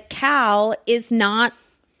reminder that Cal is not,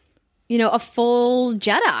 you know, a full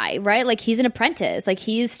Jedi, right? Like, he's an apprentice. Like,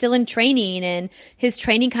 he's still in training, and his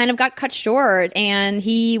training kind of got cut short, and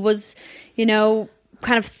he was, you know,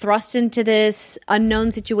 kind of thrust into this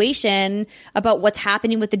unknown situation about what's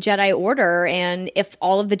happening with the Jedi Order, and if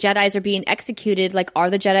all of the Jedis are being executed, like, are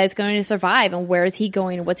the Jedis going to survive, and where is he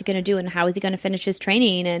going, and what's he going to do, and how is he going to finish his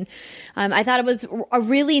training? And I thought it was a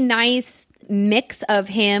really nice mix of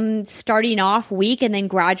him starting off weak and then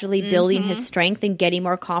gradually building his strength and getting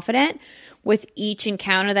more confident with each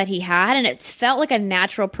encounter that he had, and it felt like a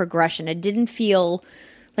natural progression. It didn't feel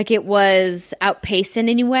like it was outpaced in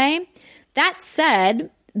any way. That said,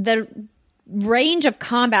 the range of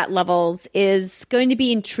combat levels is going to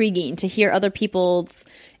be intriguing to hear other people's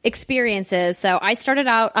experiences. So I started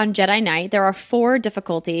out on Jedi Knight. There are 4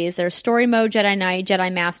 difficulties. There's Story Mode, Jedi Knight, Jedi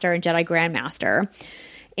Master, and Jedi Grandmaster.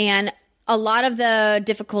 And a lot of the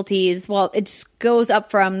difficulties, well, it just goes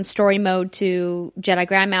up from Story Mode to Jedi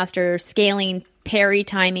Grandmaster, scaling, parry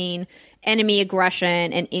timing, enemy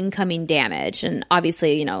aggression, and incoming damage. And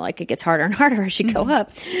obviously, you know, like, it gets harder and harder as you go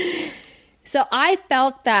up. So I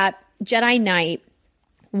felt that Jedi Knight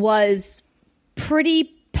was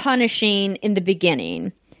pretty punishing in the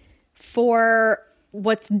beginning for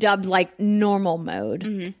what's dubbed like normal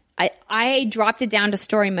mode. I dropped it down to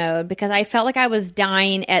story mode because I felt like I was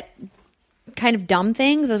dying at kind of dumb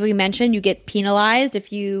things. As we mentioned, you get penalized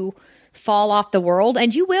if you fall off the world,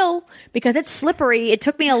 and you will, because it's slippery. It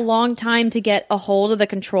took me a long time to get a hold of the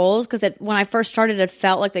controls, because when I first started, it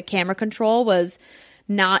felt like the camera control was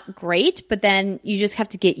not great, but then you just have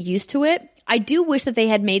to get used to it. I do wish that they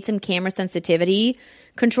had made some camera sensitivity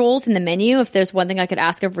controls in the menu. If there's one thing I could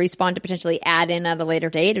ask of Respawn to potentially add in at a later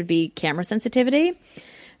date, it would be camera sensitivity.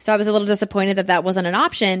 So I was a little disappointed that that wasn't an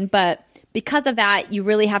option, but because of that, you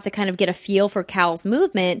really have to kind of get a feel for Cal's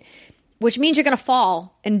movement, which means you're going to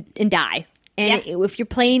fall and die. And if you're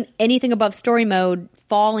playing anything above story mode,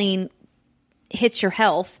 falling hits your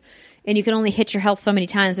health. And you can only hit your health so many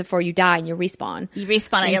times before you die and you respawn. You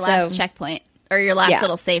respawn at your last checkpoint. Or your last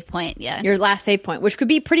little save point, Your last save point, which could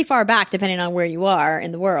be pretty far back depending on where you are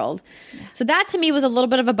in the world. Yeah. So that to me was a little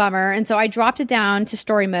bit of a bummer. And so I dropped it down to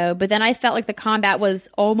story mode. But then I felt like the combat was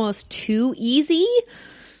almost too easy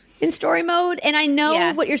in story mode. And I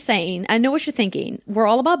know what you're saying. I know what you're thinking. We're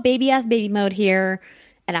all about baby-ass baby mode here.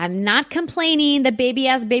 And I'm not complaining that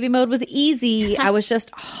baby-ass baby mode was easy. I was just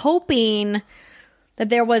hoping that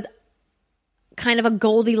there was kind of a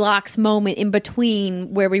Goldilocks moment in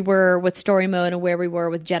between where we were with story mode and where we were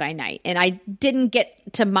with Jedi Knight. And I didn't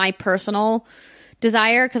get to my personal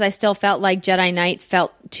desire because I still felt like Jedi Knight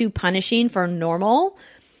felt too punishing for normal.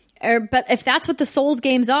 But if that's what the Souls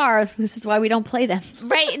games are, this is why we don't play them.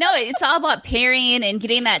 Right. No, it's all about parrying and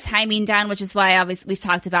getting that timing down, which is why obviously we've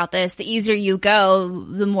talked about this. The easier you go,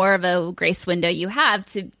 the more of a grace window you have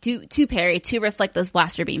to parry, to reflect those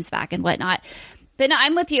blaster beams back and whatnot. But no,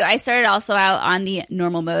 I'm with you. I started also out on the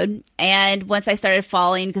normal mode. And once I started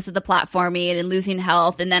falling because of the platforming and losing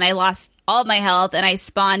health, and then I lost all of my health and I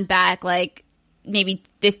spawned back like maybe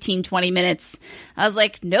 15, 20 minutes. I was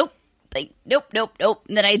like, nope, like, nope. And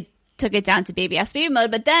then I took it down to baby ass baby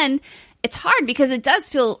mode. But then it's hard because it does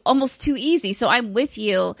feel almost too easy. So I'm with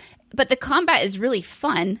you. But the combat is really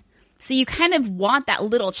fun. So you kind of want that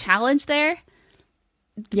little challenge there.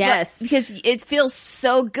 Yes. Because it feels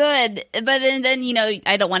so good. But then you know,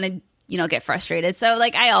 I don't want to, you know, get frustrated. So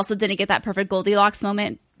like I also didn't get that perfect Goldilocks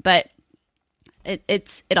moment, but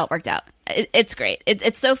it all worked out. It's great.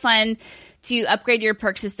 It's so fun to upgrade your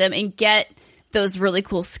perk system and get those really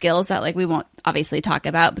cool skills that like we won't obviously talk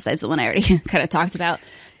about besides the one I already kind of talked about.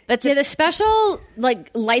 But the special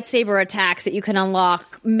like lightsaber attacks that you can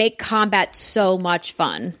unlock make combat so much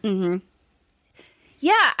fun. Mm-hmm.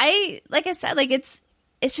 Yeah, like I said, like it's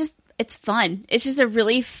fun. It's just a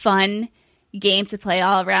really fun game to play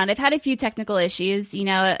all around. I've had a few technical issues. You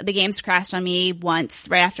know, the game's crashed on me once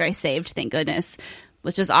right after I saved, thank goodness,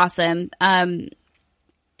 which was awesome.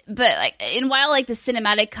 But like, and while like the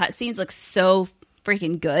cinematic cutscenes look so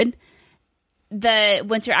freaking good,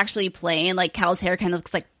 once you're actually playing, like Cal's hair kind of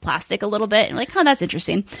looks like plastic a little bit. And like, oh, that's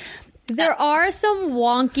interesting. There are some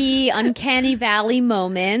wonky, uncanny valley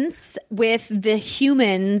moments with the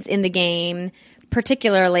humans in the game,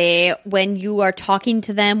 particularly when you are talking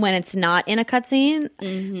to them when it's not in a cutscene.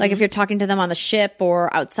 Mm-hmm. Like if you're talking to them on the ship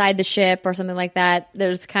or outside the ship or something like that,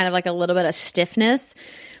 there's kind of like a little bit of stiffness,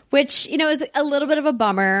 which, you know, is a little bit of a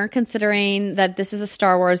bummer considering that this is a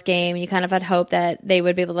Star Wars game. You kind of had hoped that they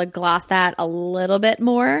would be able to gloss that a little bit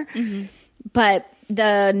more. Mm-hmm. But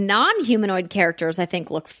the non-humanoid characters, I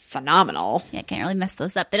think, look phenomenal. Yeah, can't really mess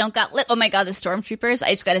those up. They don't got lip. Oh my god, the stormtroopers!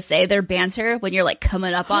 I just got to say, their banter when you're like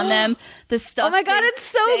coming up on them, the stuff. Oh my god, it's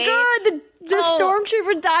so good. The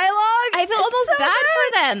stormtrooper dialogue. I feel almost bad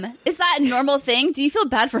for them. Is that a normal thing? Do you feel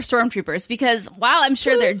bad for stormtroopers? Because while I'm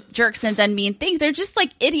sure they're jerks and done mean things, they're just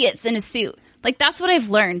like idiots in a suit. Like that's what I've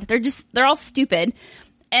learned. They're all stupid.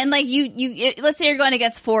 And like you, let's say you're going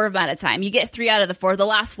against 4 of them at a time. You get 3 out of the 4. The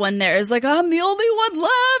last one there is like, I'm the only one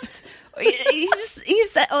left. He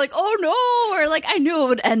said like, oh no, or like I knew it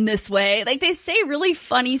would end this way. Like they say really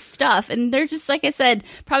funny stuff, and they're just like I said,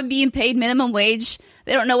 probably being paid minimum wage.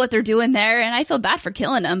 They don't know what they're doing there, and I feel bad for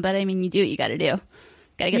killing them. But I mean, you do what you got to do.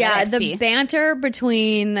 Gotta get that XP. The banter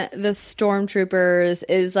between the stormtroopers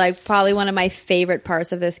is like probably one of my favorite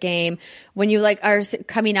parts of this game. When you like are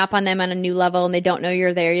coming up on them on a new level and they don't know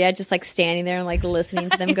you're there yet, just like standing there and like listening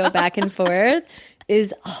to them go back and forth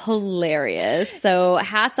is hilarious. So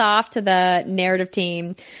hats off to the narrative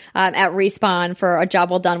team at Respawn for a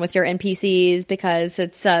job well done with your NPCs, because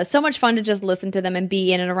it's so much fun to just listen to them and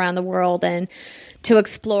be in and around the world and to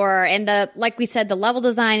explore. And like we said, the level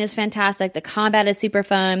design is fantastic. The combat is super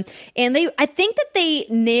fun. And I think that they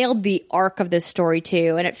nailed the arc of this story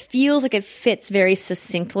too. And it feels like it fits very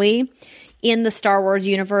succinctly in the Star Wars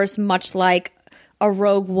universe, much like a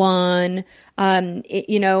Rogue One, where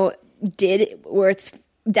it's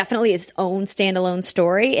definitely its own standalone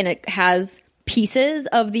story, and it has pieces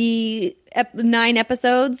of the 9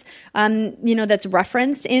 episodes, that's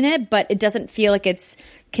referenced in it, but it doesn't feel like it's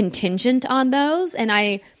contingent on those. And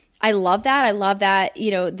I love that. I love that,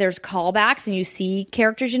 there's callbacks and you see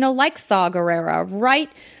characters, like Saw Gerrera,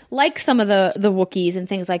 right? Like some of the Wookiees and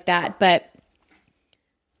things like that. But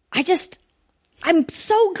I'm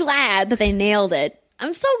so glad that they nailed it.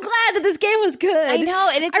 I'm so glad that this game was good. I know.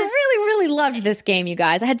 And I really, really loved this game, you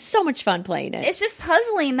guys. I had so much fun playing it. It's just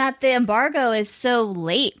puzzling that the embargo is so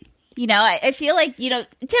late. I feel like,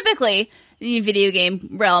 typically in the video game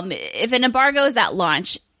realm, if an embargo is at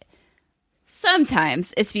launch,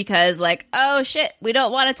 sometimes it's because like, oh shit, we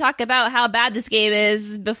don't want to talk about how bad this game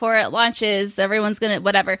is before it launches. Everyone's going to,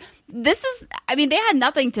 whatever. They had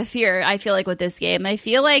nothing to fear, I feel like, with this game. I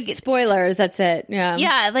feel like... Spoilers, that's it. Yeah.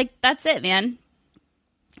 Yeah, like, that's it, man.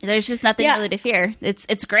 There's just nothing really to fear.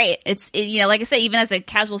 It's great. Like I said, even as a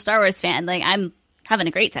casual Star Wars fan, like I'm having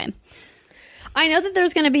a great time. I know that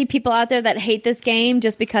there's going to be people out there that hate this game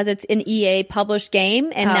just because it's an EA published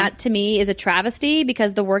game. And that to me is a travesty,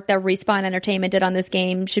 because the work that Respawn Entertainment did on this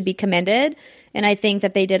game should be commended. And I think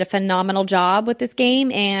that they did a phenomenal job with this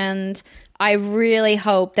game. And I really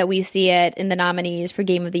hope that we see it in the nominees for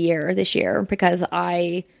Game of the Year this year, because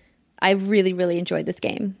I really, really enjoyed this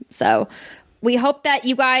game. So we hope that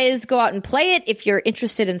you guys go out and play it if you're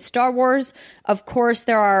interested in Star Wars. Of course,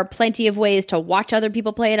 there are plenty of ways to watch other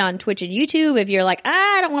people play it on Twitch and YouTube if you're like,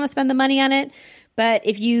 I don't want to spend the money on it. But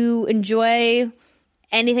if you enjoy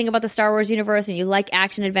anything about the Star Wars universe and you like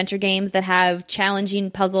action-adventure games that have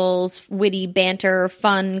challenging puzzles, witty banter,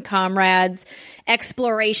 fun comrades,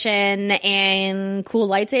 exploration, and cool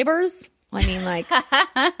lightsabers, kind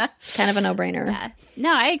of a no-brainer. Yeah.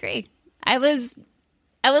 No, I agree. I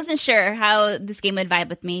wasn't sure how this game would vibe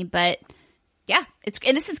with me, but Yeah,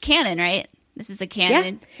 and this is canon, right? This is a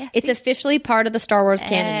canon. Yeah, it's officially part of the Star Wars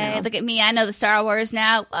canon now. Look at me. I know the Star Wars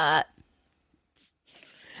now. I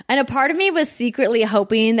know part of me was secretly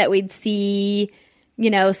hoping that we'd see,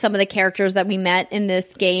 some of the characters that we met in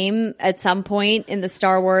this game at some point in the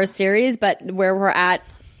Star Wars series, but where we're at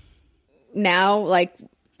now, like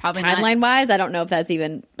probably timeline-wise, I don't know if that's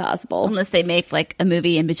even possible. Unless they make like a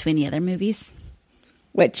movie in between the other movies.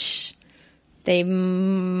 Which they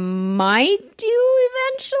might do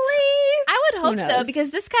eventually. I would hope so,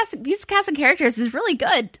 because these cast of characters is really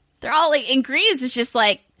good. They're all like, and Grease is just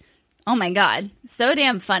like, oh my god, so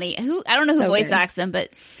damn funny. I don't know who voice acts him,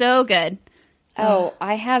 but so good. Oh,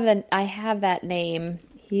 I have that name.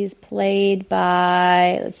 He's played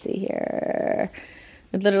by, let's see here.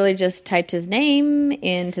 I literally just typed his name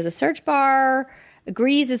into the search bar.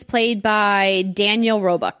 Grease is played by Daniel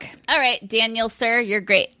Roebuck. All right, Daniel, sir, you're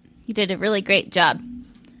great. You did a really great job.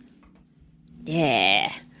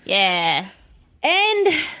 Yeah. Yeah. And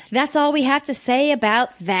that's all we have to say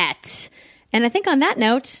about that. And I think on that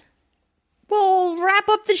note, we'll wrap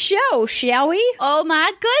up the show, shall we? Oh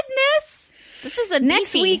my goodness. This is a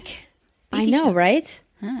next week. I know, show. Right?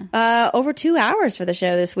 Huh. Over 2 hours for the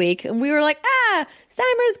show this week. And we were like,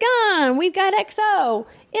 Steimer's gone. We've got XO.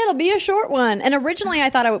 It'll be a short one. And originally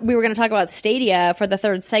I thought we were going to talk about Stadia for the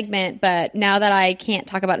third segment, but now that I can't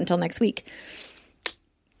talk about it until next week,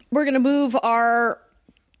 we're going to move our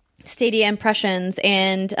Stadia impressions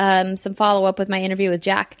and some follow-up with my interview with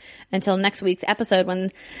Jack until next week's episode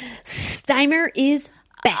when Steimer is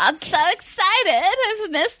back. I'm so excited.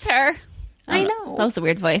 I've missed her. I know. That was a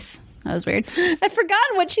weird voice. That was weird. I've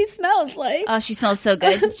forgotten what she smells like. Oh, she smells so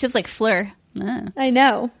good. She smells like Fleur. I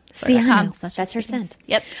know. See, that's her scent.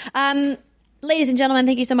 Yep. Ladies and gentlemen,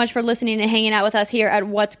 thank you so much for listening and hanging out with us here at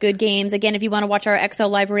What's Good Games. Again, if you want to watch our XO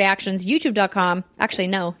live reactions, youtube.com. Actually,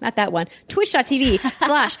 no, not that one.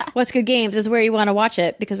 Twitch.tv/What's Good Games is where you want to watch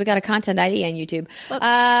it because we got a content ID on YouTube.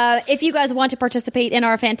 If you guys want to participate in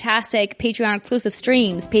our fantastic Patreon exclusive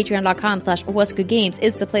streams, patreon.com/What's Good Games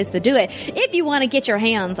is the place to do it. If you want to get your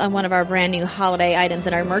hands on one of our brand new holiday items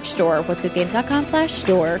in our merch store,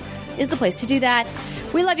 what'sgoodgames.com/store is the place to do that.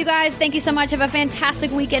 We love you guys. Thank you so much. Have a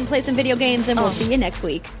fantastic weekend. Play some video games, and we'll see you next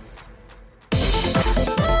week.